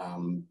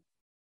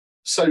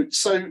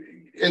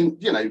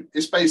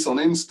it's based on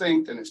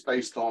instinct, and it's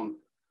based on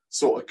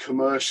sort of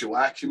commercial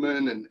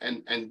acumen,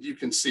 and you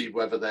can see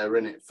whether they're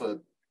in it for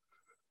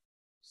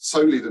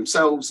solely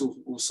themselves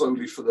or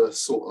solely for the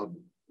sort of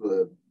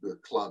the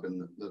club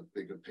and the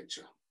bigger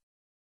picture.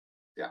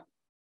 Yeah.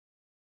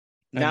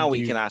 Now And we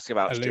you can ask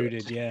about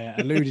alluded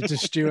Stuart. to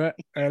Stuart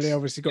earlier.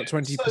 Obviously got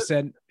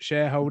 20%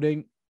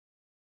 shareholding.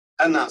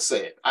 And that's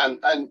it. And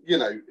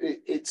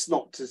it's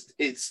not to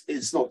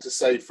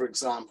say, for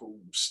example,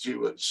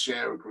 Stuart's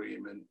share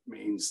agreement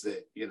means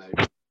that,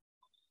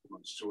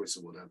 much choice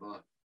or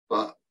whatever.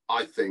 But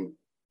I think,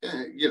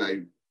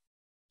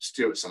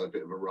 Stuart's had a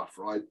bit of a rough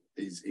ride.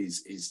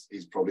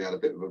 He's probably had a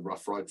bit of a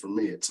rough ride from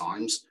me at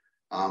times.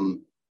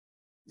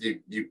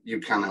 You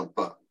can't help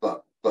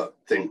but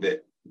think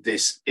that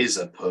this is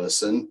a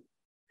person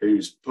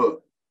who's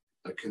put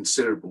a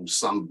considerable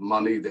sum of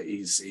money that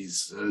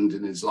he's earned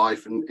in his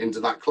life into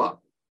that club,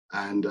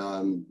 and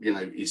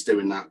he's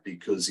doing that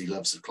because he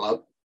loves the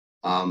club.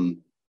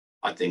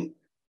 I think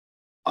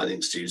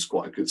Stu's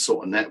quite a good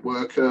sort of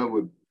networker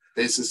with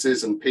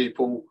businesses and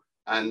people,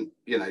 and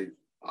I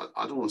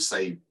don't want to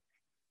say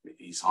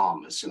he's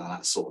harmless,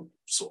 that's sort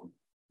of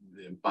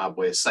the bad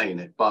way of saying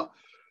it, but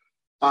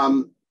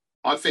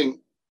I think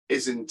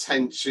his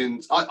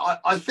intentions.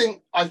 I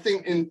think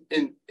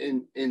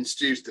in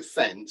Stu's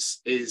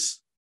defence is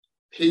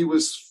he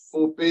was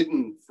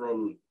forbidden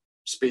from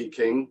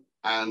speaking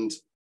and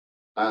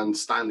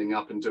standing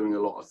up and doing a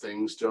lot of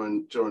things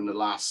during the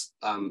last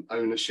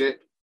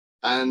ownership,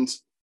 and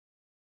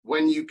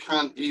when you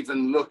can't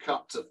even look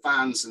up to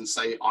fans and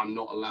say I'm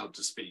not allowed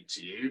to speak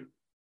to you.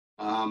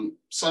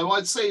 So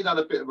I'd say that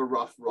a bit of a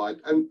rough ride,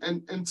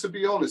 and to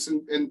be honest,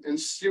 and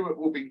Stuart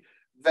will be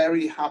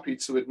very happy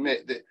to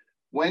admit that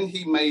when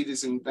he made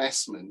his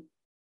investment,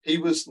 he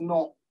was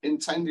not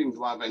intending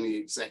to have any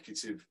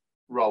executive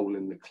role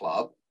in the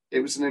club. It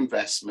was an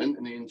investment,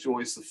 and he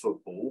enjoys the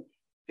football.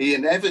 He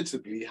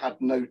inevitably had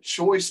no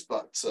choice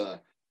but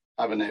to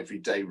have an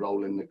everyday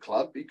role in the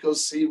club,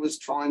 because he was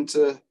trying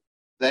to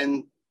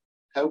then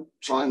help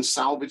try and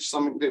salvage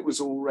something that was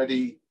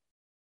already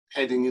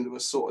heading into a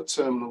sort of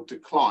terminal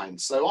decline.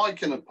 So I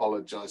can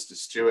apologise to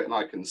Stuart, and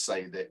I can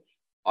say that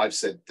I've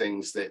said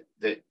things that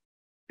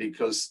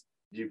because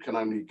you can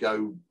only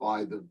go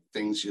by the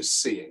things you're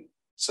seeing.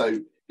 So,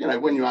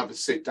 when you have a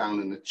sit down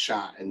and a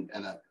chat and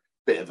a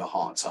bit of a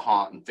heart to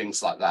heart and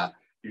things like that,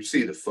 you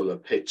see the fuller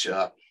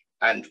picture.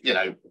 And,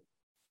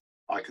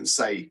 I can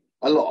say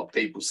a lot of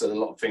people said a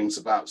lot of things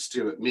about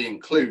Stuart, me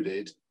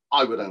included.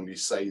 I would only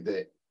say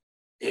that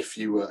if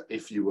you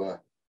were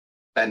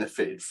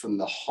benefited from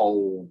the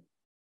whole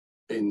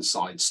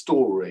inside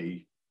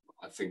story,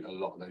 I think a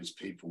lot of those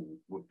people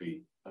would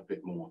be a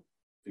bit more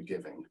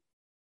forgiving.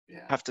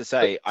 Yeah. I have to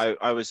say,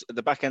 I was at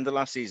the back end of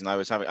last season. I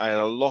had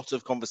a lot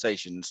of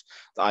conversations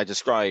that I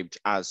described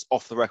as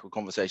off the record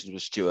conversations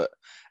with Stuart,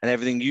 and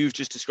everything you've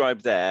just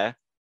described there,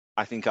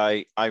 I think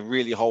I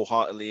really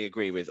wholeheartedly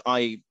agree with.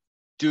 I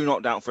do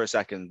not doubt for a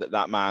second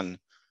that man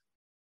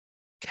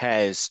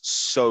cares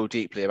so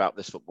deeply about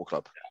this football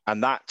club,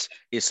 and that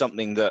is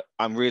something that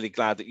I'm really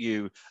glad that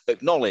you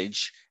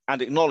acknowledge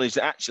that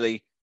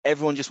actually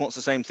everyone just wants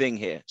the same thing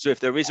here. So if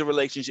there is a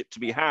relationship to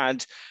be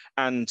had,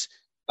 and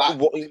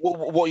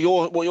what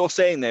you're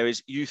saying there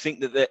is you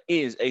think that there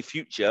is a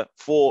future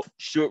for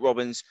Stuart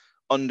Robbins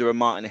under a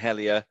Martin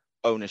Hellier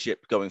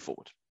ownership going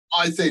forward.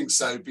 I think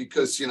so,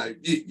 because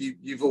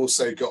you've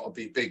also got to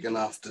be big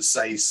enough to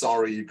say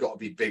sorry. You've got to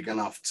be big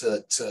enough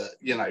to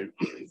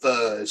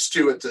for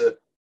Stuart to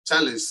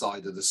tell his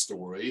side of the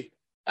story,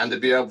 and to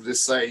be able to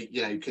say,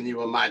 can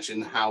you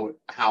imagine how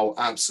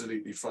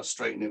absolutely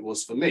frustrating it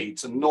was for me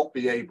to not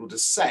be able to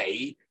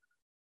say,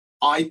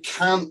 I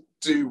can't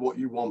do what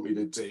you want me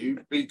to do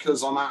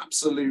because I'm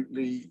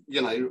absolutely,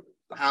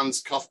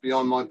 hands cuffed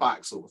behind my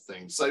back sort of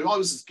thing. So I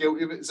was as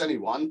guilty of it as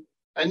anyone.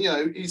 And,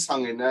 he's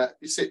hung in there,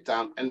 you sit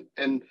down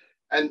and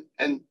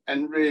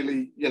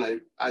really,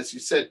 as you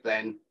said,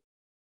 Ben,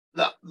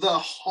 that the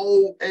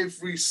whole,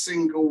 every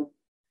single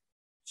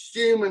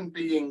human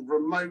being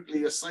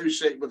remotely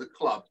associated with the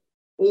club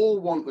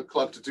all want the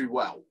club to do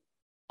well.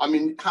 I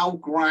mean, how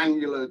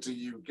granular do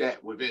you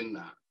get within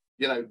that?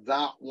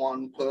 That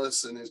one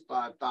person is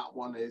bad, that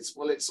one is,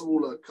 well, it's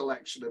all a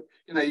collection of,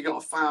 you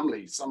got a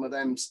family, some of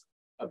them's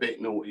a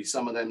bit naughty,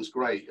 some of them's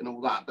great and all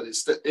that, but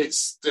it's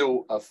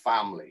still a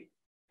family.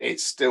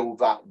 It's still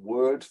that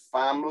word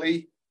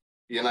family,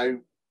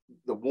 the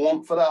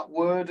warmth of that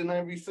word and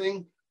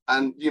everything.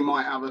 And you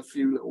might have a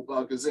few little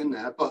buggers in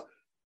there, but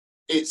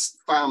it's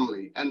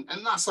family. And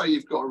that's how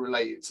you've got to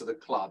relate it to the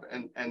club.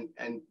 And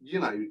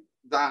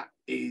that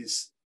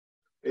is,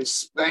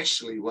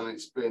 especially when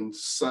it's been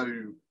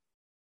so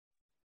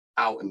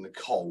out in the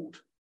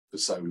cold for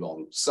so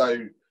long.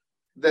 So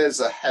there's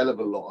a hell of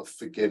a lot of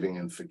forgiving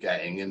and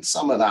forgetting. And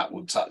some of that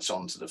will touch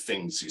on to the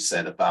things you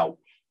said about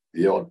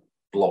the odd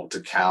blocked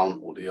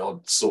account or the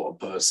odd sort of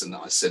person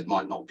that I said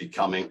might not be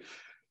coming.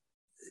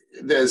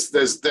 There's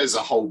a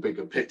whole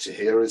bigger picture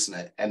here, isn't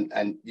it?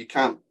 And you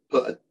can't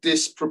put a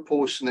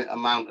disproportionate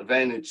amount of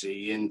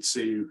energy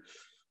into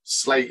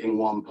slating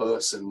one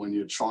person when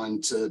you're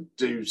trying to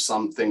do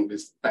something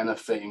that's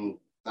benefiting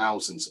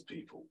thousands of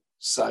people.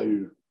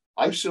 So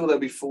I'm sure there'll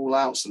be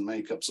fallouts and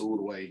makeups all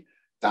the way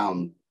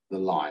down the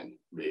line,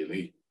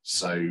 really.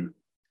 So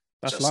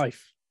that's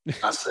life.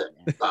 That's it.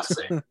 That's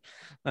it.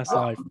 That's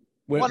life.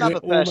 We're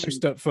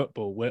almost at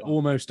football. We're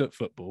almost at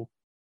football.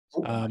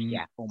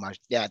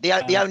 Almost. Yeah.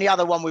 The only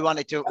other one we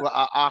wanted to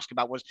ask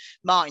about was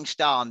Martin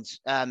Starnes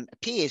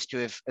appears to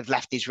have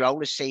left his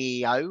role as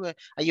CEO.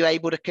 Are you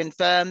able to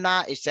confirm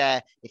that? Is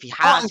there, if he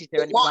has, is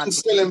there any Martin's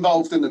still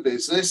involved in the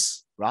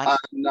business, right?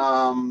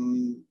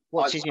 And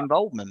what's his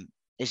involvement?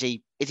 Is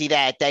he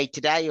there day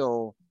to day,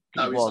 or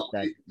no? He's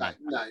not.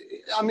 No.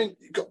 I mean,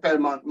 you've got to bear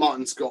in mind,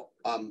 Martin's got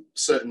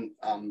certain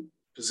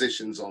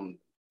positions on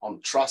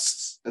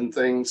trusts and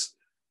things.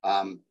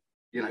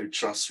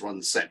 Trusts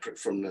run separate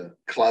from the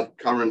club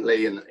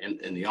currently, and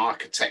in the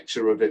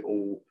architecture of it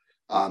all.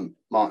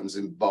 Martin's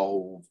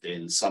involved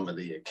in some of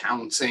the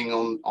accounting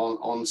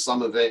on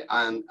some of it,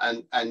 and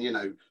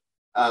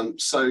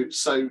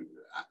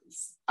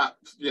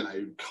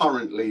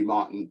currently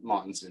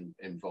Martin's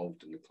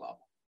involved in the club.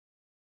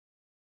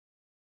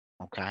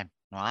 Okay,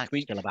 all right.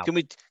 Can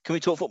we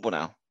talk football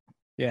now?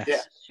 Yes.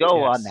 Yeah.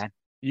 Go on then.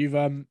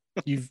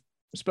 You've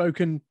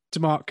spoken to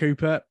Mark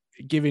Cooper,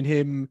 giving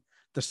him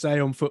the say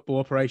on football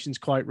operations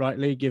quite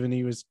rightly, given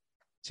he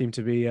seemed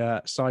to be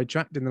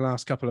sidetracked in the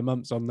last couple of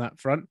months on that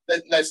front.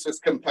 Let's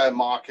just compare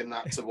Mark in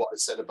that to what I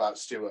said about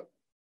Stuart.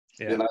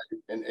 Yeah.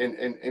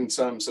 In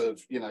terms of,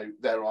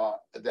 there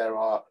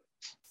are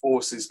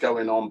forces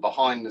going on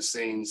behind the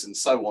scenes and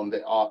so on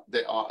that are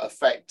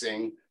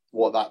affecting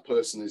what that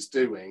person is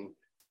doing.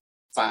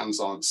 Fans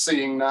aren't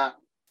seeing that,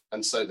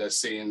 and so they're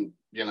seeing,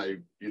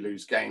 you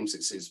lose games,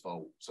 it's his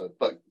fault. So,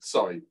 but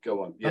sorry,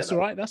 go on. Yeah, that's all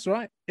right. That's all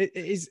right. It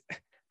is.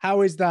 How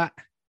is that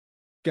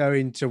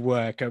going to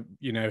work?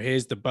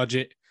 Here's the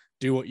budget,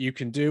 do what you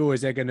can do, or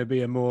is there going to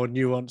be a more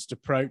nuanced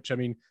approach? I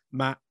mean,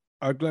 Matt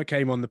Ugler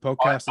came on the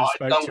podcast and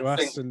spoke to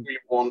us. And we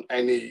want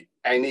any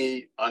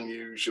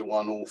unusual,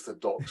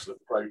 unorthodox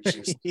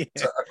approaches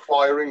to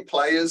acquiring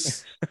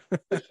players.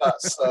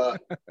 That's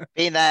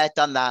been there,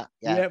 done that.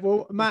 Yeah.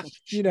 Well, Matt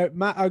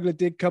Ugler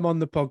did come on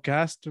the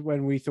podcast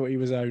when we thought he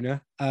was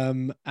owner,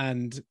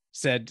 and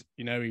said,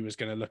 he was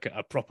going to look at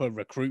a proper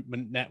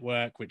recruitment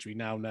network, which we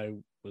now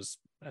know was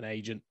an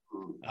agent.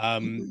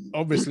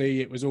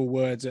 Obviously, it was all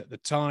words at the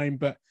time,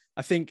 but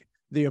I think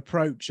the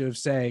approach of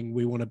saying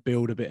we want to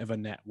build a bit of a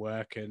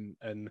network and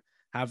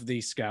have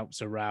these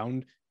scouts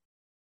around,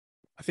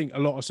 I think a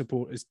lot of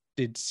supporters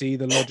did see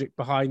the logic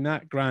behind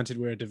that. Granted,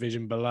 we're a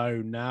division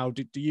below now.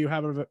 Do you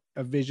have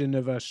a vision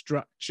of a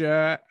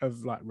structure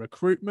of like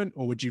recruitment,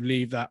 or would you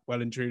leave that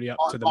well and truly up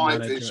to the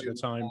manager at the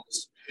time?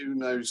 Who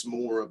knows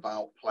more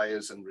about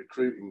players and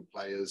recruiting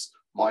players?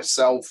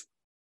 Myself,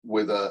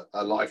 with a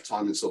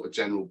lifetime in sort of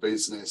general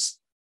business,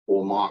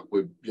 or Mark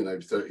with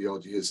 30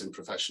 odd years in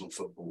professional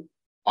football.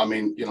 I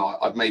mean,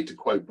 I've made the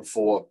quote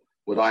before.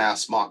 Would I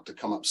ask Mark to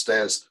come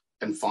upstairs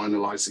and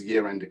finalise the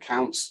year-end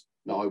accounts?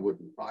 No, I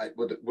wouldn't. Right?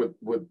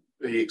 Would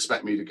he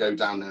expect me to go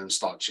down there and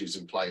start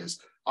choosing players?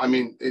 I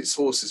mean, it's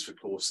horses for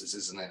courses,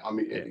 isn't it? I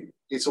mean,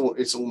 it's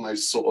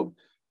almost sort of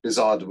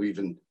bizarre to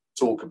even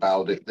talk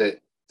about it. That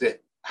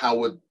how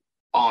would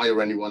I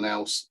or anyone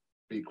else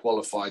be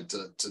qualified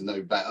to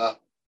know better?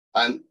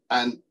 And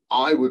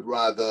I would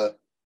rather,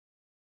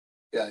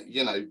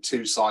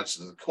 two sides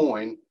of the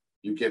coin.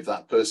 You give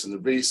that person the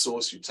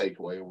resource, you take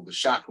away all the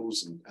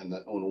shackles and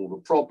all the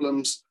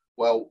problems.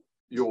 Well,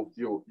 you're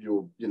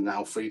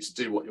now free to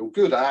do what you're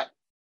good at.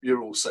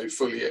 You're also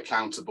fully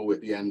accountable at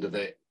the end of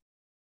it,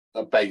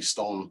 based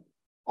on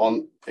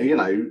all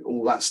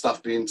that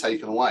stuff being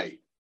taken away.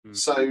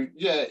 So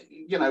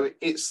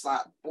it's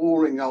that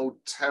boring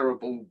old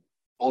terrible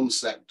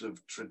concept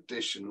of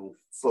traditional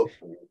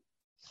football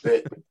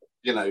that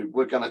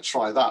we're going to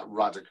try that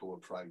radical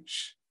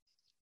approach.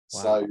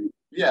 Wow. So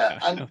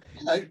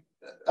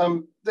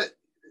and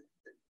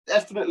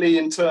definitely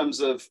in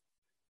terms of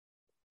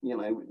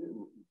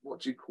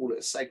what do you call it,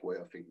 a segue?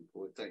 I think you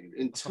call it, don't you?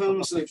 In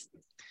terms of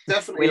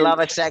definitely, we love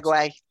a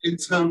segue. In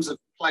terms of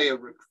player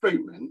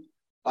recruitment,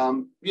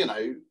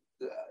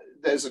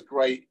 there's a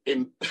great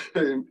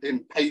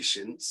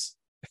impatience.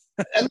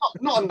 And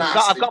not a nasty.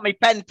 I've got my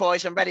pen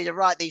poised. I'm ready to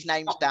write these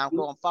names down.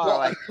 Go on, far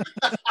away.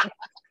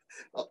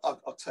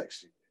 I'll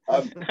text you.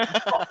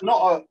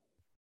 Not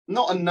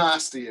a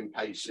nasty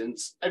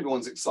impatience.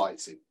 Everyone's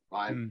excited,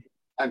 right?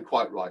 And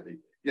quite rightly.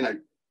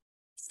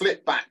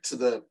 Flip back to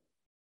the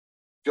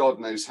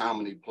God knows how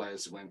many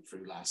players went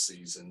through last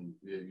season.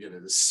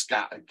 The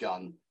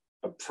scattergun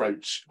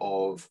approach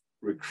of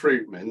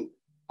recruitment.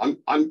 I'm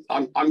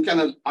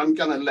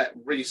gonna let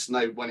Reese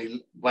know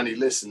when he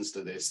listens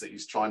to this that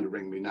he's trying to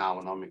ring me now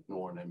and I'm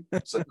ignoring him.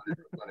 So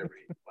whenever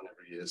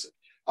he hears it.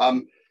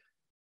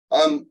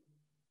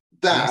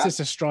 This is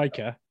a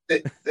striker.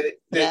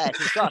 Yes,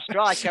 he's got a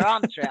striker.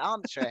 Answer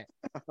it.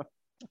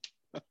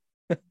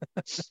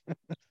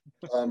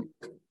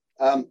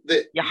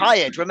 You're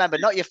hired. Remember,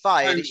 not you're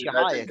fired. It's you're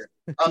hired.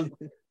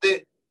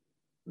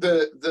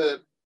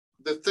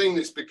 The thing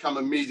that's become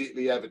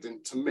immediately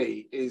evident to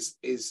me is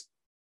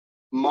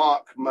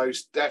Mark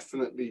most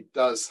definitely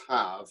does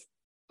have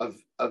a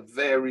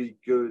very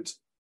good,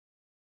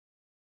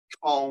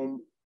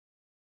 calm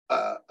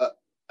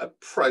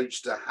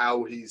approach to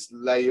how he's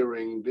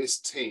layering this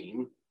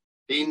team.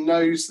 He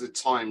knows the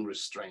time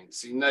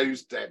restraints. He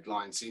knows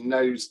deadlines. He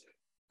knows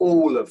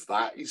all of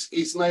that.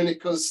 He's known it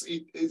because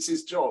it's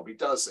his job. He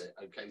does it.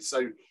 Okay,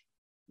 so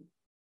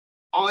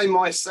I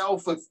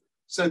myself have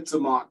said to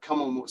Mark, "Come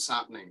on, what's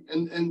happening?"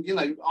 And you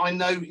know, I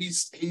know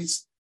he's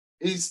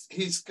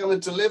going to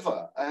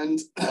deliver. And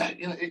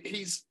you know,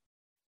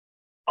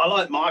 I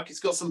like Mark.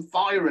 He's got some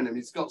fire in him.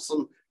 He's got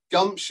some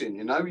gumption.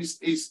 You know,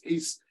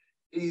 he's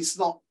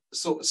not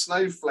sort of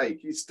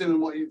snowflake. He's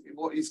doing what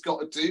he's got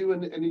to do,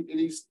 and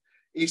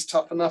he's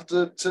tough enough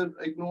to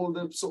ignore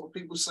the sort of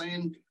people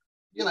saying,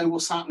 you know,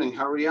 what's happening?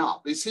 Hurry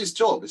up! It's his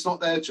job. It's not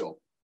their job.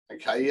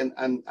 Okay,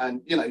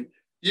 and you know,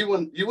 you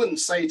wouldn't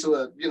say to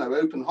a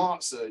open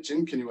heart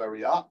surgeon, "Can you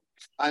hurry up?"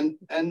 And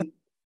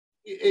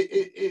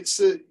it's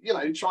you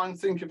know, try and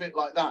think of it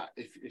like that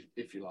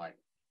if you like.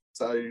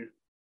 So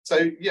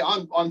yeah,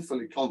 I'm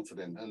fully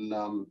confident,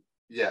 and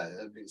yeah,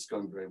 it's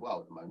going very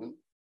well at the moment.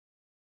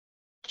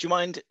 Do you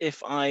mind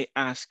if I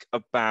ask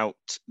about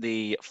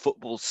the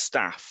football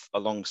staff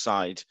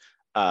alongside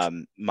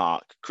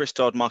Mark? Chris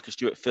Dodd, Marcus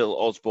Stewart, Phil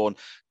Osborne.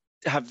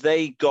 Has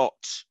their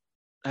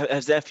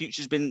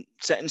futures been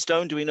set in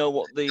stone? Do we know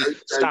what the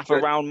staff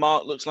around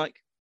Mark looks like?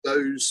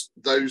 Those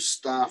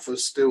staff are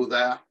still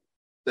there.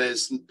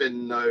 There's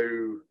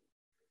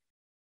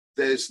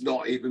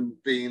not even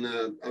been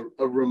a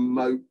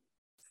remote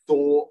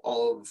thought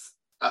of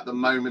at the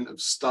moment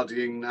of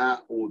studying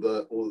that or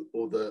the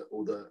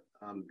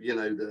you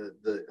know,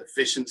 the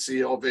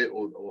efficiency of it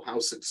or how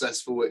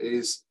successful it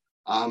is.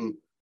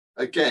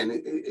 Again,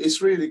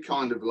 it's really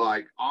kind of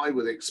like, I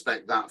would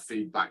expect that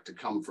feedback to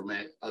come from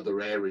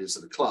other areas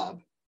of the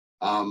club.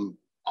 Who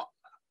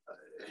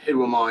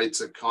am I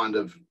to kind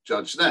of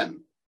judge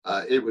them?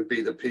 It would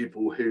be the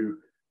people who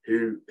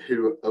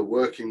are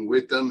working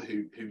with them,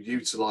 who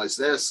utilize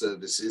their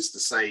services to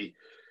say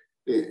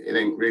it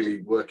ain't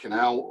really working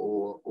out,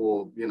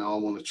 or you know, I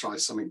want to try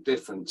something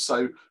different.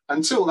 So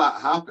until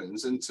that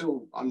happens,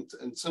 until I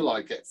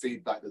get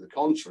feedback to the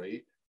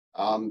contrary,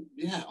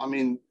 yeah, I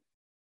mean,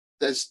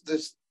 I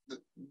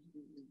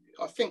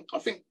think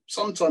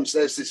sometimes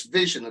there's this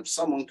vision of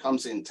someone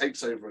comes in,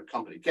 takes over a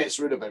company, gets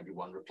rid of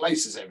everyone,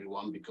 replaces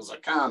everyone because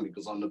I'm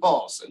the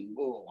boss, and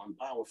I'm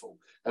powerful,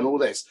 and all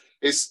this.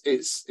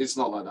 It's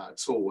not like that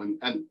at all.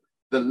 And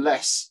the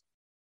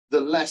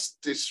less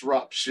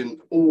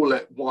disruption all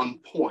at one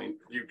point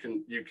you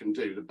can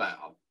do, the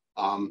better.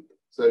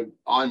 So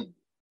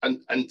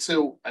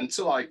until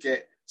I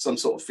get some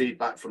sort of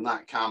feedback from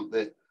that camp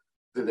that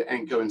it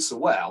ain't going so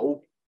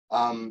well,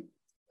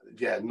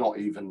 yeah, not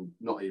even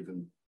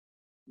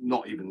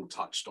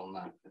touched on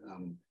that.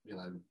 You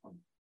know.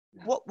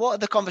 Yeah. What are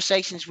the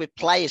conversations with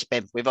players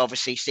been? We've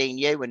obviously seen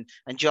you and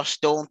Josh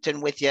Staunton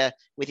with your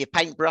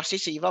paintbrushes,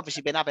 so you've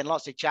obviously been having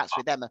lots of chats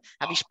with them.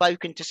 Have you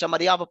spoken to some of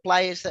the other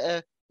players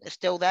that are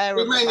still there?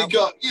 We've mainly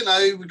got, you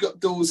know, we've got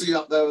Dorsey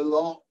up there a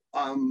lot.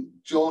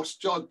 Josh,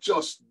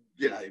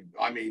 you know,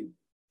 I mean,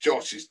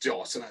 Josh is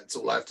Josh, and that's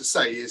all I have to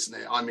say, isn't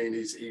it? I mean,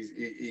 he's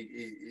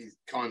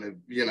kind of,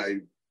 you know,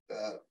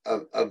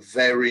 a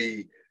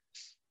very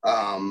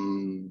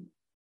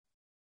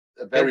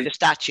build the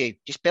statue.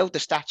 Just build the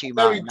statue,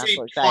 man. Very that's deep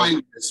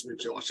kindness with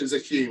Josh as a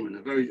human,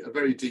 a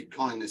very deep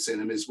kindness in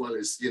him, as well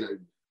as, you know,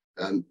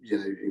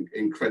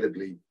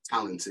 incredibly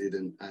talented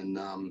and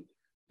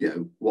you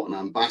know, what an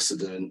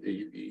ambassador, and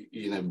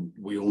you know,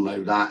 we all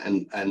know that,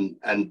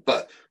 and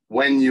but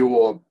when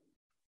you're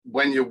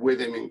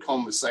with him in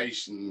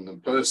conversation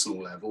and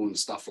personal level and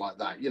stuff like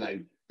that, you know,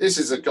 this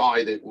is a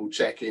guy that will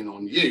check in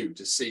on you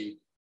to see,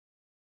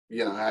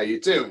 you know, how you're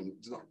doing.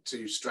 Not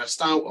too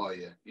stressed out, are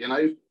you? You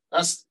know,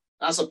 that's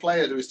a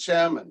player who is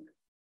chairman,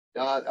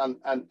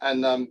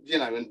 and you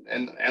know,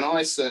 and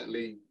I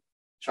certainly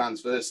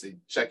transversely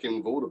check in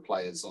with all the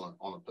players on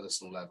a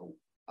personal level.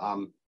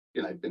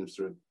 You know, been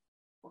through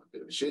a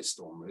bit of a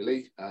shitstorm,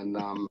 really, and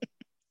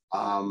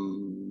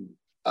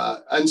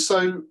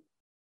so,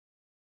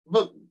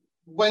 but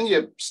when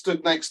you're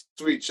stood next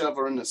to each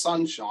other in the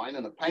sunshine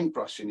and a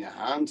paintbrush in your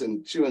hand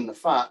and chewing the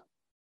fat,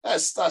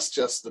 that's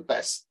just the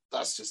best.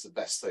 That's just the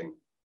best thing.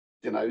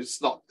 You know,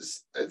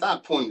 at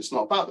that point, it's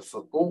not about the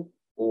football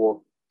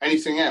or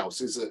anything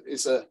else.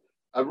 It's a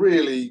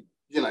really,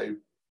 you know,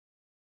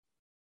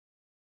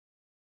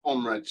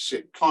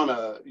 comradeship kind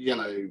of, you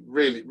know,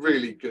 really,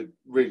 really good,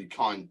 really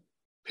kind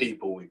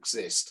people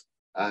exist.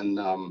 And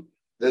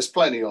there's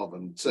plenty of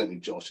them. Certainly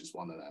Josh is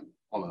one of them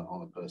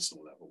on a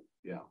personal level.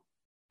 Yeah.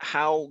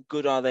 How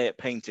good are they at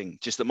painting?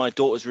 Just that my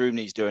daughter's room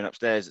needs doing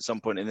upstairs at some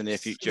point in the near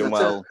future. And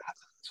well,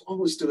 I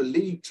always do a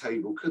league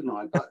table, couldn't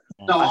I? But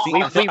no,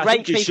 we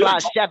rate people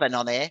out of 7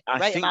 on here.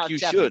 I think you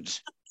should.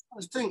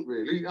 I think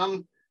really.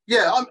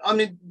 Yeah, I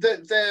mean,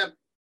 they're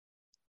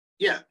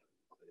yeah.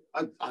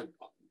 I'm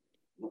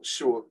not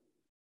sure.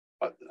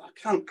 I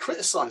can't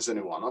criticise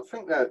anyone. I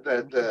think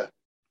they're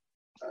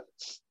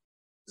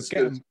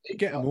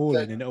get them all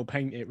in, and it'll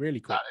paint it really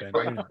quick.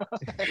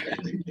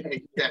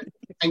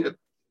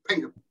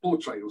 Paint a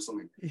portrait or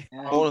something.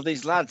 All of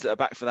these lads that are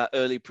back for that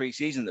early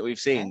pre-season that we've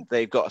seen,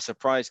 they've got a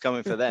surprise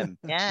coming for them.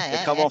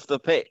 They come off the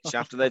pitch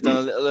after they've done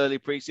a little early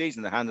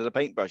pre-season. They're handed a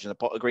paintbrush and a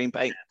pot of green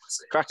paint.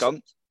 Crack on.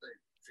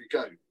 If you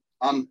go.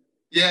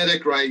 Yeah, they're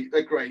great.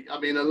 They're great. I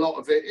mean, a lot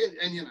of it,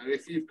 and you know,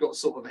 if you've got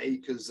sort of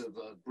acres of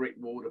brick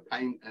wall to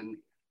paint, and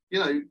you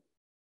know,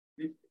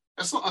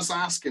 that's not us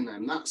asking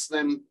them. That's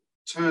them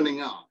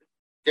turning up,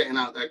 getting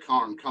out their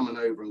car and coming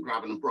over and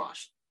grabbing a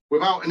brush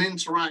without an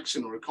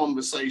interaction or a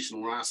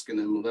conversation or asking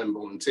them or them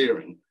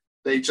volunteering.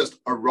 They just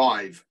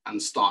arrive and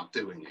start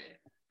doing it.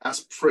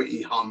 That's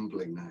pretty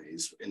humbling. That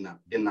is in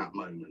that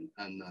moment,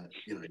 and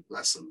you know,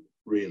 bless them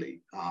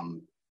really.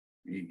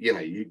 You know,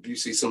 you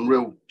see some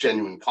real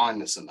genuine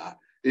kindness in that.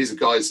 These are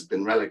guys that have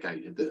been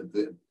relegated, that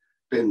have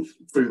been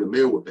through the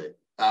mill a bit.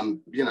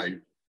 You know,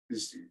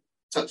 this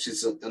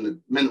touches on the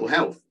mental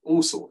health,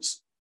 all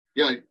sorts.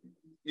 You know,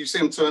 you see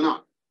them turn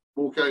up,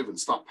 walk over and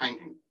start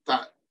painting.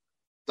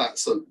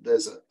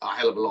 There's a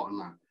hell of a lot in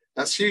that.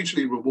 That's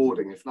hugely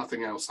rewarding if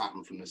nothing else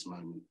happened from this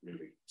moment,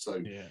 really.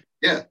 So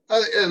yeah.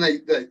 And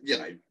they you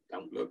know,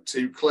 don't look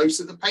too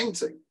close at the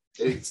painting.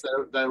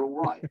 They're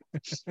all right.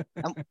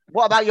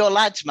 What about your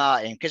lads,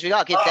 Martin? Because we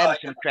got to give them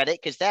some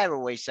credit, because they're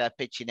always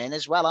pitching in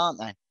as well, aren't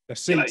they? The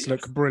seats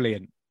look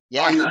brilliant.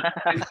 Yeah.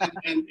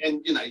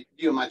 and you know,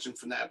 you imagine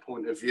from their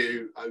point of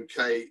view,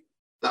 okay,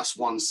 that's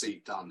one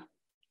seat done.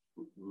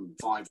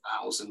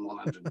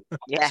 5,100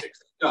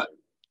 go.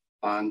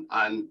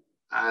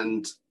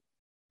 And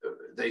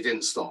they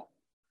didn't stop.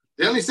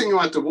 The only thing you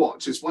had to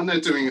watch is when they're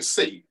doing a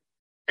seat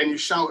and you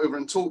shout over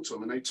and talk to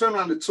them, and they turn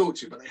around and talk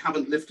to you, but they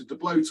haven't lifted the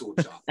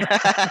blowtorch up.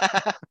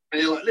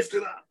 And you're like, lift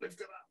it up.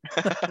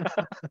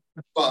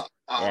 But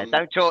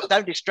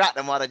don't distract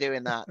them while they're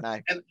doing that.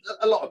 No. And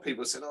a lot of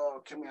people said,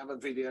 "Oh, can we have a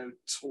video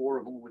tour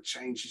of all the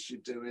changes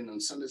you're doing?"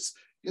 And so it's,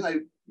 you know,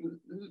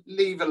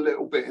 leave a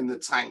little bit in the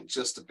tank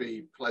just to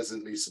be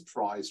pleasantly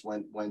surprised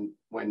when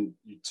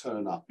you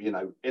turn up, you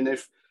know. And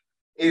if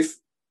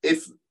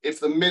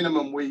the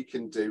minimum we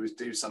can do is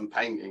do some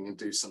painting and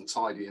do some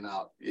tidying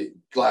up,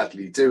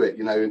 gladly do it,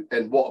 you know.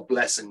 And what a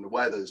blessing the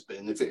weather's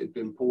been. If it had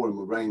been pouring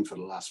with rain for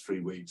the last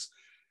 3 weeks,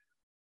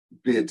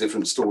 be a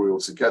different story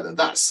altogether.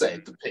 That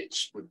said, the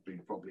pitch would be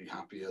probably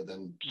happier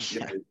than, you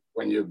know,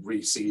 when you're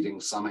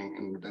reseeding something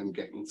and then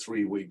getting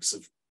 3 weeks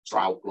of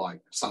drought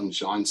like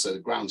sunshine. So the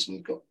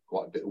groundsman's got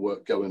quite a bit of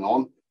work going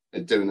on.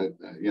 They're doing it,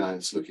 you know,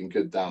 it's looking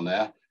good down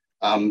there.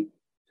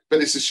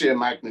 But it's the sheer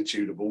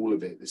magnitude of all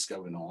of it that's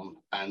going on,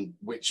 and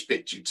which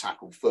bit you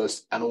tackle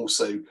first. And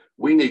also,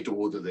 we need to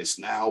order this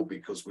now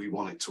because we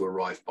want it to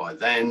arrive by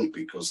then,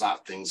 because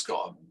that thing's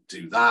got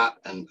to do that.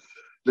 And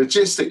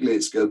logistically,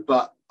 it's good,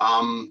 but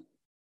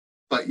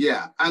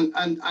yeah, and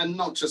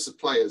not just the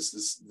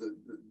players,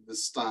 the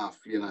staff,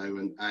 you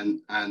know,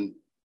 and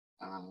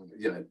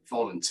you know,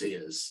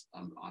 volunteers.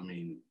 I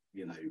mean,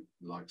 you know,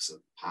 likes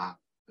of Pat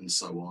and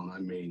so on. I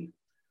mean,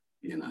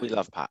 you know, we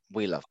love Pat.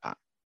 You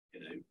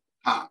know,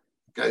 Pat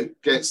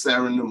gets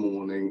there in the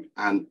morning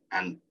and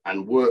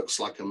works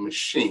like a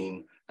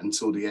machine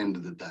until the end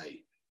of the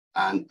day,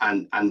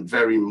 and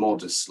very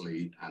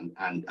modestly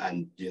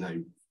and you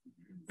know,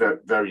 very,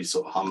 very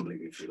sort of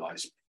humbling, if you like.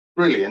 It's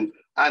brilliant,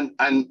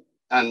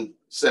 and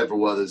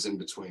several others in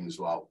between as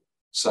well.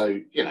 So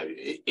you know,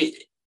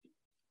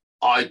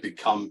 I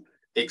become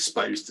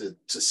exposed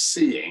to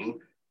seeing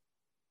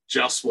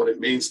just what it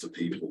means to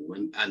people,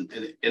 and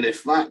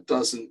if that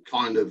doesn't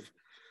kind of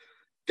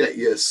get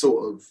your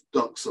sort of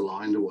ducks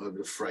aligned, or whatever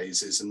the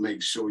phrase is, and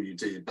make sure you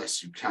do the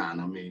best you can.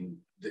 I mean,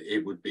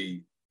 it would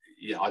be,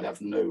 yeah, I'd have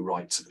no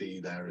right to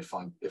be there if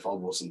I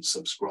wasn't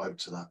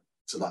subscribed to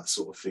that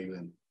sort of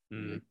feeling.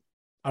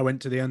 I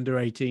went to the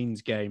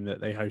under-18s game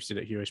that they hosted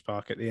at Hewish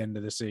Park at the end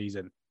of the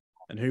season,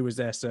 and who was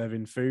there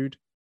serving food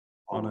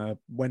on a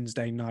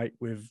Wednesday night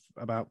with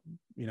about,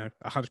 you know,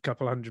 a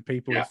couple hundred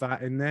people, with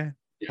that in there?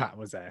 Yeah. Pat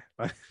was there.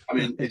 I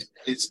mean,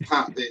 it's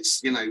Pat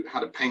that's, you know,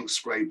 had a paint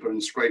scraper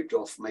and scraped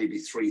off maybe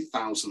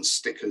 3,000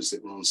 stickers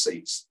that were on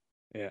seats.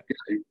 Yeah, you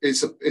know,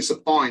 it's a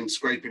bind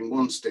scraping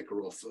one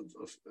sticker off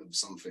of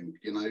something,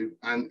 you know,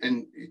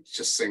 and it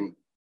just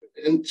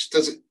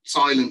does it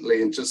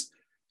silently and just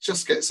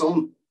gets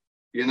on,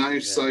 you know.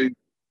 So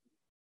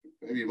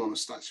maybe you want a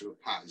statue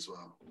of Pat as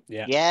well.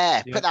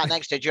 Yeah. Put that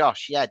next to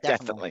Josh. Yeah,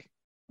 definitely.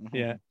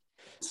 Yeah.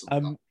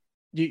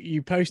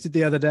 You posted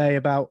the other day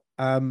about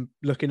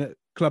looking at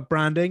club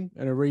branding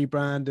and a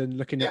rebrand and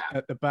looking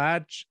at the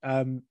badge.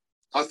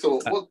 I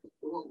thought,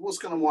 what's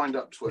going to wind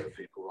up Twitter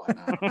people right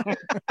now?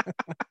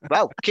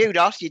 Well,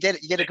 kudos, you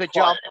did a good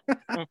job.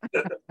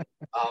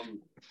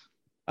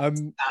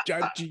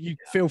 You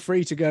feel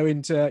free to go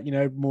into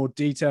more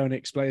detail and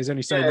explain. There's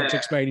only so much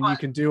explaining you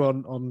can do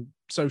on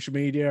social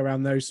media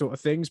around those sort of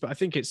things, but I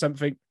think it's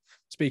something.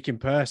 Speaking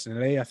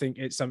personally, I think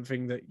it's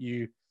something that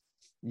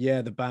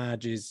the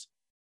badge is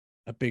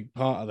a big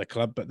part of the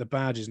club, but the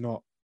badge is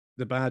not.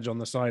 The badge on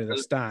the side of the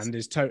stand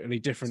is totally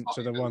different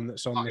to the one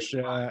that's on the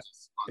shirt.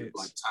 It's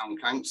like town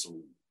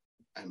council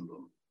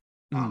emblem,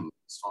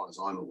 as far as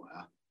I'm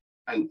aware.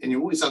 And you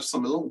always have a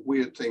lot of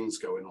weird things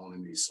going on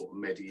in these sort of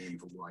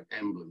medieval like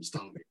emblems,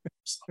 don't you?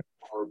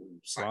 Horrible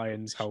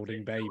lions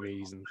holding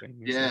babies and things.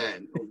 Yeah,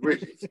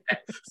 really.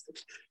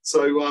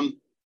 So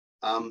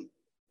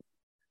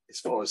as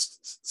far as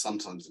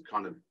sometimes the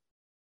kind of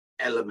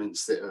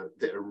elements that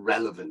are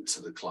relevant to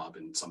the club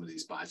in some of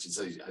these badges,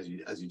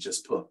 as you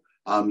just put,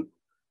 I've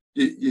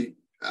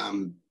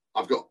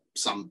got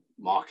some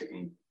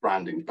marketing,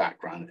 branding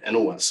background and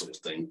all that sort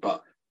of thing.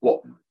 But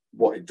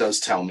what it does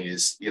tell me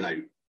is,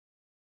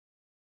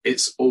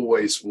 it's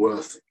always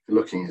worth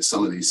looking at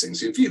some of these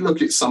things. If you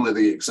look at some of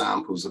the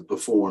examples of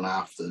before and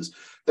afters,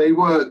 they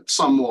were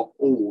somewhat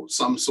all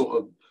some sort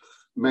of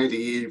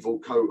medieval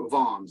coat of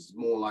arms,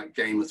 more like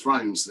Game of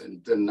Thrones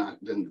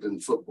than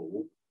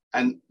football.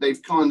 And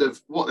they've kind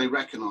of, what they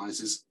recognize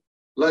is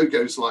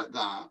logos like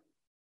that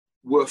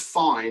were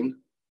fine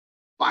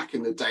back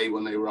in the day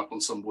when they were up on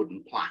some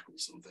wooden plaque or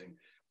something.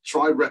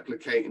 Try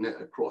replicating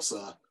it across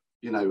a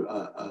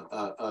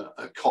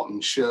cotton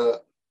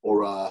shirt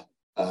or a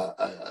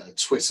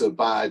Twitter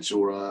badge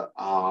or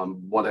a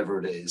whatever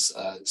it is,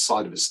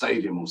 side of a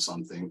stadium or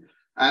something.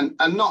 And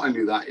not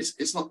only that,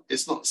 it's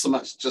not so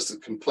much just a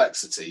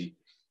complexity.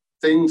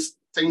 Things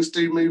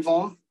do move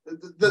on.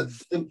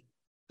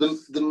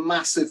 The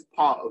massive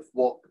part of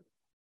what,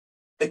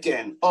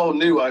 again,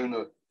 new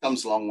owner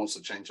comes along, wants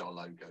to change our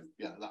logo,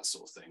 that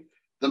sort of thing.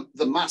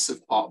 The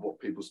massive part of what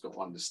people's got to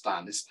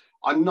understand is,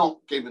 I'm not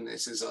giving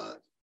this as a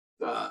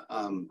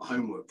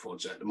homework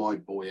project to my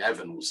boy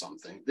Evan or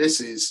something. This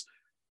is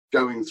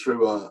going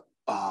through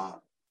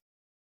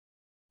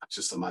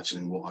just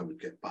imagining what I would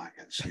get back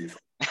actually.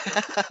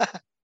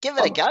 Give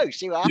it a go,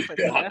 see what happens.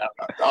 Yeah,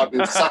 I've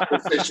been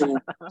sacrificial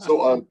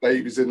sort of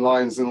babies in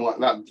lines and like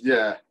that.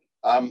 Yeah.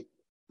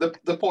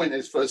 The point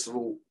is, first of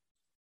all,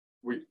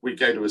 we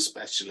go to a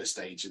specialist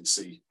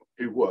agency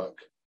who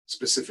work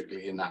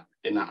specifically in that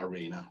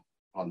arena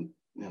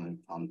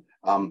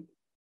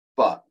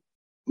but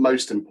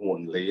most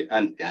importantly,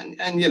 and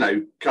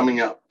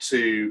coming up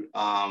to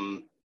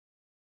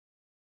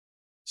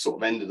sort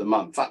of end of the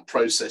month, that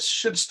process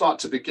should start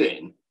to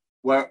begin,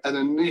 where an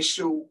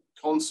initial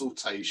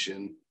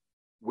consultation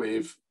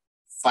with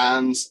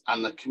fans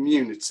and the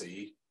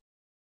community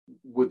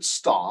would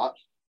start.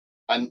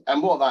 And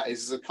what that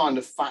is a kind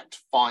of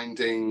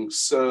fact-finding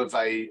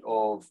survey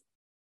of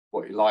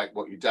what you like,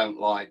 what you don't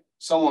like,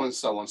 so on and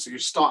so on. So you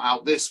start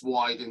out this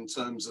wide in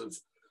terms of,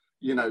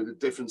 the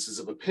differences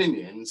of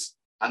opinions,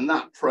 and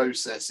that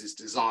process is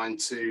designed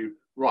to,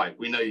 right,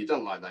 we know you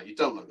don't like that, you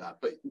don't like that,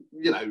 but,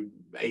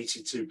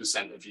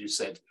 82% of you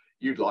said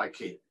you'd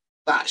like it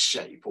that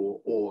shape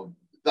or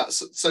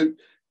that's. So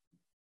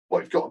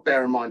what you've got to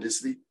bear in mind is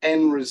the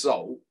end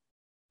result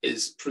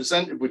is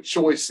presented with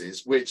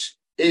choices which,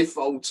 if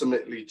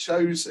ultimately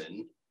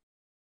chosen,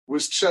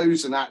 was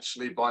chosen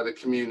actually by the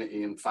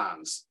community and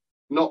fans,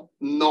 not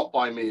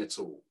by me at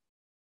all.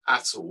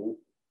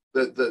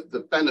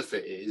 The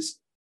benefit is,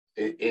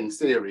 in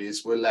theory,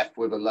 is we're left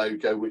with a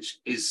logo which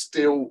is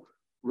still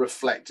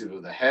reflective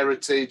of the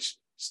heritage,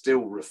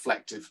 still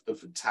reflective of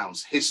the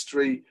town's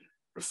history,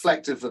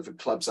 reflective of the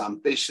club's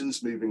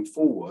ambitions moving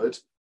forward,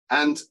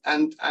 and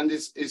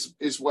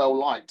is well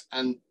liked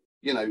and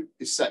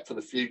is set for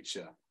the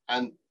future.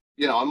 And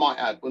I might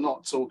add, we're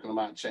not talking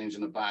about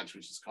changing a badge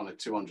which is kind of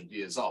 200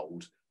 years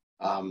old.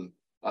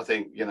 I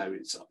think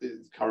it's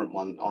the current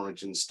one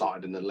origin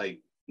started in the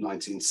late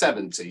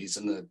 1970s,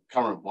 and the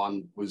current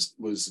one was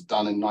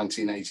done in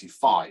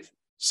 1985.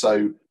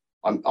 So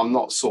I'm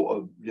not sort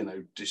of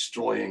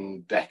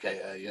destroying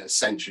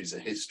centuries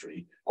of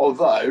history.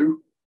 Although,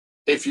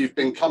 if you've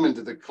been coming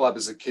to the club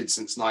as a kid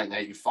since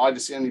 1985,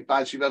 it's the only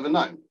badge you've ever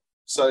known.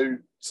 So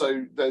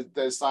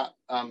there's that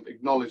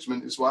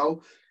acknowledgement as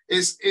well.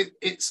 It's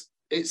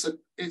an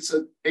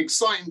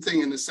exciting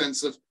thing in the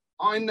sense of,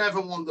 I never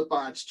want the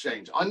badge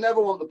changed.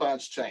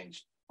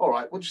 All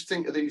right, what do you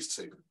think of these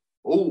two?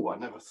 Oh, I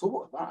never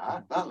thought of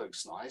that. That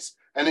looks nice.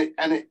 And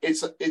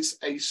it's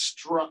a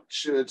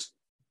structured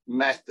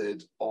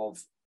method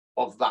of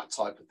that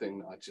type of thing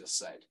that I just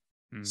said.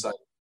 So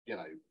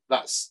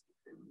that's,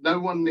 no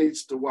one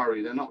needs to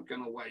worry. They're not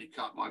going to wake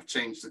up, I've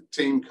changed the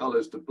team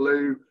colours to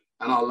blue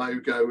and our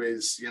logo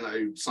is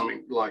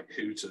something like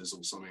Hooters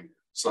or something.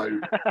 So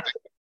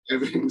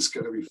everything's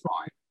going to be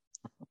fine.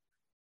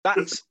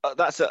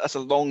 That's a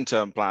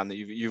long-term plan that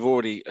you've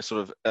already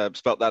sort of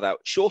spelt that out.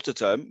 Shorter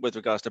term, with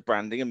regards to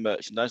branding and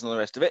merchandise and all the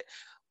rest of it,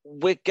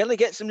 we're going to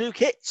get some new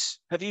kits.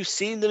 Have you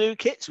seen the new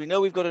kits? We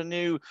know we've got a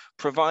new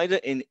provider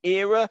in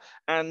Era,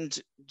 and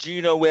do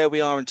you know where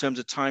we are in terms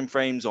of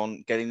timeframes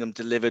on getting them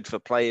delivered for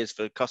players,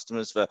 for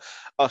customers, for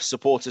us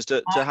supporters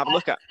to have a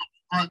look at?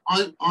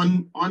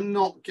 I'm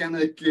not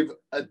gonna give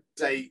a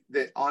date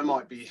that I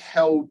might be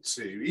held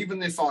to,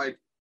 even if I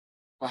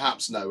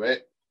perhaps know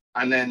it,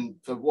 and then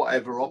for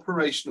whatever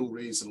operational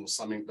reason or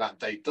something, that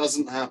date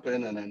doesn't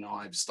happen, and then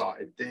I've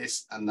started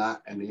this and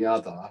that and the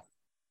other.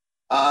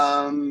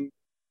 Oh,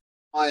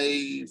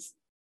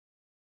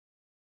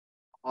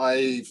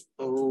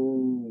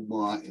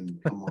 Martin,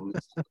 come on.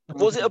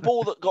 Was it a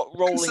ball that got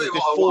rolling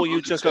before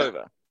you took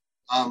over?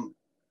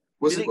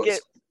 Was Did it it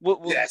get?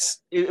 Yes.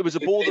 It was a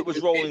ball that was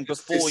rolling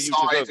before you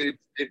took over.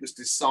 It was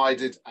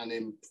decided and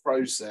in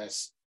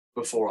process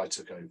before I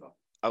took over.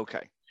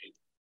 Okay.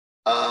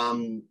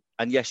 Um,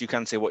 And yes, you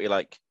can say what you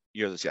like.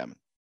 You're the chairman.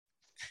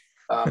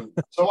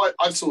 So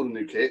I saw the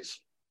new kits.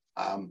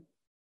 Home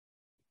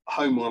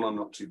one, I'm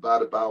not too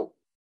bad about.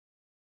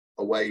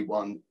 Away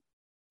one,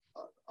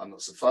 I'm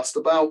not so fussed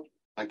about.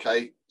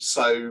 Okay,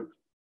 so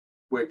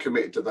we're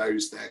committed to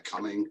those. They're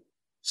coming.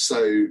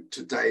 So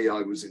today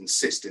I was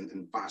insistent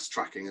in fast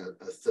tracking a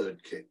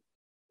third kit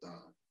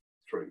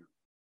through.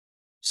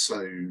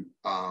 So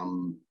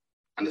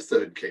and the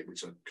third kit,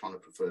 which I kind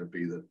of prefer to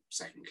be the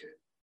second kit,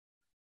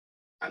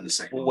 and the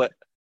second one.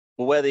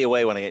 Where the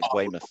away one against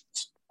Weymouth?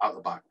 Out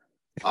the back.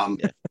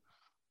 Yeah.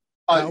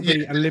 That'll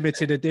be a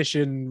limited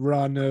edition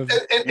run of.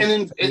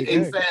 In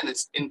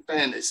fairness,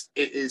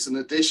 it is an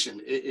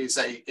edition. It is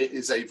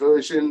a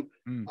version.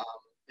 Being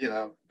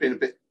a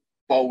bit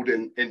bold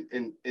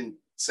in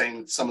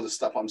saying some of the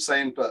stuff I'm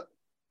saying, but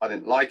I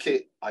didn't like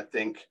it. I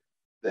think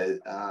that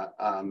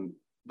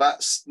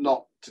that's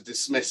not to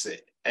dismiss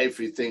it.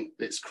 Everything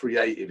that's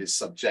creative is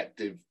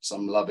subjective.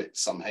 Some love it,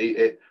 some hate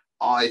it.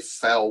 I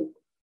felt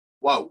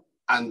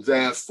and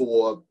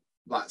therefore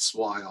that's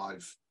why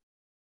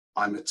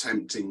I'm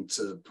attempting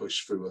to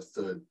push through a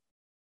third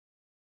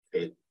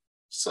kit.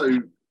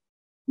 So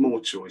more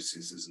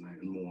choices, isn't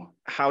it? And more.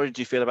 How did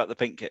you feel about the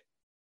pink kit?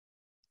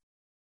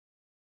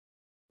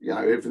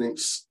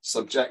 Everything's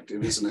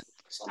subjective, isn't it?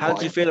 How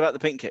did you feel about the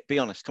pink kit? Be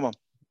honest. Come on.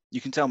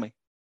 You can tell me.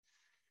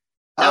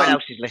 No one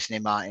else is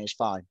listening, Martin. It's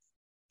fine.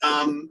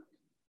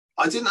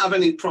 I didn't have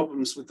any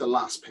problems with the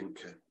last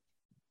pink kit.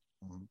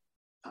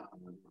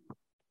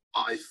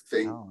 I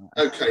think,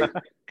 okay.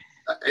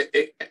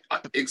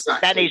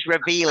 Exactly. Then he's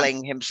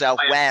revealing himself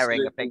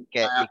wearing a pink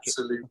kit. I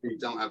absolutely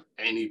don't have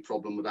any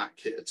problem with that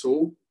kit at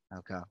all.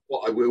 Okay.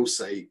 What I will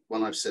say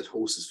when I've said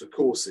horses for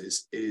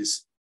courses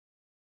is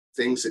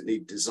things that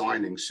need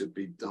designing should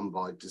be done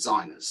by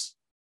designers.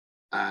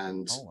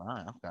 And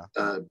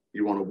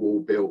you want a wall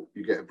built,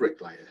 you get a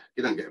bricklayer.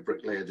 You don't get a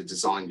bricklayer to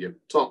design your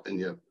top and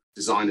your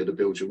designer to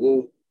build your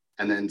wall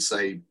and then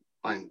say,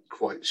 I'm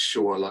quite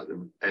sure I like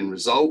the end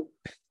result.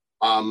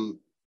 I'm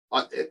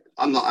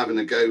not having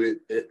a go at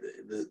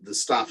the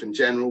staff in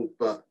general,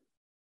 but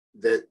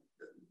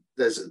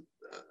there's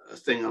a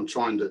thing I'm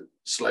trying to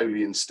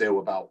slowly instill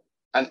about.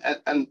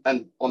 And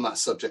on that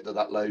subject of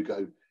that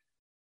logo,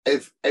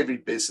 every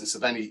business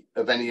of any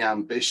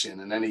ambition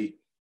and any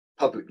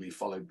publicly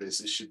followed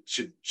business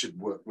should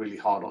work really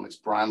hard on its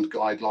brand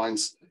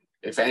guidelines.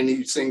 If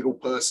any single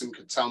person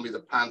could tell me the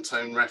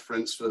Pantone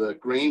reference for the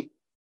green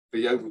for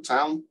Yeovil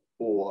Town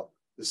or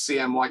the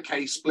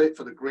CMYK split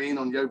for the green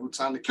on Yeovil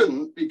Town, they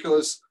couldn't,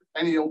 because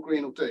any old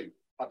green will do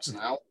up to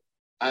now.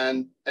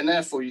 And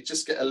therefore you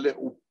just get a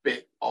little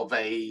bit of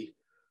a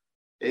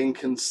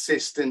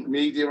inconsistent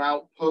media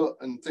output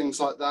and things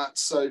like that.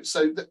 So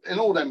and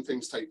all them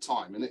things take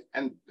time, and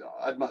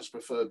I'd much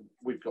prefer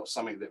we've got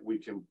something that we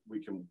can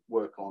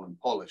work on and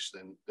polish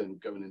than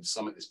going into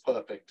something that's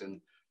perfect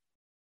and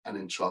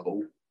in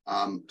trouble.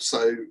 I'd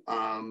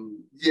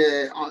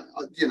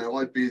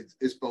be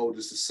as bold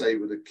as to say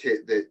with a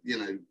kit that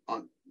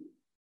I'm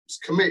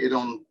committed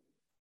on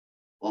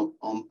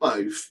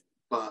both,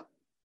 but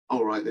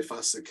all right, if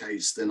that's the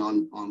case, then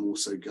I'm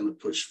also going to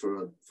push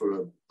for a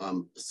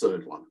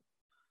third one.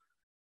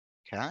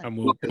 Okay, and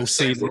we'll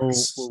see them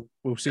all.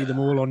 We'll see them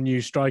all on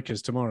New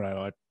Strikers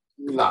tomorrow.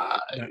 No,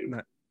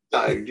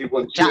 you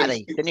wouldn't.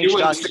 Saturday, the New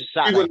Strikers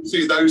Saturday. You wouldn't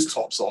see those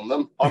tops on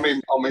them. I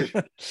mean,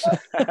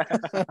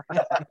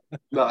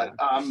 no.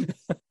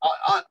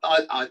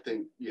 I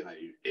think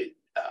it.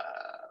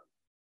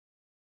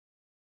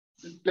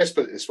 Let's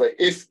put it this way: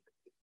 if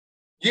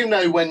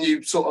when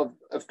you sort of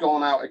have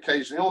gone out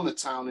occasionally on the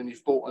town and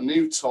you've bought a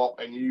new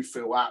top and you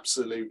feel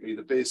absolutely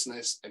the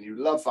business and you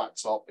love that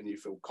top and you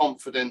feel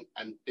confident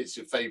and it's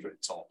your favorite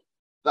top,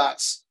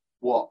 that's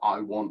what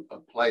I want a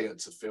player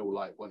to feel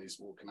like when he's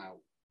walking out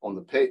on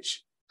the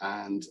pitch.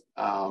 And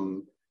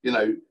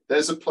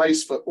there's a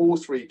place for all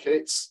three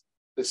kits.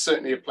 There's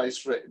certainly a place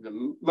for it in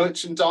the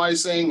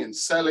merchandising and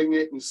selling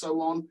it and so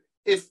on.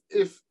 If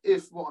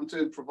what I'm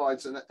doing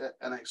provides an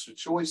extra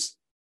choice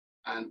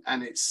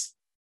and it's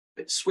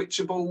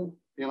switchable,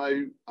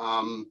 you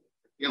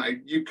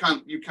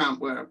can't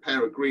wear a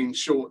pair of green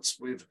shorts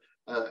with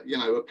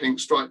a pink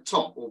striped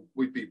top, or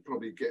we'd be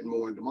probably getting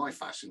more into my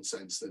fashion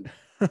sense than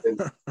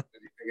anything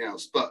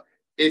else. But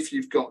if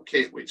you've got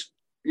kit which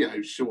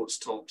shorts,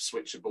 top,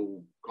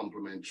 switchable,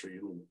 complementary,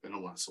 and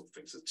all that sort of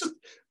things, just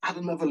add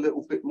another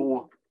little bit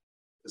more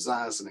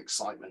pizzazz and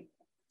excitement.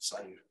 So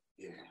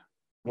yeah.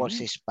 What's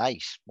this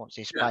space? What's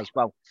this space?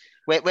 Well,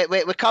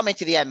 we're coming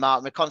to the end,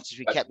 Mark. We're conscious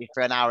we kept you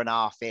for an hour and a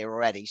half here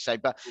already. So,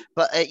 but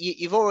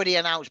you've already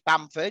announced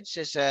Bamford's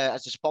as a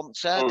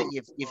sponsor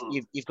that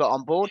you've got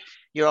on board.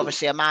 You're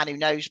obviously a man who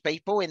knows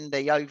people in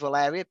the Oval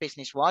area,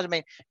 business wise. I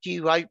mean, do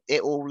you hope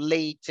it will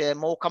lead to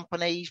more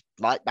companies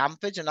like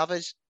Bamford's and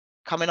others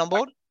coming on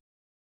board?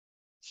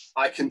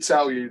 I can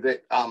tell you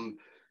that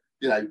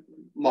you know,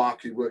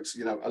 Mark, who works,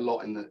 you know, a lot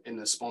in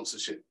the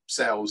sponsorship,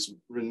 sales,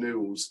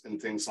 renewals,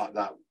 and things like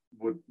that,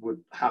 would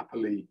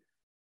happily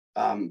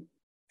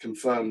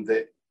confirm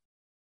that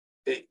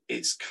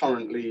it's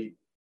currently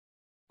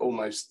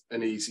almost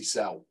an easy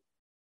sell.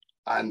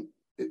 And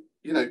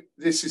you know,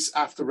 this is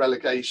after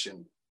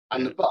relegation,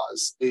 and the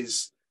buzz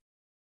is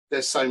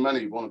there's so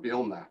many want to be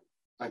on that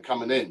and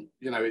coming in.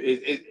 You know,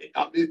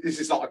 this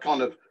is not a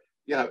kind of,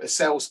 you know, a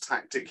sales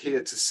tactic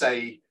here to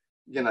say,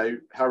 you know,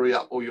 hurry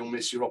up or you'll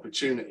miss your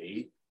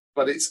opportunity.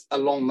 But it's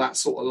along that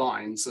sort of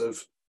lines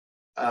of,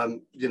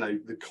 you know,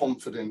 the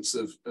confidence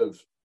of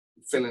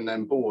filling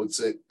them boards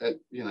at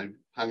you know,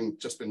 having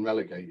just been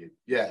relegated.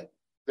 Yeah,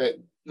 they're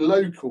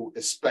local,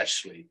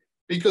 especially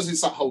because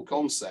it's that whole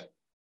concept: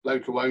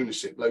 local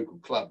ownership, local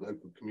club,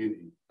 local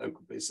community,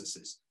 local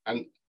businesses,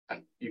 and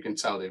you can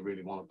tell they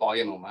really want to buy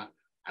in on that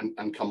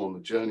and come on the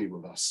journey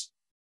with us.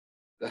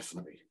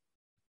 Definitely.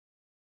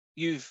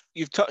 You've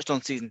touched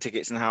on season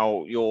tickets and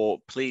how you're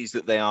pleased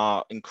that they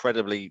are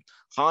incredibly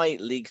high,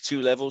 League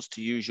Two levels,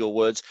 to use your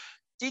words.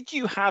 Did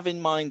you have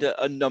in mind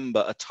a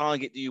number, a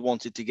target that you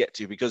wanted to get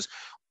to? Because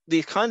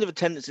the kind of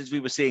attendances we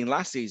were seeing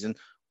last season,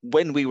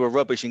 when we were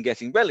rubbish and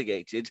getting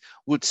relegated,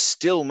 would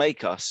still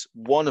make us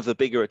one of the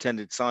bigger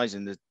attended sides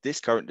in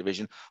this current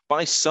division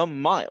by some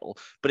mile.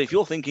 But if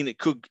you're thinking it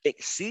could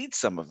exceed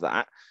some of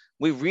that,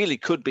 we really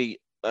could be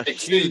a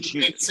huge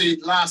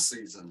exceed last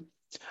season.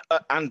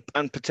 And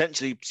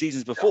potentially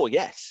seasons before,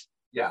 yes.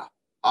 Yeah.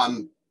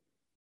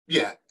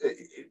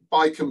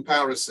 By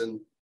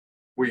comparison,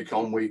 week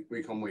on week,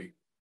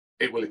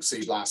 it will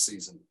exceed last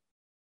season.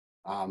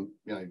 You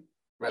know,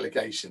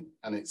 relegation,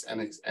 and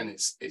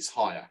it's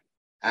higher.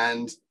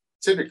 And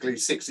typically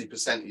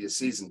 60% of your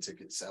season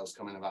ticket sales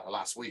come in about the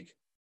last week.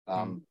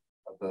 Of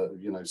the,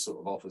 you know, sort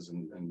of offers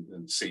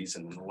and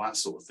season and all that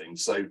sort of thing.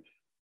 So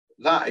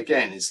that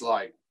again is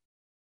like,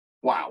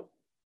 wow.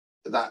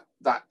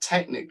 That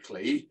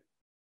technically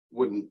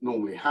wouldn't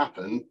normally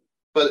happen,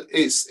 but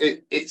it's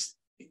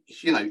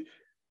you know,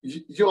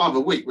 you'll have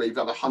a week where you've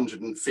had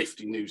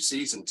 150 new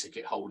season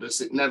ticket holders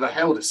that never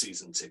held a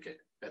season ticket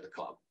at the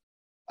club.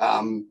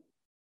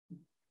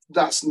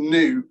 That's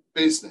new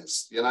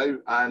business, you know,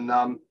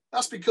 and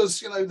that's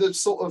because, you know,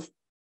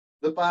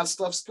 the bad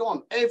stuff's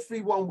gone.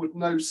 Everyone would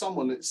know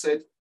someone that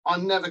said,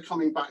 I'm never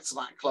coming back to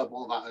that club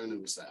while that owner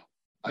was there.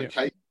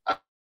 Okay. Yeah.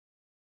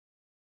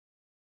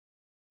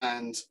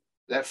 And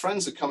their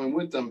friends are coming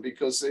with them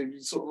because they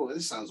sort of, well,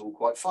 this sounds all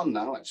quite fun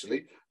now,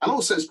 actually. And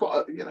also, it's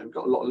quite, you know, we've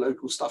got a lot of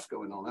local stuff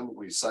going on, haven't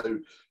we? So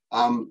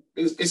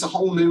it's a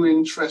whole new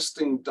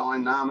interesting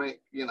dynamic.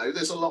 You know,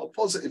 there's a lot of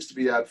positives to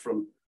be had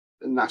from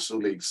the National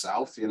League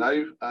South, you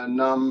know,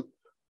 and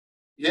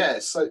yeah,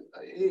 so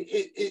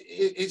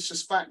it's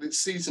just fact that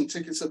season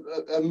tickets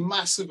are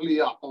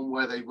massively up on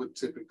where they would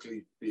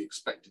typically be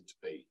expected to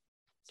be.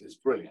 It's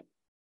brilliant.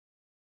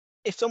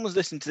 If someone's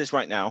listening to this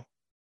right now,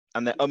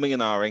 and they're umming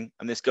and ahhing,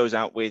 and this goes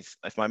out with,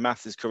 if my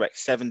math is correct,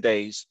 7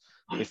 days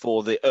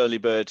before the early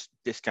bird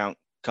discount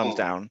comes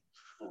down,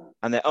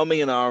 and they're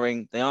umming and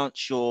ahhing, they aren't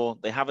sure,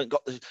 they haven't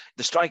got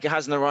the striker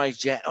hasn't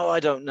arrived yet. Oh, I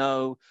don't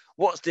know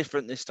what's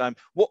different this time.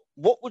 What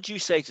would you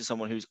say to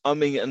someone who's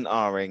umming and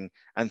ahhing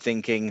and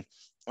thinking,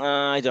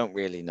 I don't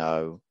really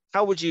know?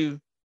 How would you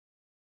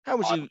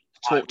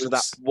talk to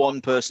that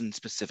one person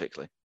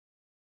specifically?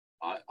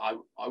 I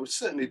would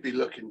certainly be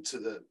looking to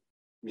the,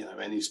 you know,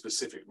 any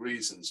specific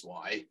reasons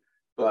why,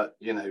 but,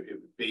 you know, it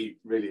would be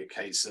really a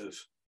case of,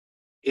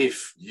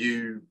 if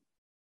you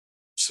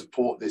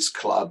support this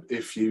club,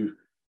 if you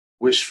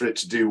wish for it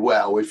to do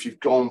well, if you've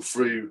gone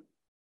through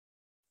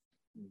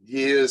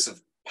years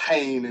of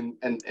pain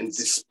and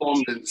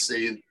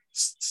despondency and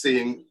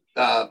seeing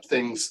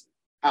things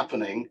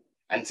happening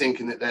and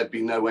thinking that there'd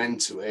be no end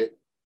to it,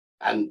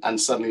 and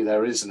suddenly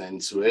there is an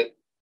end to it,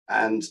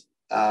 and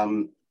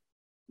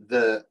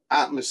the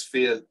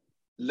atmosphere,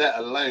 let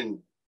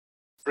alone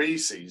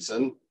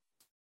pre-season,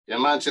 you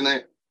imagine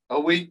it a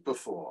week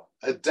before,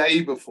 a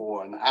day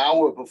before, an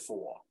hour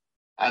before,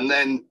 and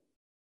then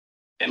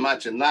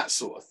imagine that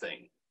sort of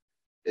thing.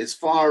 As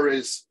far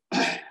as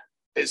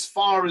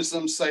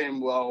them saying,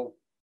 well,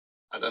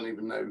 I don't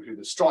even know who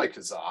the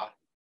strikers are,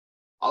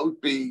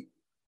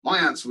 my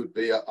answer would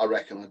be, I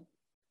reckon,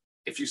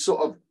 if you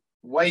sort of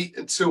wait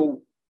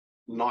until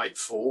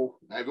nightfall,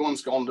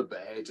 everyone's gone to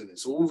bed and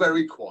it's all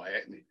very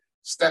quiet, and you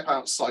step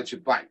outside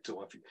your back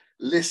door, if you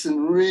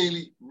listen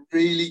really,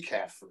 really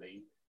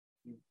carefully,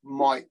 you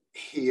might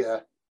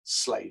hear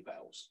sleigh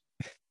bells.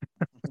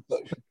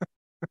 So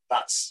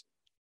that's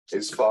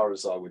as far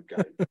as I would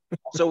go.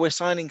 So we're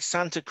signing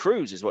Santa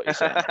Cruz, is what you're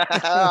saying?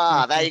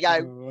 There you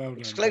go. Well done,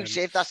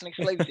 exclusive. Ben. That's an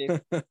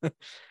exclusive.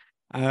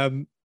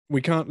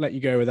 we can't let you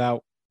go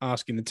without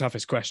asking the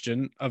toughest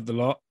question of the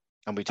lot.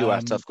 And we do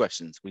ask tough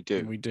questions. We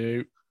do. We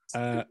do.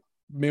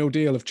 Meal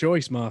deal of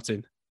choice,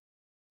 Martin.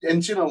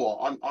 And do you know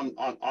what?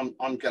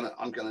 I'm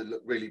gonna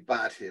look really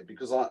bad here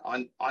because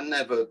I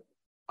never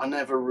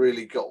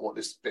really got what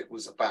this bit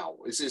was about.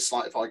 Is this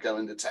like if I go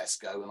into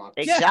Tesco and I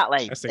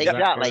exactly. You get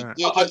your main,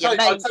 you get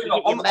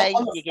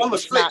your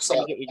snack,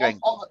 and you get your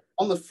drink.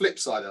 On the flip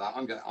side of that,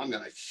 I'm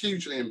gonna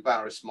hugely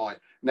embarrass my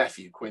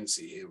nephew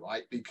Quincy here,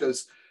 right?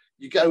 Because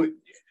you go,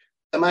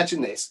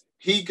 imagine this.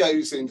 He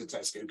goes into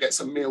Tesco,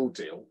 gets a meal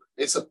deal.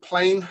 It's a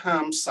plain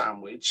ham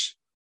sandwich,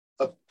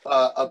 a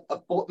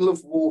bottle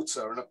of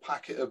water, and a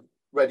packet of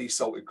ready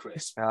salted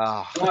crisp.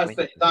 Oh, and I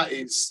think that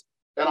is,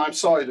 and I'm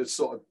sorry to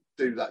sort of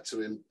do that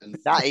to him. And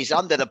that is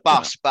under the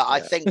bus, but I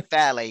think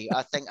fairly.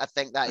 I think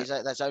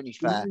that's only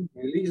fair.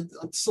 Really,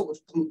 I sort of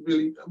don't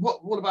really.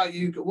 What about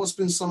you? What's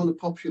been some of the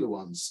popular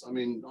ones? I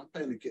mean, I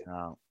barely get.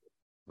 Oh,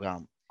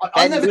 well.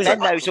 I never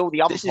knows all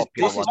the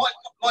unpopular ones.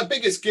 My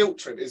biggest guilt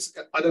trip is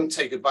I don't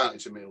take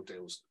advantage of meal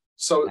deals.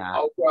 So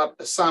I'll grab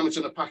a sandwich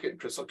and a packet of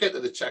crisps. I'll get to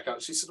the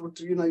checkout. She said, well,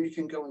 do you know you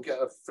can go and get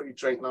a free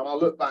drink? And I'll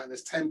look back and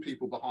there's 10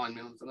 people behind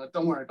me. And I'm like,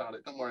 don't worry about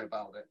it. Don't worry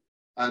about it.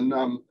 And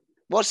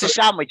what's the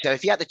sandwich though?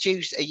 If you had to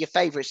choose your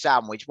favourite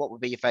sandwich, what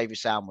would be your favourite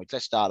sandwich?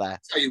 Let's start there.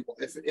 Tell you what,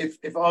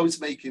 if I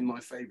was making my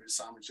favourite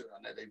sandwich that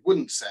I know they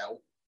wouldn't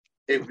sell,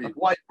 it would be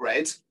white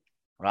bread,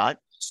 right?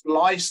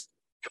 Sliced,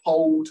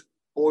 cold,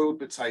 boiled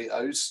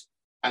potatoes,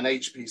 and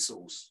HP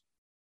sauce.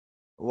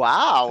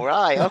 Wow!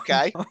 Right.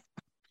 Okay.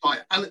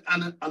 Right, and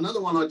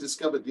another one I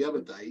discovered the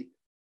other day,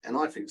 and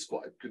I think it's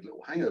quite a good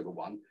little hangover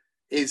one,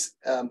 is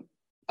you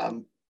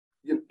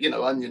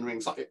know, onion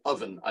rings, like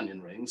oven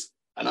onion rings,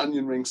 an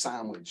onion ring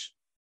sandwich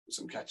with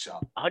some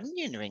ketchup.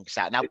 Onion ring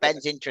sandwich. Now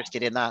Ben's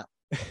interested in that.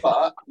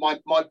 But my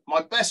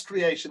best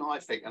creation, I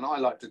think, and I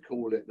like to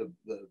call it the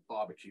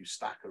barbecue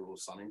stacker or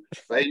something.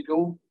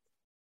 Bagel,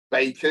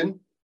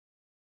 bacon,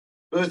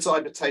 bird's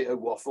eye potato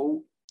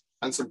waffle,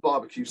 and some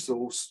barbecue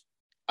sauce,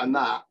 and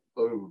that.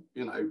 Boom,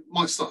 you know,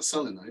 might start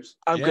selling those.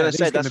 I'm going to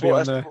say that's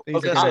what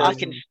I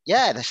can.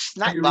 Yeah, the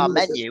snack bar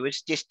menu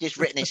is just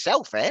written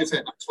itself, eh? Is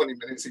it 20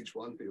 minutes each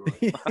one? Be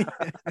right.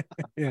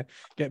 Yeah,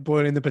 get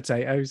boiling the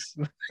potatoes.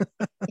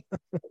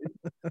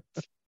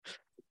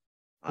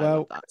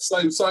 Well,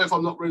 so if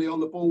I'm not really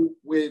on the ball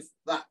with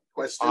that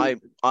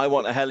question, I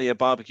want a Hellier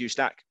barbecue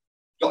stack.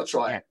 Got to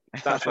try it.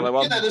 That's what I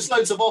want. You know, there's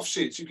loads of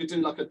offshoots. You could do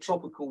like a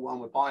tropical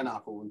one with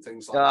pineapple and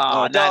things like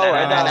that. No.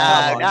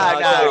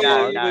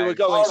 We were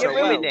going so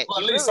well. Well,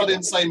 at least I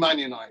didn't say Man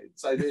United.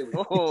 So there we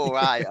go. Oh,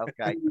 right.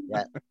 Okay.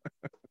 Yeah.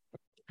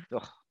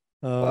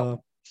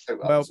 Well,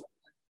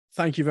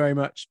 thank you very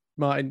much,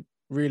 Martin.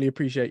 Really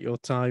appreciate your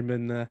time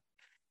and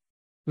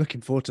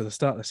looking forward to the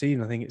start of the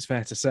season. I think it's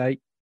fair to say.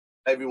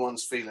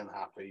 Everyone's feeling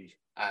happy.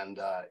 And,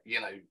 you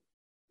know,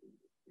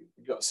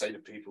 you've got to say to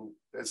people,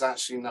 there's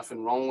actually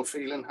nothing wrong with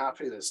feeling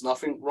happy. There's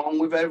nothing wrong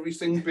with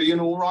everything being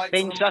all right.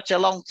 Been such a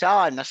long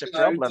time. That's a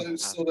problem.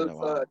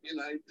 You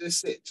know,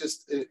 this it.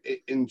 Just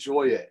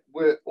enjoy it.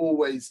 We're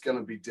always going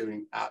to be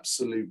doing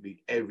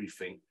absolutely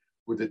everything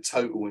with a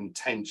total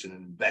intention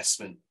and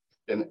investment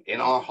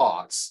in our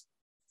hearts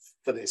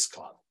for this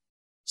club.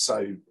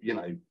 So, you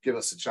know, give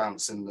us a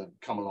chance and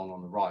come along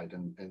on the ride.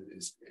 And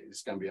it's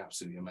going to be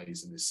absolutely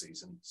amazing this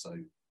season. So,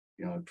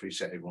 you know, I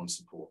appreciate everyone's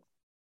support.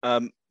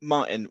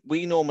 Martin,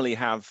 we normally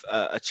have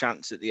a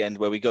chance at the end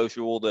where we go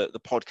through all the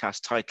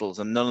podcast titles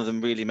and none of them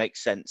really make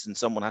sense and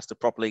someone has to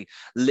properly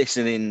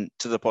listen in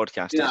to the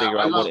podcast to figure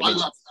out what it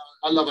means.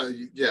 I love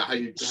it. Yeah, how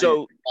you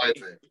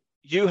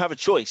you have a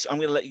choice. I'm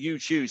going to let you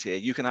choose here.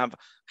 You can have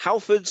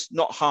Halfords,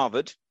 not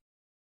Harvard,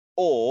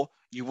 or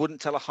you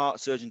wouldn't tell a heart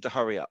surgeon to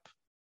hurry up.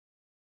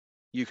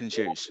 You can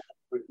choose.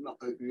 Not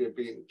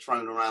being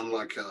thrown around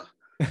like a...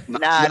 No.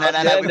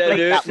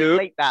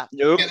 Complete that.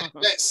 Nope.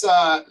 Let's.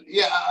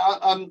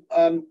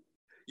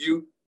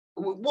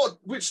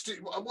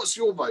 What's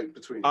your vote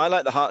between? I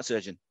like the heart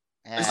surgeon.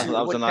 Yeah,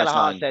 that was a nice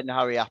line. Heart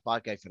hurry up.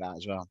 I'd go for that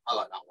as well. I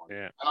like that one.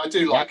 Yeah, and I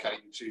do like how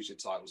you choose your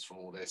titles from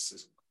all this.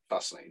 It's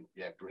fascinating.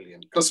 Yeah,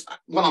 brilliant. Because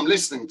when I'm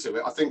listening to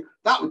it, I think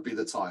that would be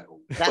the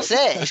title. That's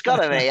it. It's got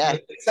to be. Yeah.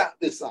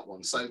 It's that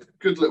one. So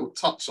good little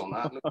touch on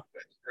that.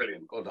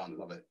 Brilliant. Well done.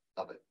 Love it.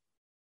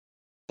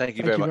 Thank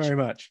you very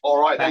much.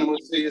 All right, then we'll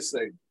see you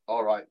soon.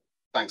 All right.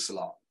 Thanks a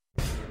lot.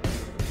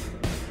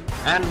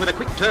 And with a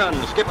quick turn,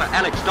 skipper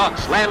Alex Dock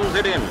slams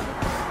it in.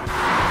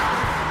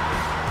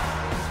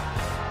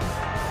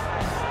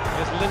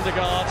 There's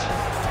Lindegaard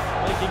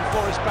making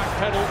Forrest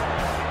backpedal.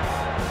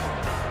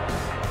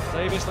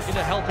 Davis looking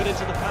to help it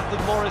into the path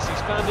of Morris. He's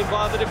found him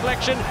via the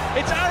deflection.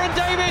 It's Aaron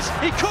Davis.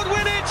 He could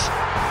win it.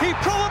 He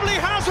probably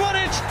has won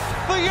it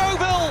for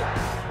Yeovil.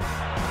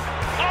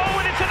 Oh,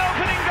 and it's an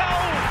opening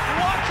goal.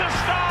 What a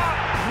start.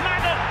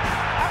 Madden,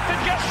 after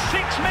just 6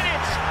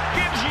 minutes,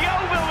 gives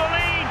Yeovil the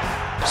lead.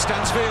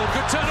 Stansfield,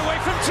 good turn away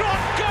from Trott.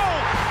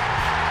 Goal!